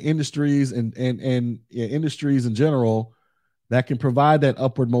 going into industries and industries in general that can provide that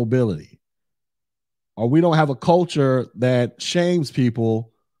upward mobility. Or we don't have a culture that shames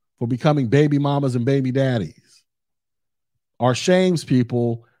people for becoming baby mamas and baby daddies, or shames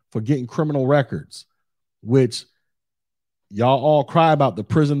people for getting criminal records, which y'all all cry about the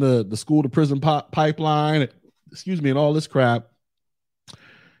prison, the school to prison pipeline, and all this crap.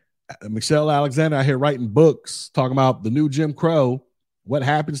 Michelle Alexander out here writing books talking about the new Jim Crow, what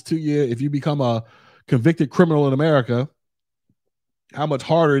happens to you if you become a convicted criminal in America, how much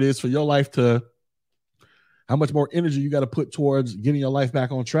harder it is for your life to, how much more energy you got to put towards getting your life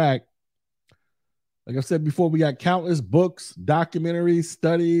back on track. Like I said before, we got countless books, documentaries,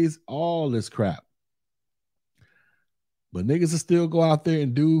 studies, all this crap. But niggas will still go out there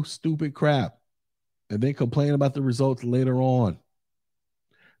and do stupid crap and then complain about the results later on.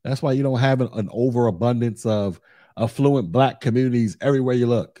 That's why you don't have an overabundance of affluent black communities everywhere you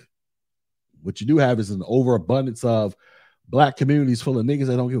look. What you do have is an overabundance of black communities full of niggas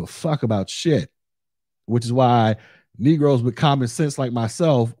that don't give a fuck about shit, which is why Negroes with common sense like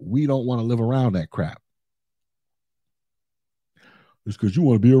myself, we don't want to live around that crap. It's because you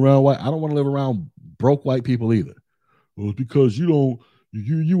want to be around white. I don't want to live around broke white people either. Well, it's because you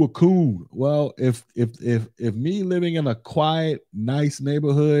a coon. Well, if me living in a quiet, nice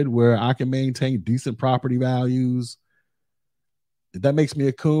neighborhood where I can maintain decent property values, if that makes me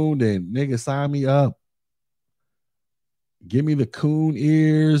a coon, then nigga, sign me up. Give me the coon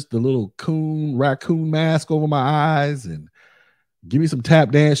ears, the little raccoon mask over my eyes, and give me some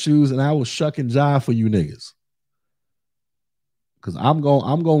tap dance shoes, and I will shuck and jive for you niggas. Because I'm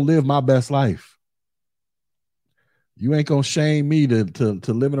gonna live my best life. You ain't gonna shame me to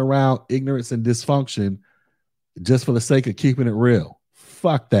living around ignorance and dysfunction just for the sake of keeping it real.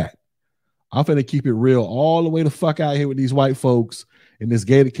 Fuck that. I'm finna keep it real all the way the fuck out here with these white folks in this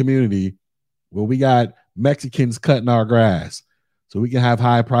gated community where we got Mexicans cutting our grass so we can have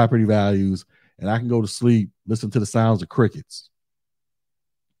high property values and I can go to sleep, listen to the sounds of crickets.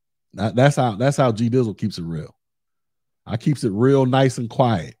 That's how G Dizzle keeps it real. I keeps it real nice and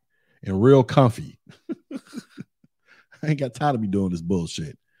quiet and real comfy. I ain't got time to be doing this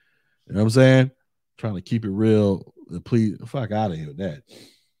bullshit. You know what I'm saying? Trying to keep it real. Please, fuck out of here with that.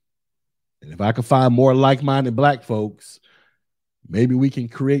 And if I can find more like-minded black folks, maybe we can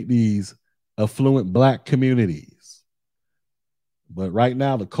create these affluent black communities. But right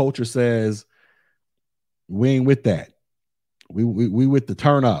now, the culture says we ain't with that. We with the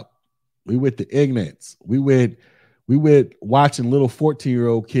turn up. We with the ignorance. We with watching little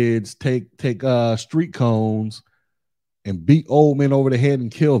 14-year-old kids take street cones and beat old men over the head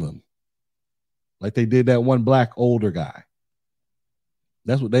and kill them. Like they did that one black older guy.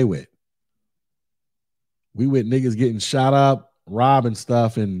 That's what they with. We with niggas getting shot up, robbing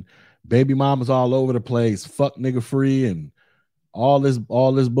stuff, and baby mamas all over the place, fuck nigga free, and all this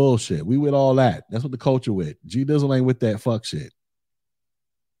bullshit. We with all that. That's what the culture with. G Dizzle ain't with that fuck shit.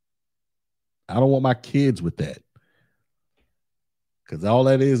 I don't want my kids with that. Because all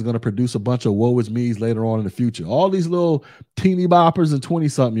that is going to produce a bunch of woe is me's later on in the future. All these little teeny boppers and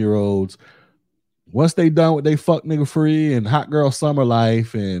 20-something-year-olds, once they done with they fuck nigga free and hot girl summer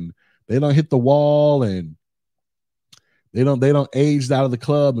life, and they don't hit the wall, and they don't aged out of the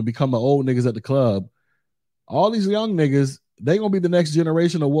club and become the old niggas at the club. All these young niggas, they gonna be the next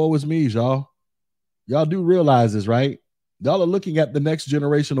generation of woe is me's, y'all. Y'all do realize this, right? Y'all are looking at the next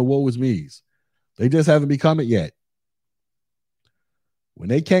generation of woe is me's. They just haven't become it yet. When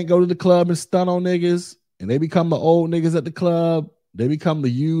they can't go to the club and stun on niggas, and they become the old niggas at the club, they become the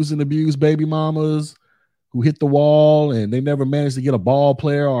used and abused baby mamas who hit the wall and they never managed to get a ball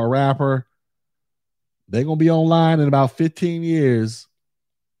player or a rapper. They're going to be online in about 15 years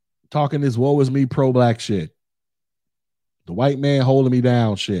talking this woe is me pro-black shit. The white man holding me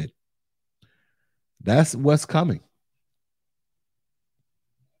down shit. That's what's coming.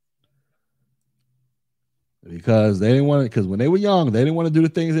 Because they didn't want to, because when they were young, they didn't want to do the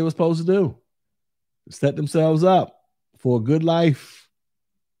things they were supposed to do. Set themselves up for a good life.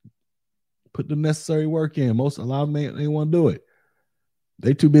 Put the necessary work in. A lot of them ain't want to do it.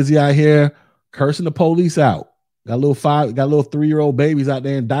 They too busy out here cursing the police out. Got little 3-year-old babies out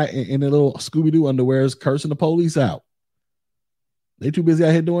there in their little Scooby-Doo underwears cursing the police out. They too busy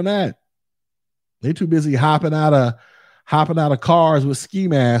out here doing that. They too busy hopping out of cars with ski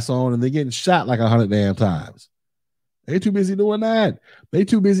masks on, and they're getting shot like 100 damn times. They too busy doing that. They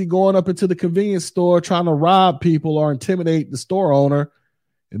too busy going up into the convenience store trying to rob people or intimidate the store owner,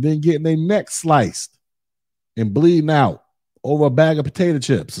 and then getting their neck sliced and bleeding out over a bag of potato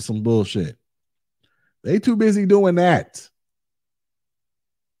chips or some bullshit. They too busy doing that.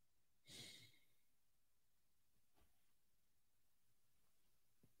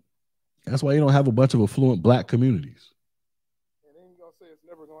 That's why you don't have a bunch of affluent black communities. And then you're going to say it's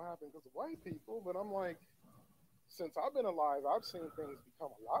never going to happen because of white people, but I'm like, since I've been alive, I've seen things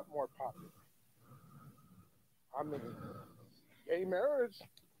become a lot more popular. I mean, gay marriage,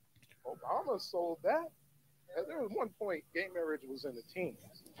 Obama sold that. And there was one point, gay marriage was in the teens.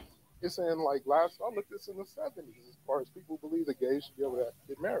 It's in like I looked this in the 70s as far as people believe that gays should be able to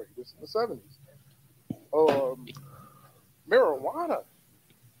get married. It's in the 70s. Marijuana.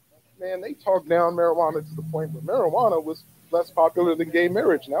 Man, they talked down marijuana to the point where marijuana was less popular than gay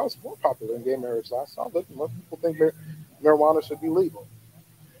marriage. Now it's more popular than gay marriage. Last time I looked, most people think marijuana should be legal.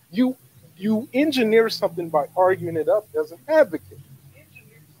 You engineer something by arguing it up as an advocate.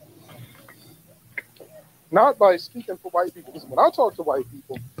 Not by speaking for white people. Because when I talk to white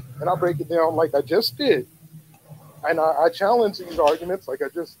people and I break it down like I just did, and I challenge these arguments like I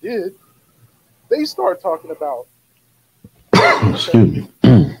just did, they start talking about. Excuse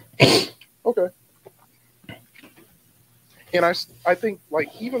me. Okay. And I think like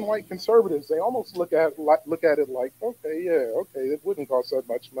even white conservatives, they almost look at it like, okay, it wouldn't cost that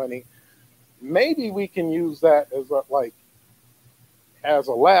much money. Maybe we can use that as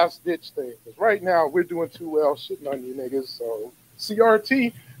a last ditch thing. Because right now we're doing too well shitting on you niggas. So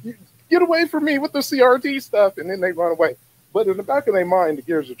CRT, get away from me with the CRT stuff, and then they run away. But in the back of their mind, the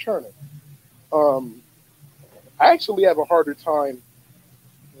gears are turning. I actually have a harder time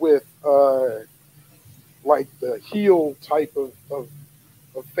with like the heel type of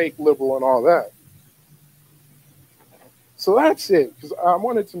fake liberal and all that. So that's it. Because I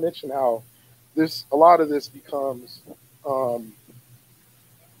wanted to mention how a lot of this becomes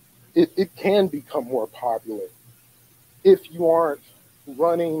it can become more popular if you aren't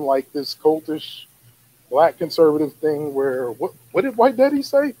running like this cultish black conservative thing where what did White Daddy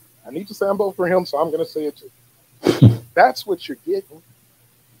say? I need to sample for him, so I'm going to say it too. That's what you're getting.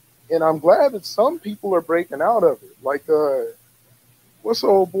 And I'm glad that some people are breaking out of it. Like, what's the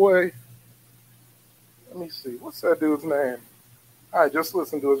old boy? Let me see. What's that dude's name? I just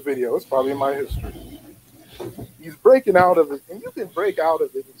listened to his video. It's probably in my history. He's breaking out of it. And you can break out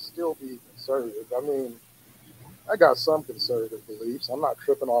of it and still be conservative. I mean, I got some conservative beliefs. I'm not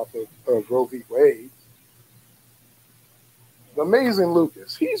tripping off of Roe v. Wade. The Amazing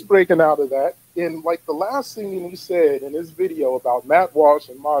Lucas, he's breaking out of that. And like the last thing he said in his video about Matt Walsh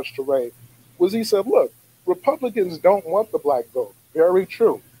and Maj Toure was he said, look, Republicans don't want the black vote. Very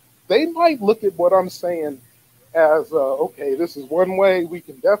true. They might look at what I'm saying as, okay, this is one way we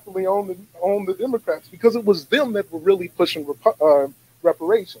can definitely own the Democrats, because it was them that were really pushing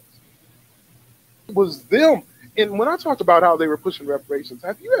reparations. It was them. And when I talked about how they were pushing reparations,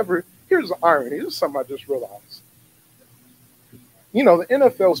 here's the irony. This is something I just realized. You know, the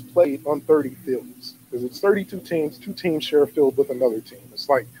NFL's played on 30 fields because it's 32 teams, 2 teams share a field with another team. It's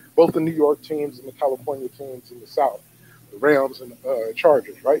like both the New York teams and the California teams in the South, the Rams and the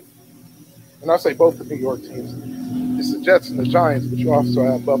Chargers, right? And I say both the New York teams. It's the Jets and the Giants, but you also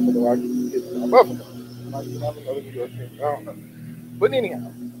have Buffalo. I keep forgetting about Buffalo. Might have another New York team. I don't know. But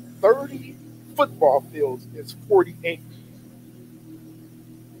anyhow, 30 football fields is 40 acres.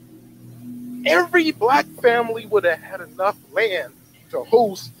 Every black family would have had enough land to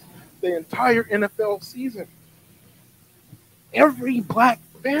host the entire NFL season. Every black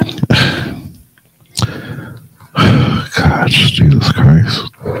family. Gosh, Jesus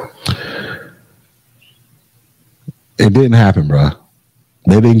Christ. It didn't happen, bro.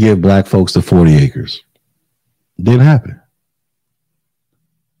 They didn't give black folks the 40 acres. It didn't happen.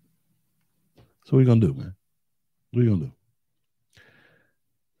 So what are you going to do, man? What are you going to do?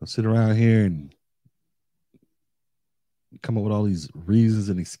 I'll sit around here and come up with all these reasons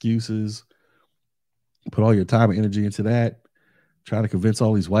and excuses, put all your time and energy into that, trying to convince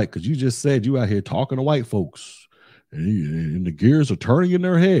all these white, because you just said you out here talking to white folks and the gears are turning in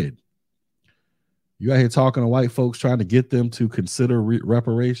their head. You out here talking to white folks trying to get them to consider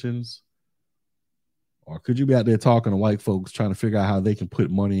reparations? Or could you be out there talking to white folks trying to figure out how they can put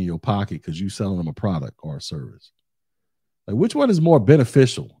money in your pocket because you selling them a product or a service? Like, which one is more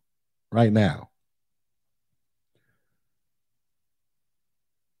beneficial right now?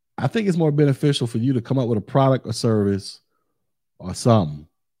 I think it's more beneficial for you to come up with a product or service or something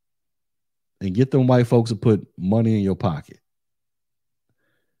and get them white folks to put money in your pocket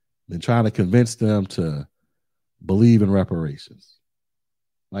than trying to convince them to believe in reparations.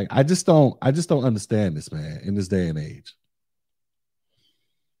 Like I just don't understand this, man, in this day and age.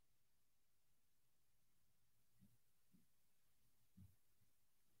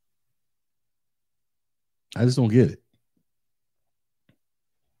 I just don't get it.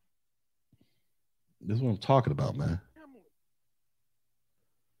 This is what I'm talking about, man.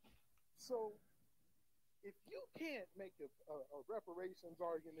 So if you can't make a reparations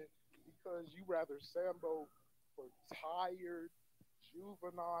argument because you rather Sambo for tired,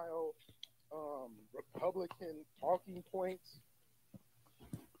 juvenile, Republican talking points,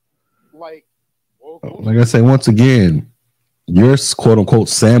 like I say, once again, you're quote unquote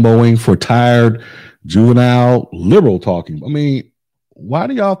Samboing for tired, juvenile, liberal talking. I mean, why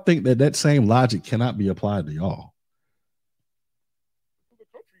do y'all think that same logic cannot be applied to y'all? The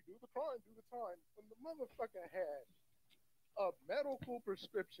country, do the crime, do the time. When the motherfucker had a medical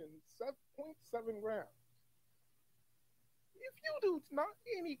prescription, 7.7 grams. If you do not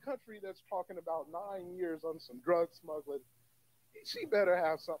any country that's talking about 9 years on some drug smuggling, she better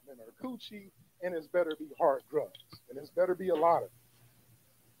have something in her coochie, and it's better be hard drugs, and it's better be a lot of it.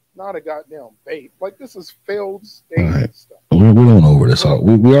 Not a goddamn vape. Like, this is failed state stuff. We went over this.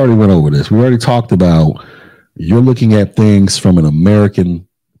 We already went over this. We already talked about you're looking at things from an American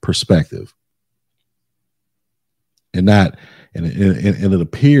perspective, and it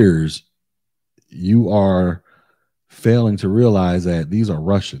appears you are failing to realize that these are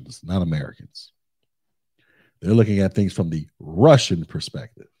Russians, not Americans. They're looking at things from the Russian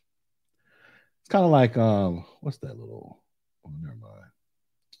perspective. It's kind of like what's that little? Oh, never mind.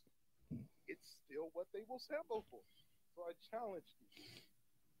 It's still what they will sample for. So I challenge you.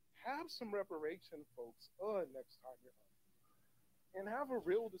 Have some reparation, folks, next time you're on, and have a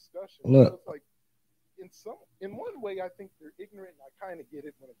real discussion. Look, like in one way, I think they're ignorant, and I kind of get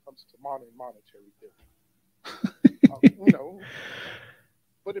it when it comes to modern monetary theory.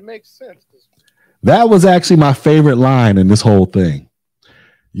 But it makes sense. That was actually my favorite line in this whole thing.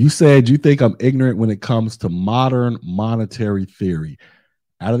 You said you think I'm ignorant when it comes to modern monetary theory.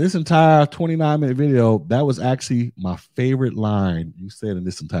 Out of this entire 29-minute video, that was actually my favorite line you said in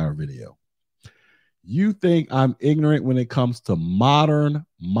this entire video. You think I'm ignorant when it comes to modern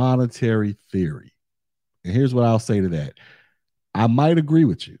monetary theory. And here's what I'll say to that. I might agree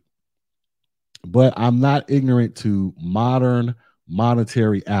with you, but I'm not ignorant to modern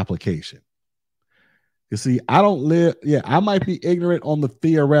monetary application. You see, I might be ignorant on the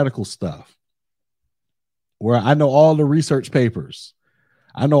theoretical stuff where I know all the research papers.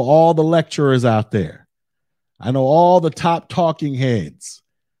 I know all the lecturers out there. I know all the top talking heads.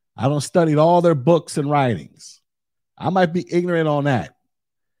 I don't studied all their books and writings. I might be ignorant on that,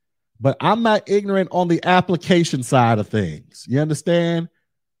 but I'm not ignorant on the application side of things. You understand?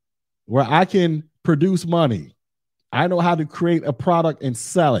 Where I can produce money. I know how to create a product and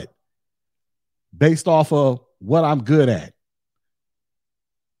sell it based off of what I'm good at.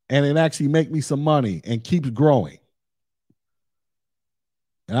 And it actually make me some money and keeps growing.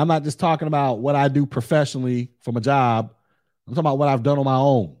 And I'm not just talking about what I do professionally from a job. I'm talking about what I've done on my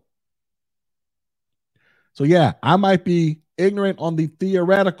own. So yeah, I might be ignorant on the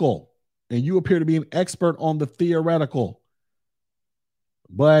theoretical, and you appear to be an expert on the theoretical.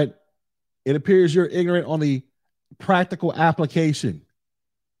 But it appears you're ignorant on the practical application.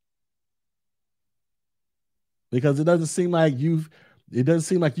 Because it doesn't seem like you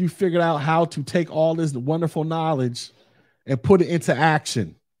figured out how to take all this wonderful knowledge and put it into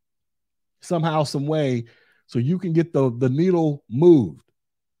action somehow, some way, so you can get the needle moved.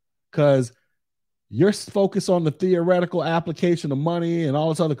 Because you're focused on the theoretical application of money and all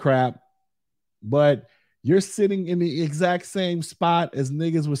this other crap, but you're sitting in the exact same spot as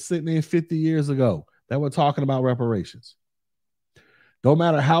niggas were sitting in 50 years ago that were talking about reparations. Don't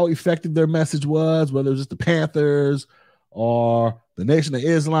matter how effective their message was, whether it was just the Panthers or the Nation of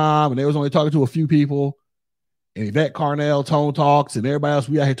Islam, and they was only talking to a few people, and Yvette Carnell, Tone Talks, and everybody else,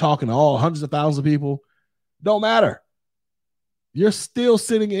 we out here talking to all hundreds of thousands of people. Don't matter. You're still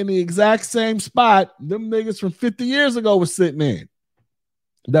sitting in the exact same spot them niggas from 50 years ago were sitting in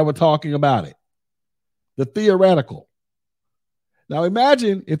that were talking about it. The theoretical. Now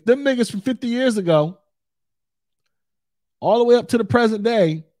imagine if them niggas from 50 years ago, all the way up to the present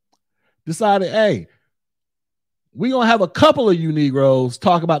day, decided, hey, we're going to have a couple of you Negroes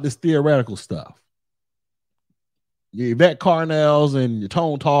talk about this theoretical stuff. Your Yvette Carnells and your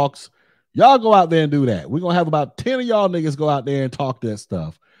Tone Talks, y'all go out there and do that. We're going to have about 10 of y'all niggas go out there and talk that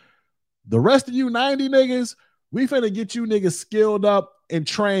stuff. The rest of you 90 niggas, we finna get you niggas skilled up and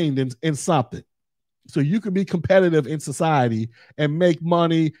trained in something. So you can be competitive in society and make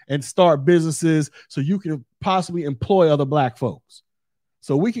money and start businesses so you can possibly employ other black folks.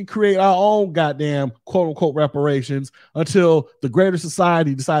 So we can create our own goddamn quote unquote reparations until the greater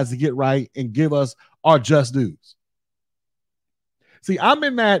society decides to get right and give us our just dues. See, I'm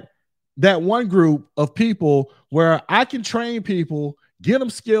in that one group of people where I can train people, get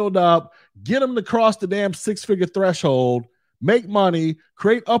them skilled up, get them to cross the damn 6-figure threshold, make money,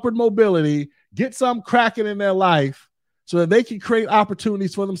 create upward mobility, get some cracking in their life so that they can create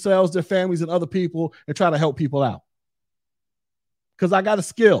opportunities for themselves, their families, and other people and try to help people out. Because I got a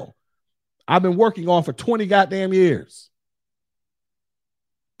skill I've been working on for 20 goddamn years.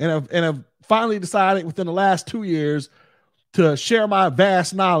 And I've finally decided within the last 2 years to share my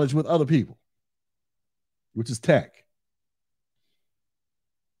vast knowledge with other people, which is tech.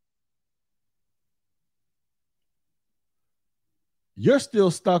 You're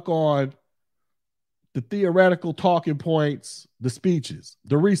still stuck on the theoretical talking points, the speeches,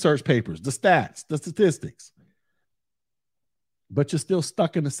 the research papers, the stats, the statistics. But you're still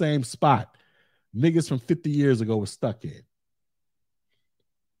stuck in the same spot niggas from 50 years ago were stuck in.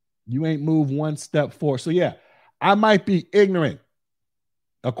 You ain't moved one step forward. So yeah, I might be ignorant,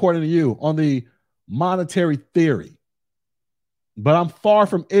 according to you, on the monetary theory, but I'm far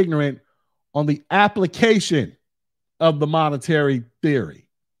from ignorant on the application of the monetary theory.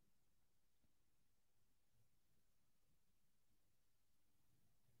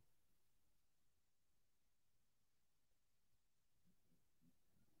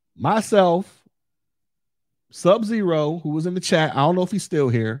 Myself, Sub-Zero, who was in the chat, I don't know if he's still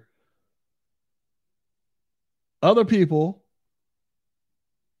here, other people,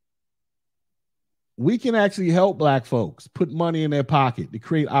 we can actually help black folks put money in their pocket to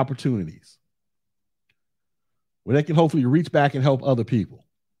create opportunities where they can hopefully reach back and help other people.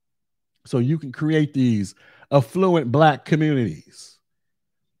 So you can create these affluent black communities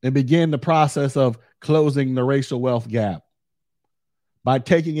and begin the process of closing the racial wealth gap by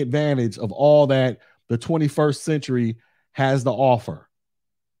taking advantage of all that the 21st century has to offer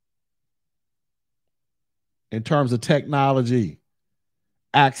in terms of technology,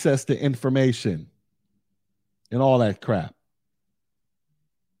 access to information, and all that crap.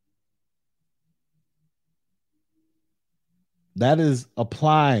 That is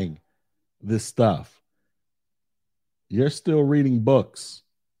applying this stuff. You're still reading books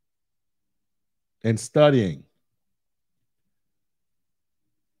and studying.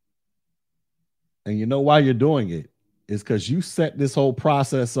 And you know why you're doing it is because you set this whole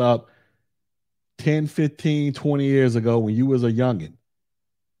process up 10, 15, 20 years ago when you was a youngin',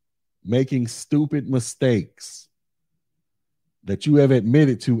 making stupid mistakes that you have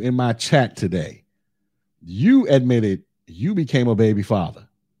admitted to in my chat today. You admitted you became a baby father.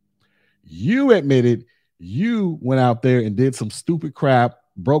 You admitted you went out there and did some stupid crap,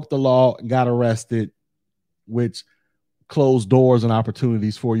 broke the law, and got arrested, which closed doors and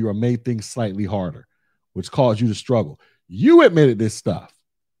opportunities for you or made things slightly harder, which caused you to struggle. You admitted this stuff.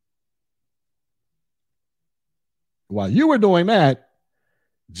 While you were doing that,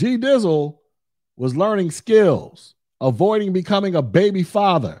 G Dizzle was learning skills, avoiding becoming a baby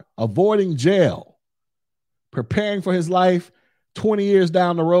father, avoiding jail, preparing for his life 20 years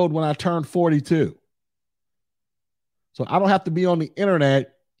down the road when I turned 42. So I don't have to be on the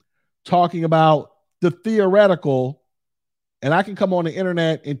internet talking about the theoretical, and I can come on the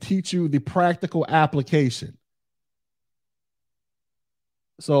internet and teach you the practical application.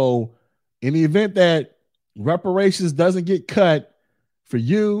 So in the event that reparations doesn't get cut for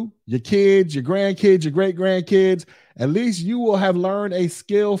you, your kids, your grandkids, your great-grandkids, at least you will have learned a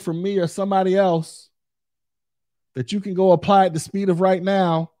skill from me or somebody else that you can go apply at the speed of right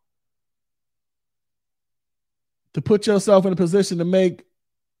now to put yourself in a position to make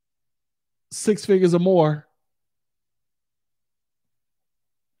 6 figures or more,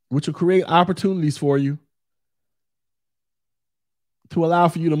 which will create opportunities for you to allow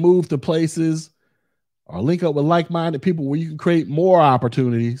for you to move to places or link up with like-minded people where you can create more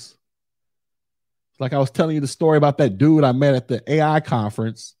opportunities. Like I was telling you the story about that dude I met at the AI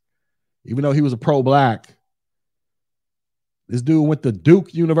conference, even though he was a pro-black. This dude went to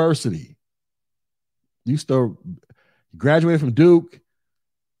Duke University. Graduated from Duke.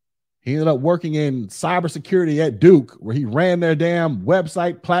 He ended up working in cybersecurity at Duke, where he ran their damn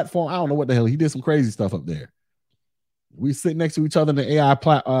website platform. I don't know what the hell. He did some crazy stuff up there. We sit next to each other in the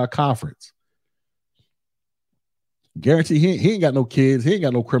AI conference. Guarantee he ain't got no kids. He ain't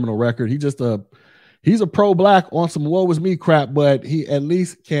got no criminal record. He just a He's a pro-black on some woe is me crap, but he at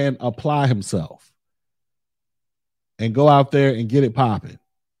least can apply himself and go out there and get it popping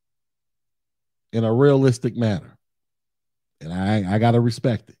in a realistic manner. And I got to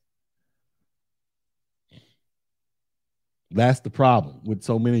respect it. That's the problem with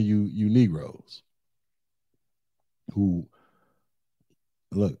so many of you Negroes who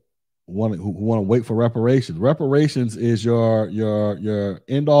want to wait for reparations. Reparations is your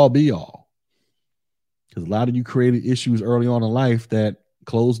end all be all. Because a lot of you created issues early on in life that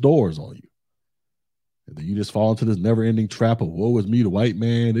closed doors on you. And then you just fall into this never-ending trap of woe is me, the white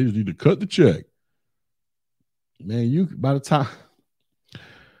man. They just need to cut the check. Man, you by the time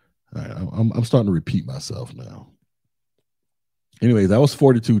all right, I'm starting to repeat myself now. Anyways, that was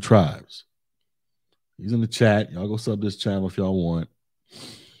 42 tribes. He's in the chat. Y'all go sub this channel if y'all want.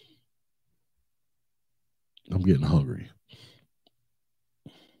 I'm getting hungry.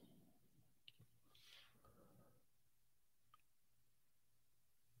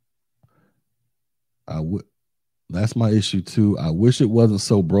 That's my issue too. I wish it wasn't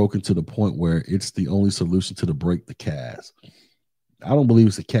so broken to the point where it's the only solution to break the caste. I don't believe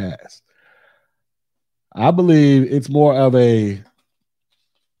it's a caste. I believe it's more of a.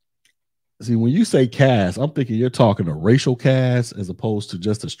 See, when you say caste, I'm thinking you're talking a racial caste as opposed to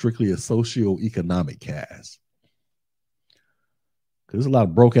just a strictly a socio-economic caste. Because there's a lot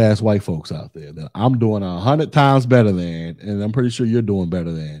of broke ass white folks out there that I'm doing 100 times better than, and I'm pretty sure you're doing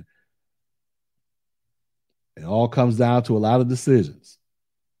better than. It all comes down to a lot of decisions.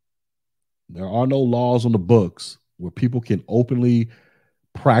 There are no laws on the books where people can openly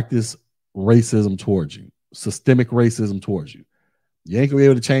practice racism towards you, systemic racism towards you. You ain't gonna be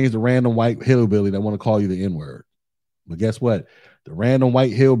able to change the random white hillbilly that want to call you the N-word. But guess what? The random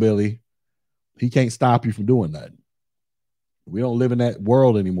white hillbilly, he can't stop you from doing that. We don't live in that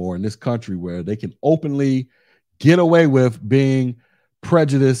world anymore in this country where they can openly get away with being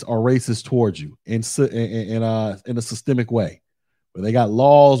prejudiced or racist towards you in a systemic way, where they got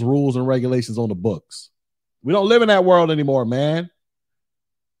laws, rules, and regulations on the books. We don't live in that world anymore, man.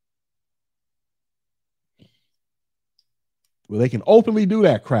 Where they can openly do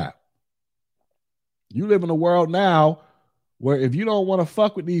that crap. You live in a world now where if you don't want to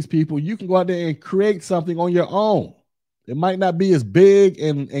fuck with these people, you can go out there and create something on your own. It might not be as big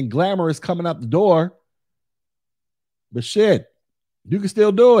and glamorous coming out the door, but shit, you can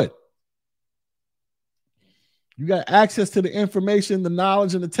still do it. You got access to the information, the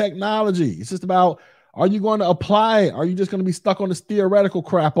knowledge, and the technology. It's just about, are you going to apply it? Are you just going to be stuck on this theoretical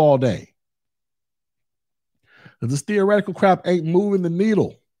crap all day? Because this theoretical crap ain't moving the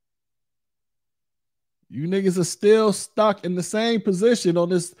needle. You niggas are still stuck in the same position on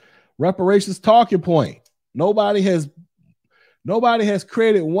this reparations talking point. Nobody has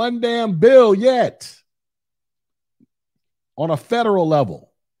created one damn bill yet on a federal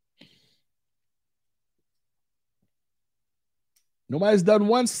level. Nobody's done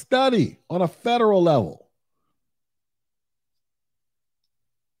one study on a federal level.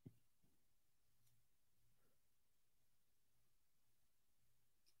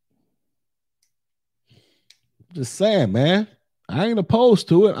 Just saying, man. I ain't opposed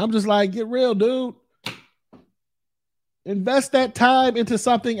to it. I'm just like, get real, dude. Invest that time into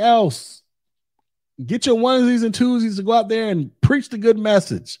something else. Get your onesies and twosies to go out there and preach the good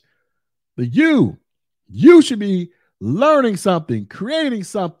message. But you should be learning something, creating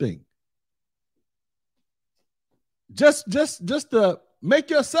something. Just to make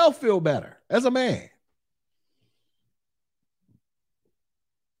yourself feel better as a man.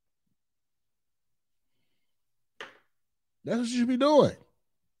 That's what you should be doing.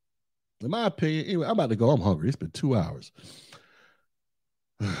 In my opinion, anyway, I'm about to go. I'm hungry. It's been 2 hours.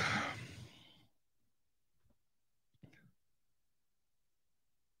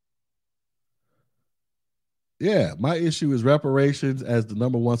 Yeah, my issue is reparations as the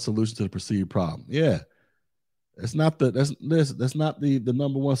number one solution to the perceived problem. Yeah, that's not the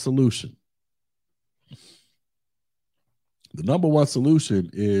number one solution. The number one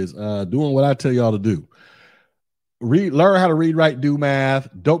solution is doing what I tell y'all to do. Learn how to read, write, do math.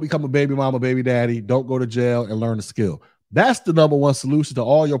 Don't become a baby mama, baby daddy. Don't go to jail and learn a skill. That's the number one solution to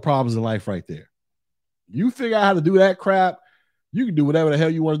all your problems in life right there. You figure out how to do that crap, you can do whatever the hell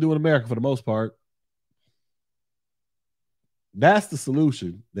you want to do in America for the most part. That's the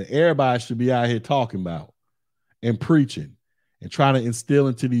solution that everybody should be out here talking about and preaching and trying to instill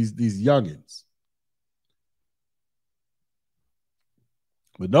into these youngins.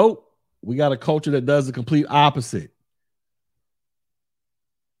 But nope, we got a culture that does the complete opposite.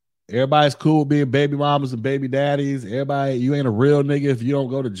 Everybody's cool with being baby mamas and baby daddies. Everybody, you ain't a real nigga if you don't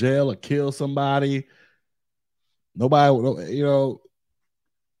go to jail or kill somebody. Nobody,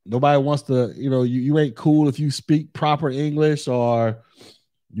 nobody wants to, you ain't cool if you speak proper English or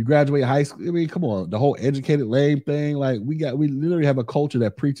you graduate high school. I mean, come on, the whole educated lame thing. Like we literally have a culture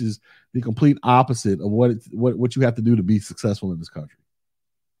that preaches the complete opposite of what you have to do to be successful in this country.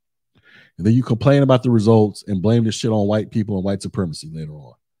 And then you complain about the results and blame this shit on white people and white supremacy later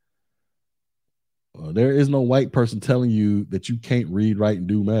on. There is no white person telling you that you can't read, write, and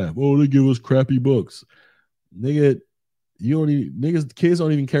do math. Oh, they give us crappy books. Nigga, kids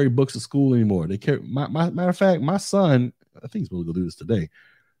don't even carry books to school anymore. They carry matter of fact, my son, I think he's supposed to go do this today.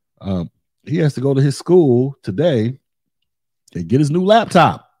 He has to go to his school today and get his new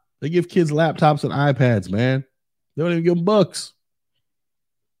laptop. They give kids laptops and iPads, man. They don't even give them books.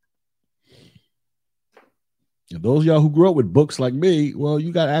 And those of y'all who grew up with books like me, well,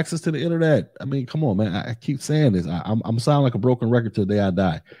 you got access to the internet. I mean, come on, man. I keep saying this. I'm sounding like a broken record till the day I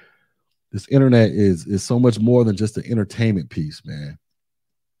die. This internet is so much more than just an entertainment piece, man.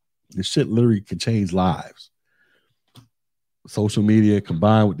 This shit literally can change lives. Social media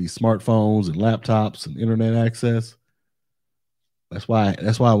combined with these smartphones and laptops and internet access. That's why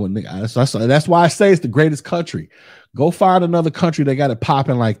I say it's the greatest country. Go find another country that got it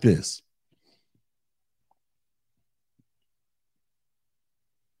popping like this.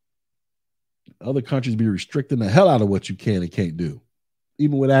 Other countries be restricting the hell out of what you can and can't do,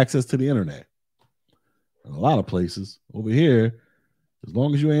 even with access to the internet. In a lot of places over here, as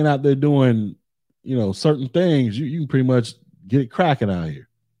long as you ain't out there doing, certain things, you can pretty much get it cracking out here.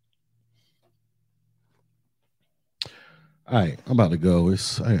 All right, I'm about to go.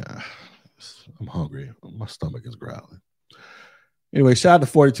 I'm hungry. My stomach is growling. Anyway, shout out to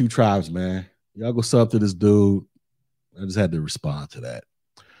 42 Tribes, man. Y'all go sub to this dude. I just had to respond to that.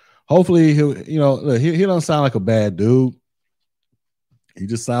 Hopefully, he don't sound like a bad dude. He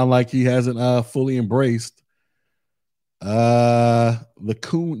just sounds like he hasn't fully embraced the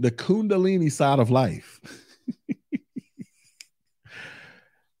Kundalini side of life.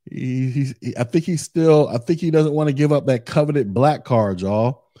 I think he doesn't want to give up that coveted black card,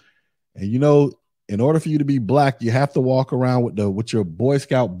 y'all. And in order for you to be black, you have to walk around with your Boy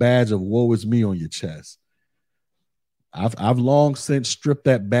Scout badge of Woe Is Me on your chest. I've long since stripped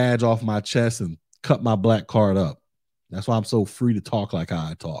that badge off my chest and cut my black card up. That's why I'm so free to talk like how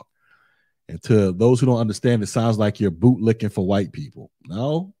I talk. And to those who don't understand, it sounds like you're bootlicking for white people.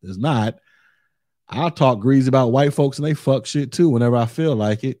 No, it's not. I'll talk greasy about white folks and they fuck shit too whenever I feel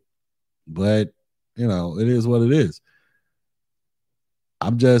like it. But, it is what it is.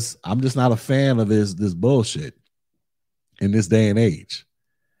 I'm just not a fan of this bullshit in this day and age.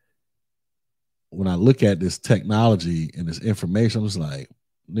 When I look at this technology and this information, I'm just like,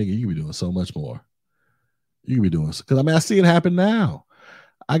 nigga, you can be doing so much more. You can be doing, because I see it happen now.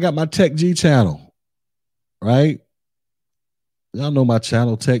 I got my Tech G channel, right? Y'all know my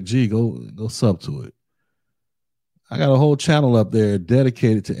channel, Tech G. Go sub to it. I got a whole channel up there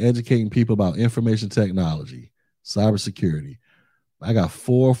dedicated to educating people about information technology, cybersecurity. I got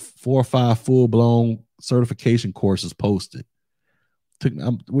four or five full-blown certification courses posted.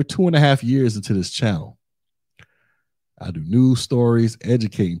 We're 2.5 years into this channel. I do news stories,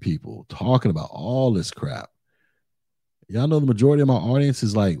 educating people, talking about all this crap. Y'all know the majority of my audience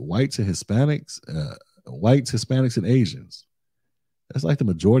is like whites and Hispanics, Hispanics, and Asians. That's like the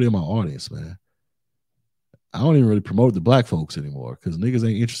majority of my audience, man. I don't even really promote the black folks anymore because niggas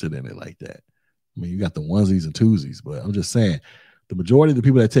ain't interested in it like that. I mean, you got the onesies and twosies, but I'm just saying the majority of the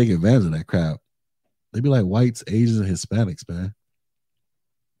people that take advantage of that crap, they be like whites, Asians, and Hispanics, man.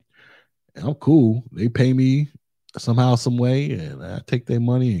 And I'm cool. They pay me somehow, some way, and I take their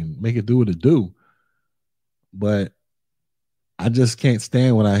money and make it do what it do. But I just can't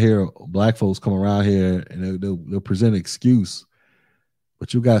stand when I hear black folks come around here and they'll present an excuse.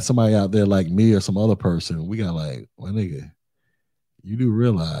 But you got somebody out there like me or some other person. We got like, well, nigga, you do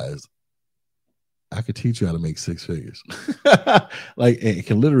realize I could teach you how to make 6 figures. Like, it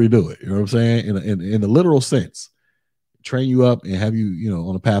can literally do it. You know what I'm saying? In the literal sense. Train you up and have you,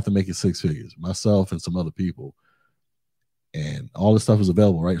 on a path to making 6 figures. Myself and some other people. And all this stuff is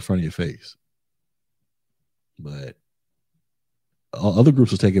available right in front of your face. But other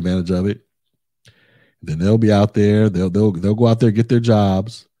groups will take advantage of it. Then they'll be out there. They'll go out there, get their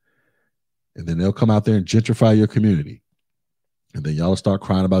jobs. And then they'll come out there and gentrify your community. And then y'all start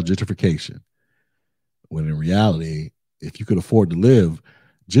crying about gentrification. When in reality, if you could afford to live,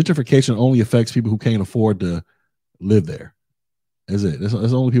 gentrification only affects people who can't afford to live there. That's it. That's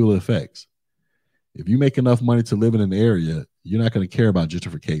the only people it affects. If you make enough money to live in an area, you're not going to care about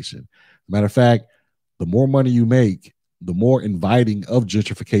gentrification. Matter of fact, the more money you make, the more inviting of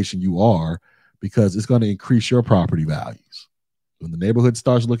gentrification you are, because it's going to increase your property values. When the neighborhood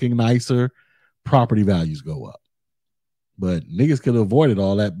starts looking nicer, property values go up. But niggas could have avoided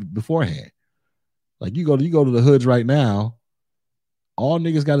all that beforehand. Like you go to the hoods right now, all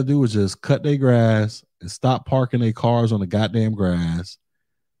niggas got to do is just cut their grass and stop parking their cars on the goddamn grass.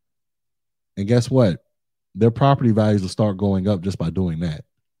 And guess what? Their property values will start going up just by doing that.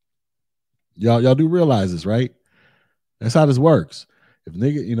 Y'all do realize this, right? That's how this works. If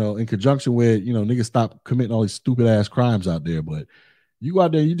nigga, in conjunction with, niggas stop committing all these stupid ass crimes out there, but you go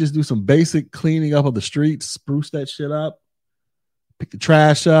out there, you just do some basic cleaning up of the streets, spruce that shit up, pick the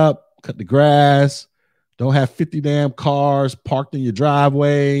trash up, cut the grass, don't have 50 damn cars parked in your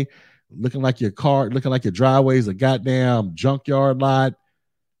driveway, looking like your driveway is a goddamn junkyard lot.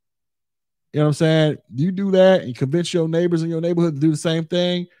 You know what I'm saying? You do that and convince your neighbors in your neighborhood to do the same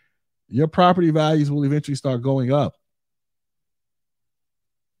thing, your property values will eventually start going up.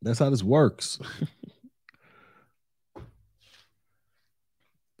 That's how this works.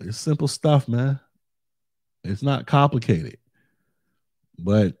 It's simple stuff, man. It's not complicated.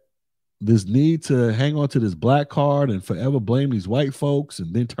 But this need to hang on to this black card and forever blame these white folks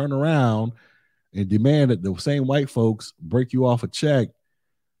and then turn around and demand that the same white folks break you off a check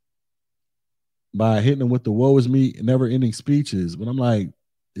by hitting them with the woe is me never-ending speeches. But I'm like,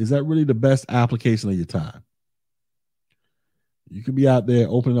 is that really the best application of your time? You could be out there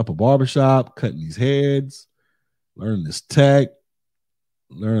opening up a barbershop, cutting these heads, learning this tech,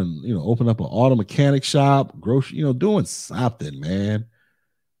 open up an auto mechanic shop, grocery, doing something, man.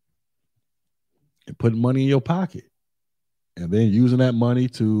 And putting money in your pocket. And then using that money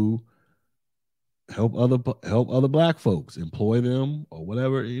to help other black folks, employ them or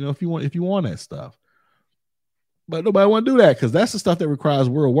whatever, if you want that stuff. But nobody want to do that because that's the stuff that requires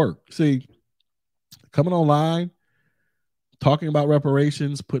real work. See, coming online, talking about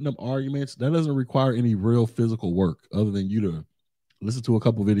reparations, putting up arguments, that doesn't require any real physical work other than you to listen to a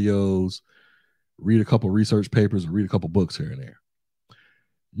couple videos, read a couple research papers, and read a couple books here and there.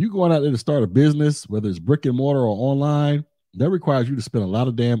 You going out there to start a business, whether it's brick and mortar or online, that requires you to spend a lot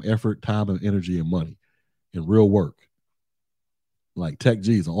of damn effort, time, and energy and money in real work. Like Tech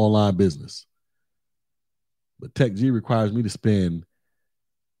G is an online business. But Tech G requires me to spend,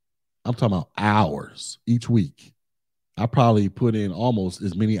 I'm talking about hours each week. I probably put in almost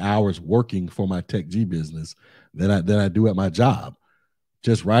as many hours working for my Tech G business than I do at my job.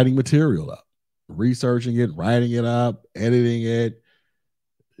 Just writing material up, researching it, writing it up, editing it,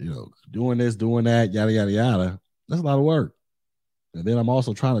 doing this, doing that, yada, yada, yada. That's a lot of work. And then I'm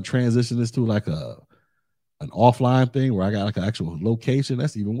also trying to transition this to like an offline thing where I got like an actual location.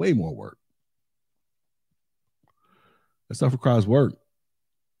 That's even way more work. That stuff requires work.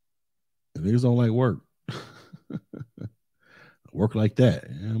 And niggas don't like work. Work like that.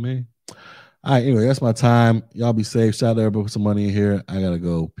 You know what I mean? All right, anyway, that's my time. Y'all be safe. Shout out to everybody, put some money in here. I gotta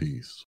go. Peace.